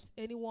Let force.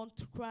 anyone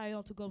to cry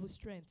unto God with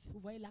strength.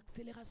 Vous voyez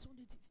l'accélération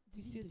de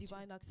You see divine de Dieu.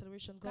 divine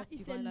acceleration, Quand God's il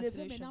s'est divine levé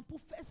acceleration. maintenant pour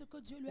faire ce que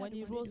Dieu lui a When he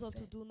demandé rose de up to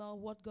faire. do now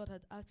what God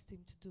had asked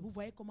him to do, Vous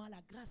voyez comment la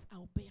grâce a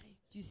opéré.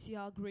 you see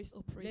how grace Les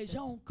operated.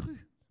 gens ont cru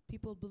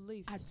People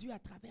believed. à Dieu à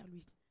travers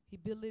lui. They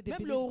believed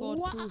Même le God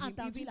roi through a him.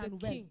 entendu Even la the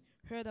nouvelle. king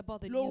heard about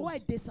the Le roi est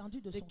news. descendu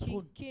de The son king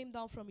trône. came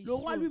down from his Le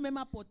roi throne. lui-même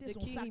a porté The son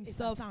king sac et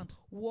sa himself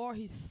cendre. wore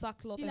his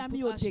sackcloth Il a and mis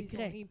put au ashes on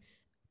décret. him,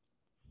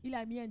 Il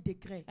a mis un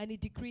décret and he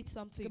decreed que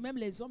something. même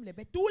les hommes, les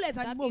bêtes, tous les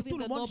That animaux, even tout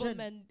le the monde jeûne.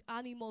 noblemen,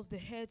 animals, the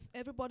heads,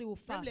 everybody will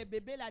Même fast. les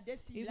bébés, la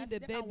destinée, là, Even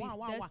the c'était baby's ouah,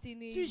 ouah, ouah.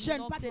 destiny, Tu you jeûnes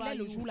not pas de lait cry,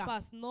 le you jour là.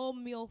 fast, no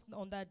milk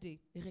on that day.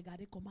 Et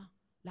regardez comment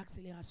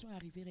l'accélération est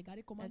arrivée.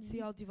 Regardez comment And see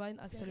Ninive how divine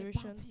s'est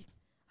acceleration répartie.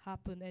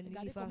 happened, and Regardez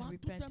Nineveh comment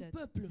tout un repented.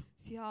 peuple,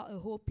 See how a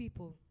whole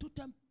people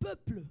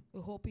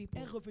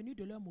est revenu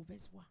de leur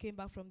mauvaise voie. came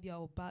back from their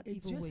bad, Et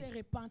evil Dieu s'est ways.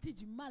 repenti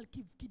du mal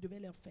qu'il devait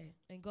leur faire.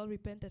 And God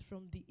repented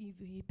from the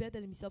evil. He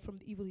repented himself from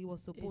the evil he was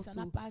Et supposed ça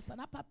to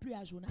n'a pas plu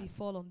à Jonas.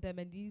 befall on them,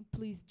 and it didn't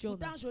please Jonah.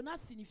 Pourtant, Jonas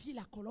signifie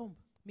la colombe.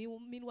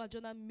 Meanwhile,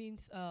 Jonah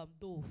means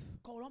dove.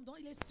 Colombe, donc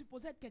il est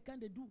supposé être quelqu'un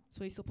de doux.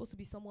 So he's supposed to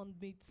be someone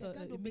Quelqu'un a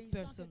meek d'obéissant,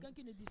 person, quelqu'un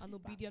qui ne an discute pas.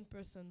 obedient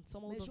person,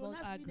 someone who Mais does not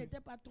Jonas, lui, agree. n'était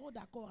pas trop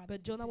d'accord avec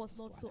But Jonah cette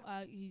was not so,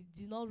 histoire-là. he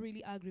did not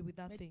really agree with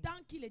that Mais thing.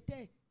 tant qu'il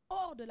était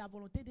hors de la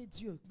volonté de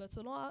Dieu, But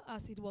so long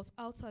as it was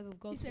outside of il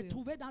God's s'est will,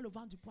 trouvé dans le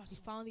ventre du he poisson.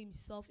 found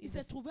himself in Il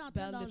s'est the trouvé en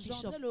train belly of the fish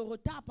d'engendrer of le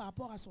retard par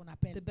rapport à son the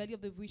appel, belly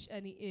of the fish,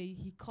 and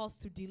he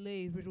caused to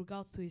delay with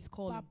regards to his par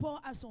calling, rapport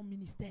à son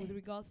ministère. with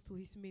regards to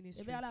his Et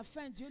ministry. vers la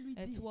fin, Dieu lui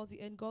And dit, towards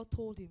the end, God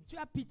told him, tu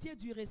as pitié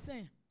du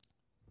raisin,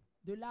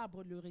 de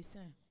l'arbre le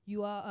raisin,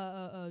 "You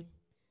are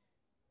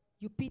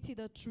you pity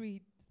the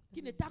tree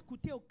qui ne t'a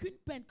coûté aucune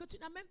peine, que tu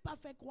n'as même pas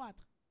fait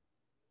croître.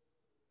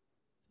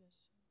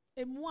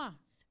 Et moi,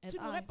 and tu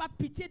n'aurais I. pas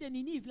pitié de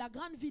Ninive, la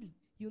grande ville,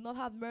 You will not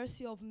have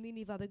mercy of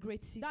Nineveh, the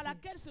great city, dans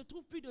laquelle se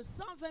trouvent plus de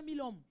 120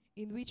 000 hommes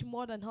in which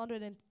more than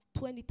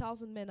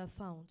 120,000 men are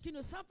found, qui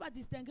ne savent pas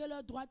distinguer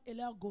leur droite et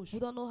leur gauche. who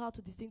don't know how to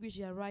distinguish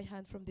their right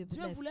hand from the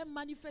Dieu left." voulait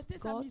manifester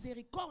sa God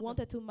miséricorde.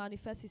 wanted to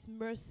manifest his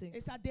mercy. Et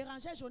ça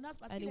dérangeait Jonas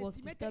parce And qu'il it was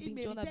estimait qu'il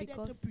disturbing Jonah méritait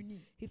d'être because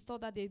puni. He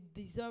thought that they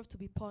deserved to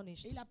be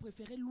punished, Et il a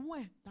préféré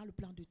loin dans le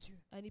plan de Dieu,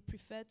 and he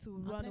preferred to en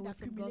run train away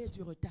from d'accumuler God's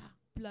du retard.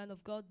 plan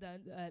of God and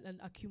Il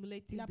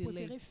accumulating a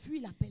delay. préféré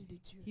fuir l'appel de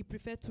Dieu. He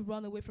preferred to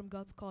run away from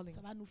God's calling,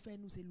 Ça va nous faire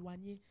nous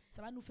éloigner,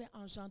 ça va nous faire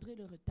engendrer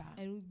le retard.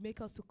 and would make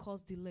us to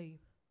cause delay,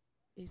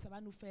 Et ça va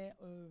nous faire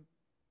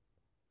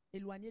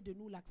éloigner de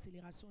nous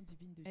l'accélération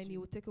divine de and He Dieu.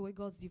 will take away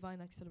God's divine Je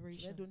vais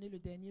acceleration. donner le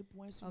dernier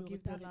point sur I'll le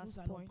give the retard et last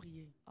nous allons point.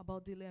 prier.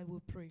 About delay, and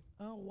we'll pray.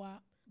 1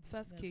 Roi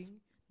 1 19. King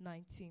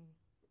 19.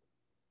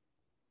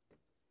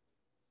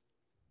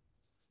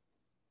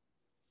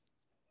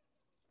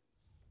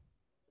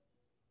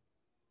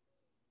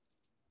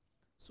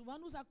 Souvent,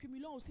 nous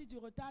accumulons aussi du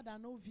retard dans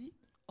nos vies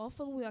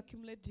Often we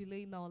accumulate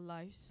delay in our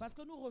lives parce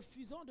que nous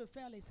refusons de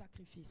faire les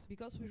sacrifices.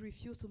 because we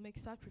refuse to make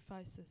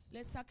sacrifices.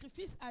 Les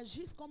sacrifices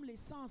agissent comme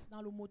l'essence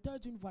dans le moteur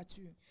d'une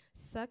voiture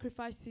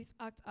Sacrifices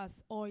act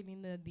as oil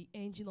in the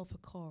engine of a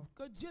car,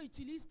 que Dieu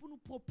utilise pour nous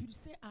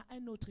propulser à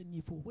un autre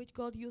niveau. which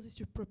God uses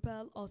to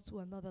propel us to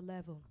another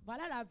level.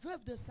 Voilà la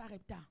veuve de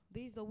Sarepta.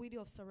 This is the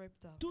widow of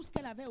Sarepta. Tout ce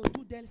qu'elle avait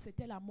autour d'elle,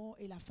 c'était la mort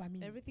et la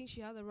famine. Everything she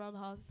had around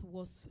her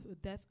was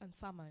death and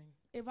famine.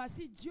 Et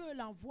voici, Dieu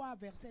l'envoie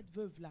vers cette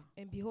veuve-là.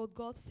 And behold,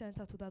 God sent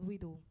her to that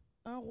widow.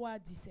 1 Roi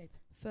 17.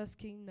 1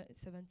 King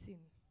 17.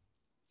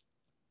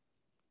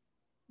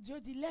 Dieu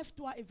dit,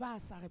 lève-toi et va à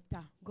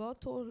Sarepta. God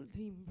told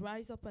him,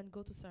 rise up and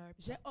go to Sarepta.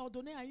 J'ai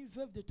ordonné à une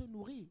veuve de te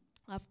nourrir.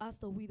 I've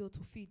asked the widow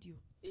to feed you.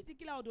 Il dit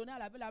qu'il a ordonné à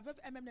la veuve. La veuve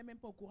elle-même n'est même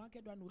pas au courant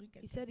qu'elle doit nourrir He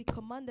quelqu'un. said he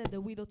commanded the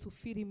widow to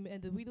feed him, and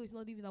the widow is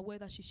not even aware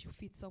that she should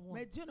feed someone.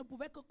 Mais Dieu ne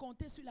pouvait que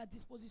compter sur la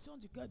disposition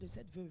du cœur de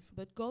cette veuve.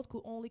 But God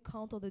could only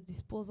count on the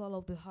disposal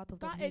of the heart of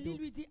Quand the Élie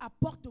widow. lui dit,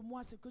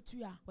 apporte-moi ce que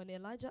tu as. When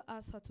Elijah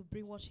asked her to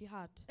bring what she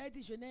had, Elle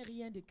dit, je n'ai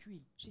rien de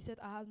cuit. she said,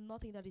 I have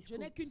nothing that is Je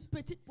n'ai cooked. qu'une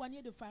petite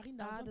poignée de farine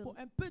dans un pot,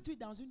 un peu d'huile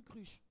dans une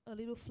cruche. A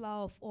little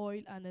flour of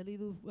oil and a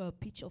little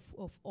pitch of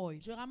oil.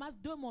 Je ramasse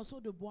 2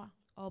 morceaux de bois.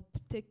 I'll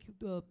take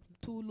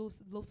 2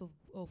 loaves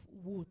of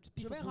wood. Je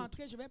Piece vais of wood.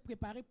 rentrer, je vais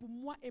préparer pour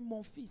moi et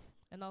mon fils.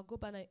 And I'll go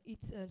back and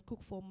eat and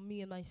cook for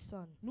me and my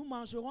son. Nous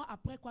mangerons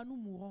après quoi nous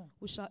mourrons.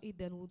 We shall eat,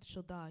 then we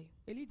shall die.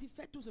 Élie dit,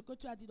 fais tout ce que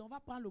tu as dit. Donc, on va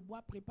prendre le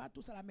bois, prépare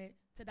tout ça là, mais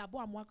c'est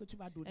d'abord à moi que tu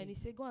vas And donner. he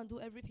said, go and do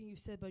everything you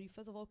said, but you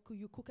first of all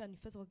you cook and you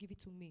first of all give it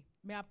to me.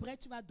 Mais après,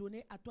 tu vas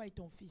donner à toi et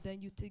ton fils.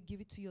 Then you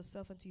give it to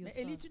yourself and to your Mais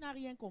son. Élie, tu n'as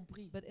rien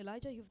compris. But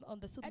Elijah, you've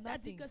understood Elle t'a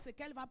dit nothing. que ce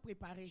qu'elle va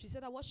préparer, She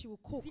said that what she will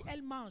cook, si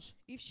elle mange,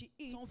 if she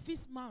son eats,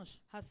 fils mange,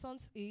 her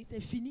sons eat, c'est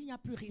fini, il n'y a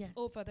plus rien. it's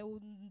over. There will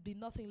be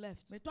nothing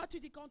left. Mais toi, tu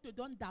dis qu'on te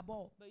donne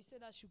d'abord. But you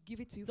said I should give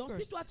it to you Donc, si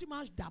first. toi, tu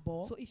manges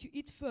d'abord, So if you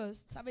eat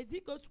first, ça veut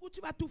dire que où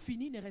tu vas tout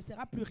finir, il ne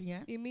restera plus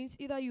rien. it means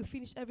either you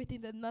finish everything,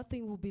 then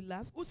nothing will be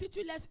left, Ou si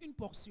tu laisses une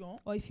portion,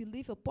 or if you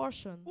leave a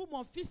portion, ou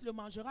mon fils le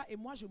mangera et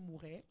moi je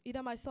mourrai,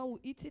 either my son will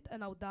eat it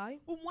and I'll die,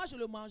 ou moi je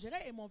le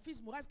mangerai et mon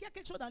fils mourra. Est-ce qu'il y a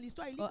quelque chose dans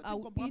l'histoire, Élie, or que I tu ne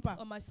will comprends eat pas?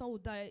 or my son will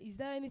die. Is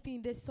there anything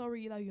in this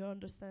story that you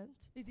understand?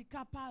 Il dit,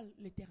 qu'à parle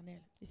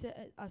l'Éternel. He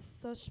said, as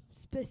such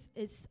space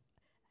is,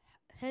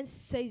 hence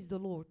says the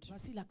Lord.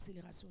 Voici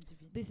l'accélération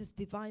divine. This is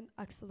divine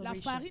La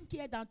acceleration. farine qui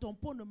est dans ton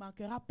pot ne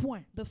manquera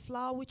point. The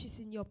flour which is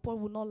in your pot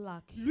will not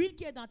lack, L'huile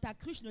qui est dans ta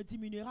cruche ne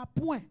diminuera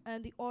point.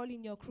 and the oil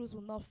in your cruse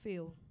will not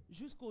fail,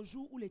 Jusqu'au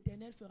jour où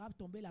l'Éternel fera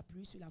tomber la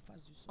pluie sur la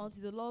face du sol.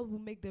 until the Lord will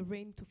make the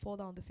rain to fall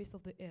down on the face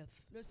of the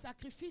earth. Le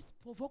sacrifice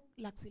provoque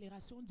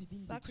l'accélération divine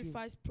de Dieu.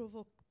 Sacrifice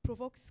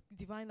provokes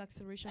divine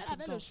acceleration Elle from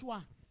avait le God.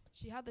 choix.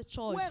 She had the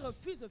Ou elle choice.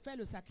 refuse de faire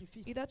le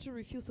sacrifice. Either to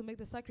refuse to make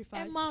the Elle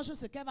sacrifice, mange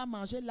ce qu'elle va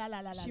manger là,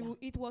 là, là, là. she will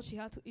eat what she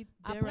had to eat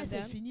there Après and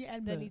c'est then, fini,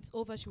 elle then meurt. it's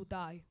over, she will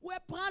die. Ou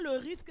elle prend le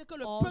risque que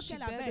le Or peu she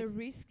qu'elle bear avait, the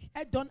risk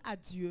elle donne à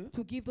Dieu.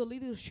 to give the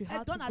little she Elle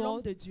had to donne à l'homme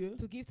God, de Dieu.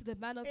 to give to the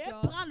man of Et elle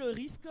God, prend le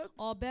risque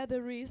or bear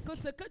the risk que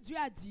ce que Dieu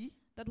a dit,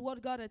 that what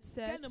God had qu'elle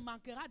said, ne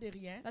manquera de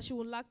rien, that she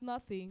will lack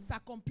nothing,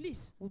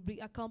 s'accomplisse. will be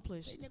C'est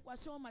accomplished. une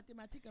équation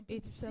mathématique un peu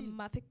It's a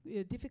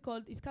difficile.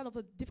 difficult. It's kind of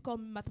a difficult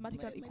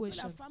mathematical Mais que la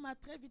equation. femme a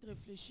très vite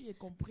réfléchi et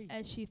compris.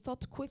 And she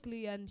thought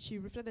quickly and she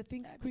reflected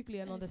things Elle a dit, quickly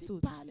and ainsi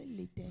understood. parle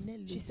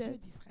l'Éternel, le She Dieu said,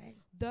 d'Israël.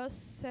 Thus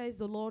says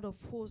the Lord of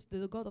hosts,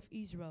 the God of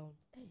Israel.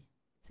 Hey,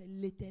 c'est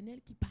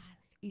l'Éternel qui parle.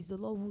 Is the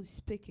Lord who is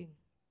speaking.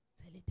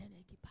 C'est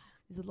l'Éternel qui parle.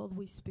 Is the Lord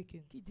who is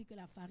speaking. Qui dit que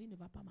la farine ne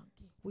va pas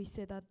manquer. We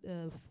said that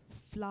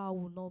flour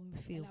will not Elle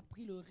fail. a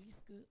pris le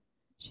risque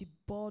She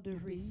bore the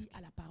d'obéir risk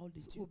à la parole de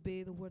to Dieu.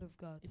 obey the word of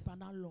God. Et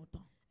pendant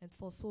longtemps, And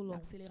for so long,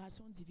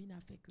 l'accélération divine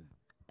a fait que divine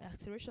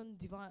au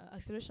lieu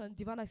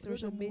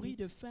acceleration de made mourir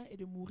de it faim et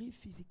de mourir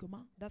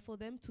physiquement, that for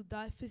them to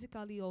die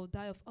physically or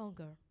die of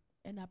hunger,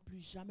 elle n'a plus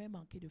jamais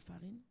manqué de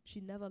farine.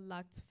 she never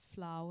lacked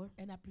flour,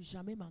 Elle n'a plus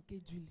jamais manqué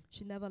d'huile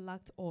she never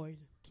lacked oil,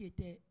 qui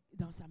était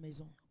dans sa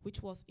maison,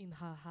 which was in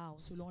her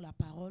house, selon la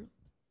parole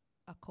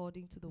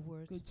according to the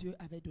word que Dieu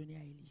avait donnée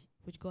à Élie.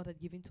 which God had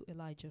given to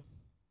Elijah.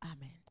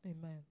 Amen.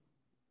 Amen.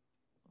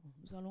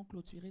 Nous allons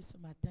clôturer ce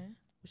matin.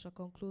 We shall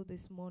conclude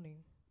this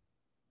morning.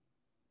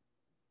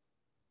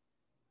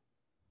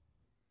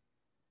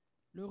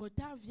 Le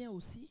retard vient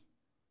aussi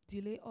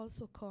Delay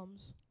also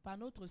comes par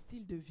notre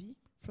style de vie,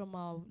 from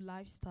our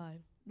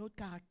lifestyle, notre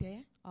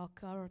caractère, our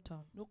character,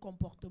 nos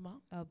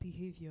comportements, our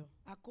behavior,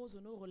 à cause de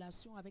nos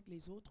relations avec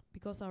les autres.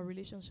 because our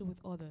relationship with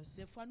others.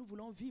 Des fois, nous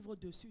voulons vivre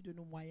au-dessus de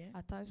nos moyens.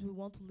 At times we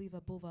want to live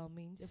above our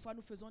means. Des fois,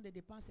 nous faisons des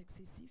dépenses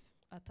excessives.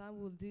 At times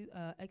we'll do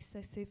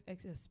excessive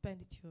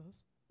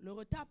expenditures. Le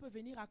retard peut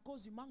venir à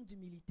cause du manque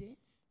d'humilité,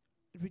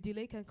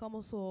 Delay can come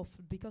also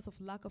because of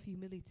lack of du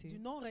humility,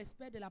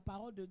 non-respect de la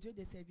parole de Dieu,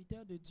 des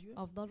serviteurs de Dieu,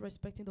 of not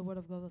respecting the word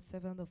of God, the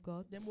servant of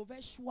God, des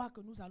mauvais choix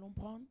que nous allons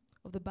prendre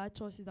of the bad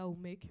choices that we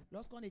make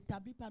lorsqu'on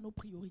n'établit pas nos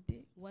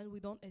priorités. when we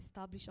don't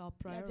establish our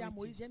Il a dit à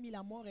Moïse, priorities. j'ai mis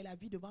la mort et la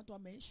vie devant toi,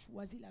 mais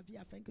choisis la vie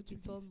afin que tu He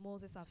told vives.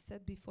 Moses, I've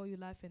set before you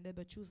life and death,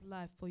 but choose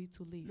life for you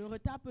to live. Le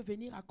retard peut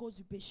venir à cause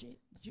du péché.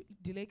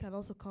 Delay can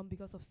also come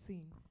because of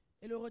sin,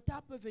 Et le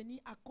retard peut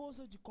venir à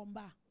cause du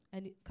combat.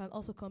 and it can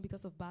also come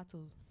because of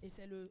battles. Et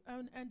c'est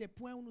un des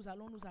points où nous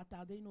allons nous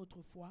attarder une autre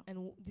fois.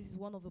 And this is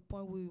one of the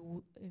points we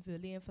will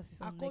lay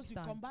emphasis À on cause next du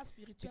time. combat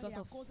spirituel Because et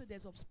à of cause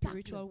des obstacles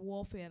Spiritual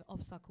warfare and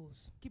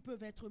obstacles qui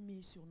peuvent être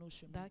mis sur nos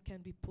chemins. that can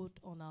be put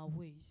on our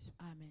ways.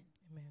 Amen.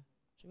 Amen.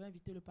 Je vais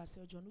inviter le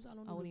pasteur John. Nous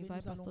allons I nous will lever,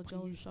 invite nous allons Pastor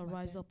John prier to ce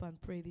rise matin. up and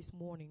pray this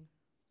morning.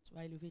 Tu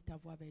vas élever ta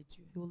voix vers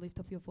Dieu. You will lift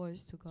up your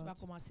voice to Tu vas God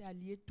commencer à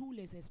lier tous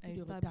les and esprits you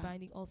de start retard.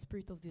 binding all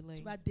spirit of delay.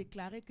 Tu vas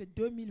déclarer que You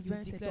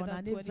 2020 c'est declare ton that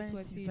année 2020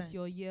 is 20.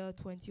 your year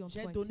 20 on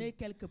J'ai 20. donné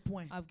quelques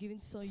points. I've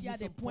given S'il y you a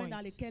des some points dans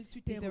points. lesquels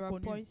tu t'es If there are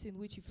reconnu, points in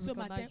which you ce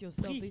matin, recognize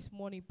yourself prie this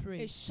morning, et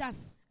pray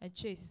chasse, and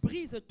chase.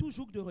 brise tout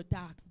joug de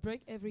retard.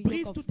 Break every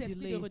Brise yoke tout of esprit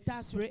de delay.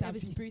 retard sur Break ta every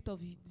vie. spirit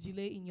of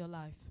delay in your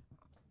life.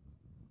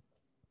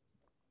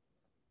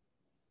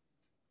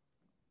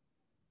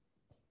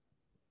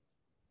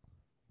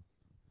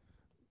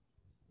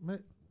 Mais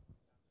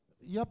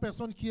il n'y a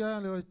personne qui a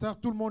le retard,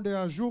 tout le monde est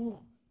à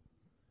jour.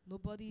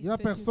 Il n'y a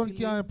personne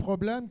qui a un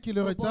problème qui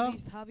le retarde.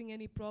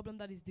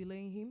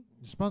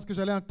 Je pense que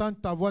j'allais entendre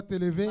ta voix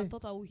t'élever.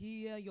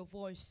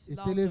 Et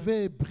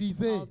t'élever et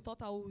briser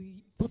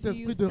tout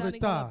esprit de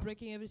retard.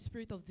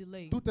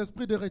 Tout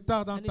esprit de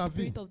retard dans ta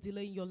vie.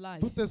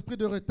 Tout esprit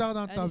de retard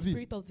dans ta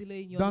vie.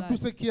 Dans tout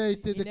ce qui a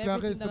été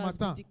déclaré ce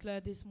matin.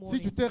 Si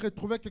tu t'es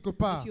retrouvé quelque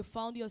part,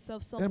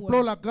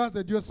 implore la grâce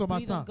de Dieu ce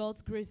matin.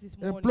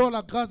 Implore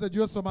la grâce de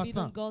Dieu ce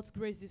matin.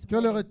 Que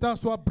le retard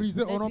soit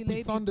brisé au nom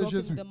puissant de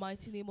Jésus.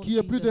 Qu'il n'y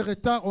ait plus de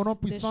retard au nom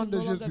puissant de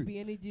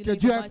Jésus. Que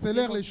Dieu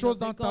accélère les choses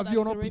dans ta vie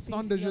au nom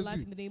puissant de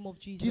Jésus.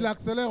 Qu'il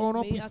accélère au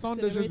nom puissant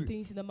de Jésus.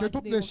 Que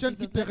toutes les chaînes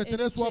qui te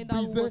retenaient soient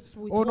brisées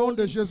au nom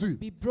de Jésus.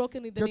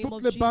 Que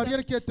toutes les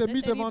barrières qui étaient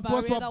mises devant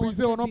toi soient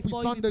brisées au nom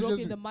puissant de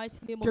Jésus.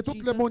 Que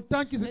toutes les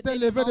montagnes qui s'étaient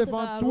levées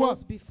devant toi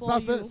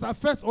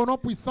s'affaissent au nom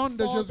puissant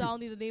de Jésus.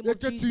 Et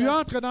que tu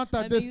entres dans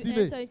ta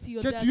destinée.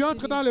 Que tu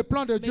entres dans le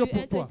plan de Dieu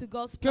pour toi.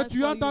 Que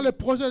tu entres dans le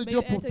projet de Dieu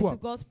pour toi.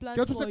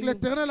 Que tout ce que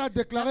l'Éternel a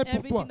déclaré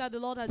pour toi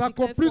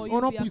s'accomplisse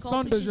au nom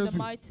puissant de Jésus.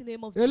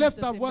 Élève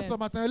ta voix ce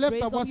matin. Élève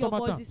ta voix ce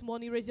matin.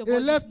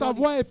 Élève ta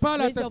voix et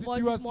parle à ta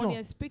situation.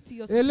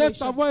 Élève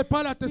ta voix et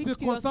parle à tes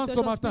circonstances ce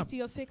matin.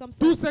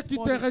 Tout ce qui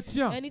te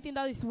retient,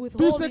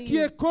 tout ce qui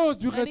est cause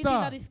du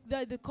retard,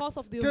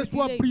 que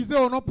soit brisé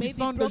au nom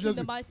puissant de Jésus.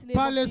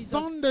 Par le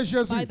sang de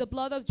Jésus.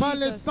 Par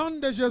le sang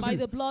de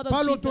Jésus.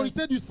 Par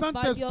l'autorité du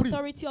Saint-Esprit.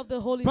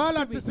 Parle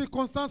à tes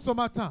circonstances ce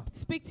matin.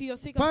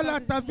 Parle à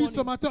ta vie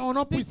ce matin au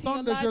nom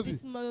puissant de Jésus.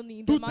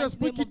 Tout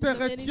esprit qui te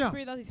retient,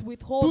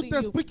 tout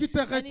esprit qui te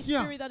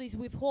retient,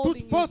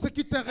 toute force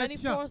qui te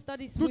retient,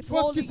 toute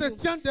force qui se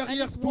tient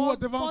derrière toi,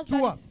 devant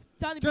toi,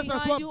 que ça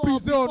soit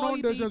brisé au nom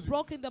de Jésus.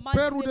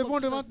 Père,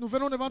 nous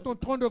venons devant ton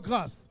trône de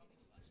grâce.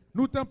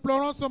 Nous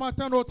t'implorons ce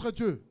matin, notre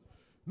Dieu.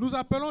 Nous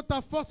appelons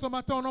ta force ce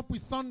matin au nom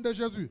puissant de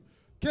Jésus.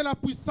 Que la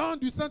puissance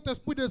du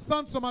Saint-Esprit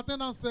descende ce matin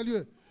dans ces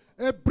lieux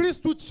et brise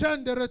toute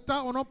chaîne de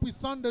retard au nom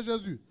puissant de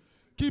Jésus.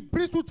 Qui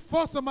brise toute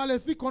force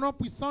maléfique au nom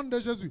puissant de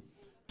Jésus.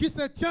 Qui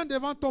se tient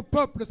devant ton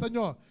peuple,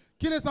 Seigneur.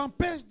 Qui les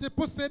empêche de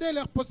posséder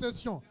leur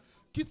possession.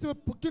 Qui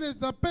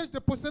les empêche de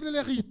posséder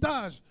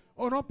l'héritage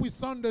au nom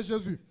puissant de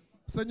Jésus.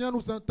 Seigneur,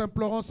 nous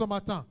t'implorons ce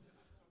matin.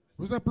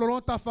 Nous implorons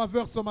ta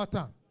faveur ce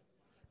matin.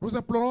 Nous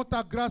implorons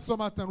ta grâce ce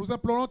matin. Nous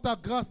implorons ta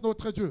grâce,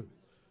 notre Dieu.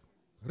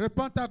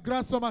 Répands ta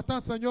grâce ce matin,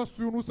 Seigneur,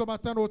 sur nous ce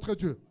matin, notre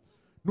Dieu.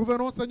 Nous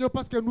venons, Seigneur,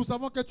 parce que nous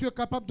savons que tu es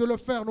capable de le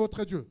faire,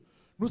 notre Dieu.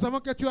 Nous savons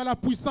que tu as la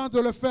puissance de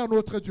le faire,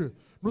 notre Dieu.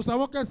 Nous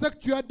savons que c'est que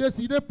tu as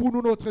décidé pour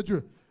nous, notre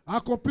Dieu.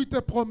 Accomplis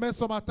tes promesses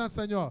ce matin,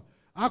 Seigneur.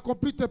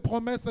 Accomplis tes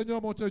promesses,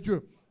 Seigneur, mon Dieu.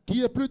 Qu'il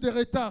n'y ait plus de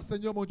retard,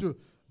 Seigneur, mon Dieu.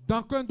 Dans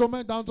aucun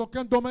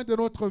domaine de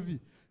notre vie.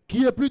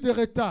 Qu'il n'y ait plus de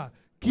retard.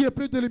 Qu'il n'y ait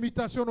plus de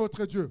limitation,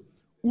 notre Dieu.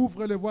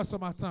 Ouvre les voies ce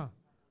matin.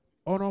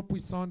 Au nom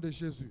puissant de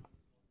Jésus.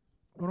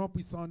 Au nom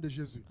puissant de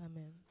Jésus.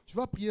 Amen. Tu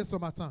vas prier ce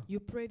matin.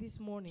 You pray this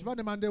morning, tu vas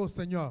demander au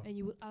Seigneur and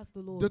you will ask the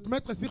Lord de te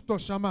mettre sur ton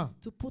chemin.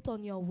 to put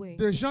on your way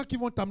Des gens qui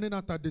vont t'amener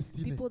dans ta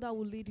destinée. people that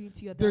will lead you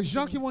into your Des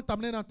gens destiny. qui vont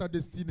t'amener dans ta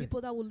destinée.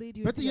 People that will lead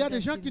you Peut-être into il y a your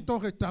des gens destiny. qui t'ont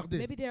retardé.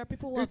 Maybe there are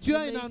people who Et have tu as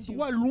un delayed you,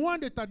 endroit loin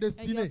de ta and you're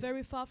destinée.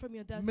 very far from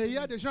your destiny. Mais il y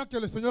a des gens que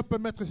le Seigneur peut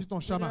mettre sur ton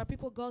But there chemin. are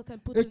people God can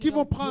put Et in qui your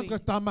vont prendre way,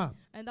 ta main.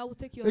 and that will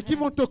take your Et qui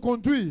vont hands, te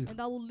conduire and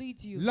that will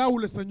lead you là où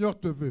le Seigneur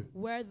te veut.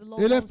 where the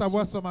Lord Élève wants ta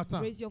voix you. ce matin.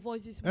 Raise your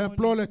voice this morning.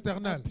 Implore And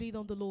l'Éternel. plead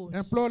on the Lord.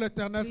 Implore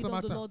l'Éternel Plead ce on the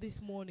matin. Lord this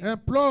morning.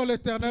 Implore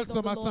l'Éternel Plead ce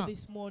on the Lord matin.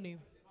 this morning.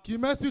 Qui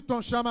met sur ton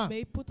chemin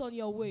May he put on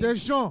your way des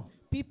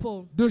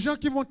gens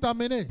qui vont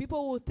t'amener people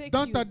will take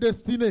dans you ta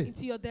destinée.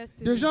 into your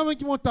destiny. Des gens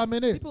qui vont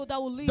t'amener People that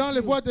will lead dans les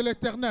you voies de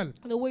l'Éternel.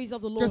 in the ways of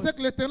the Que Lord. ce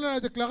que l'Éternel a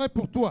déclaré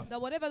pour toi, That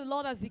whatever the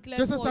Lord has que declared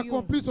ça for you,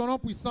 s'accomplisse au nom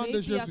puissant may de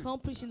it be Jésus.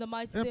 accomplished in the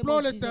mighty name Implore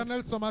of Jesus.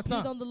 l'Éternel ce Plead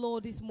matin. on the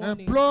Lord this morning.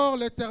 Implore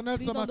l'Éternel ce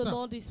Plead on the matin.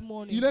 Lord this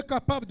morning. Il est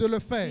capable de le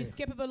faire. He's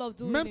capable of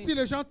doing Même it. si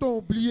les gens t'ont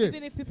oublié,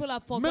 Even if people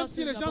have même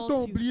si les forgotten gens about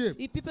t'ont you. oublié,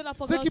 If people have ce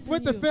forgotten qui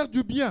pouvait te you, faire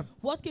du bien,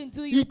 what can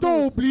do you ils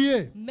t'ont good?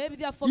 oublié. Maybe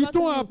they have Ils forgotten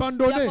t'ont you.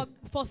 abandonné. They have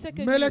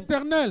forsaken Mais you.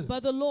 l'Éternel,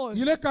 But the Lord,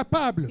 il est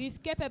capable He's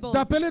capable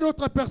d'appeler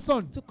d'autres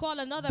personnes to call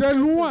another de person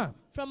loin,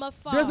 from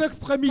afar, des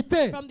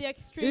extrémités, from the et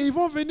extreme, ils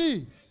vont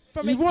venir.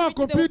 from Ils vont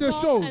extreme, they accomplir will des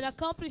come choses and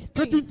accomplish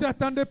que tu ne things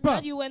t'attendais pas,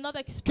 that you were not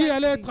qui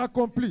allaient expecting. être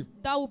accomplies.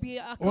 That will be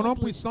Au nom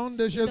accomplished puissant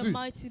de in the Jésus.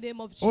 mighty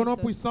name of Jesus. Au nom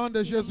puissant de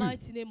In the Jésus.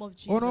 mighty name of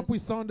Jesus. Au nom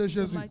puissant de In the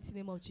Jésus. mighty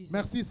name of Jesus.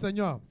 Merci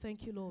Seigneur.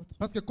 Thank you, Lord.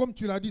 Parce que comme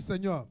tu l'as dit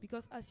Seigneur,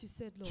 Because as you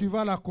said, Lord, tu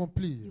vas He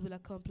l'accomplir. will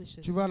accomplish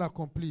it. Tu vas He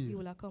l'accomplir.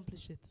 will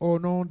accomplish it. Au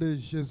nom de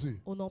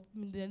Jésus. In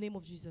the name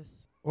of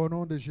Jesus. Au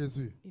nom de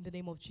Jésus. In the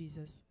name of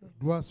Jesus.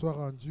 Gloire soit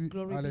rendue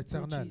Glory à be to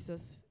l'Éternel.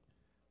 Jesus.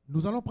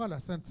 Nous allons prendre la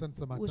Sainte Seine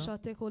ce We matin. shall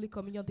take Holy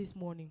Communion this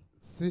morning.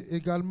 C'est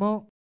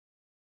également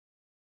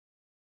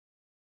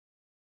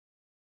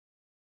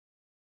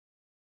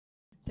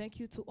Thank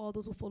you to all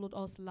those who followed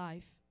us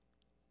live.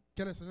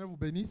 que le Seigneur vous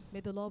bénisse.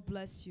 May the Lord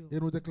bless you. Et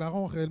nous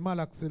déclarons réellement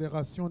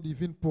l'accélération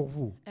divine pour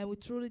vous. And we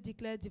truly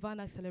declare divine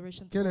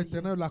acceleration Que for you.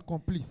 l'Éternel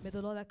l'accomplisse May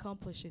the Lord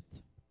accomplish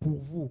it pour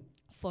vous.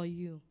 for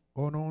you.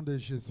 Au nom de In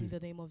Jésus.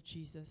 the name of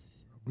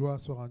Jesus. Gloire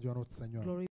soit rendue à notre Seigneur. Glory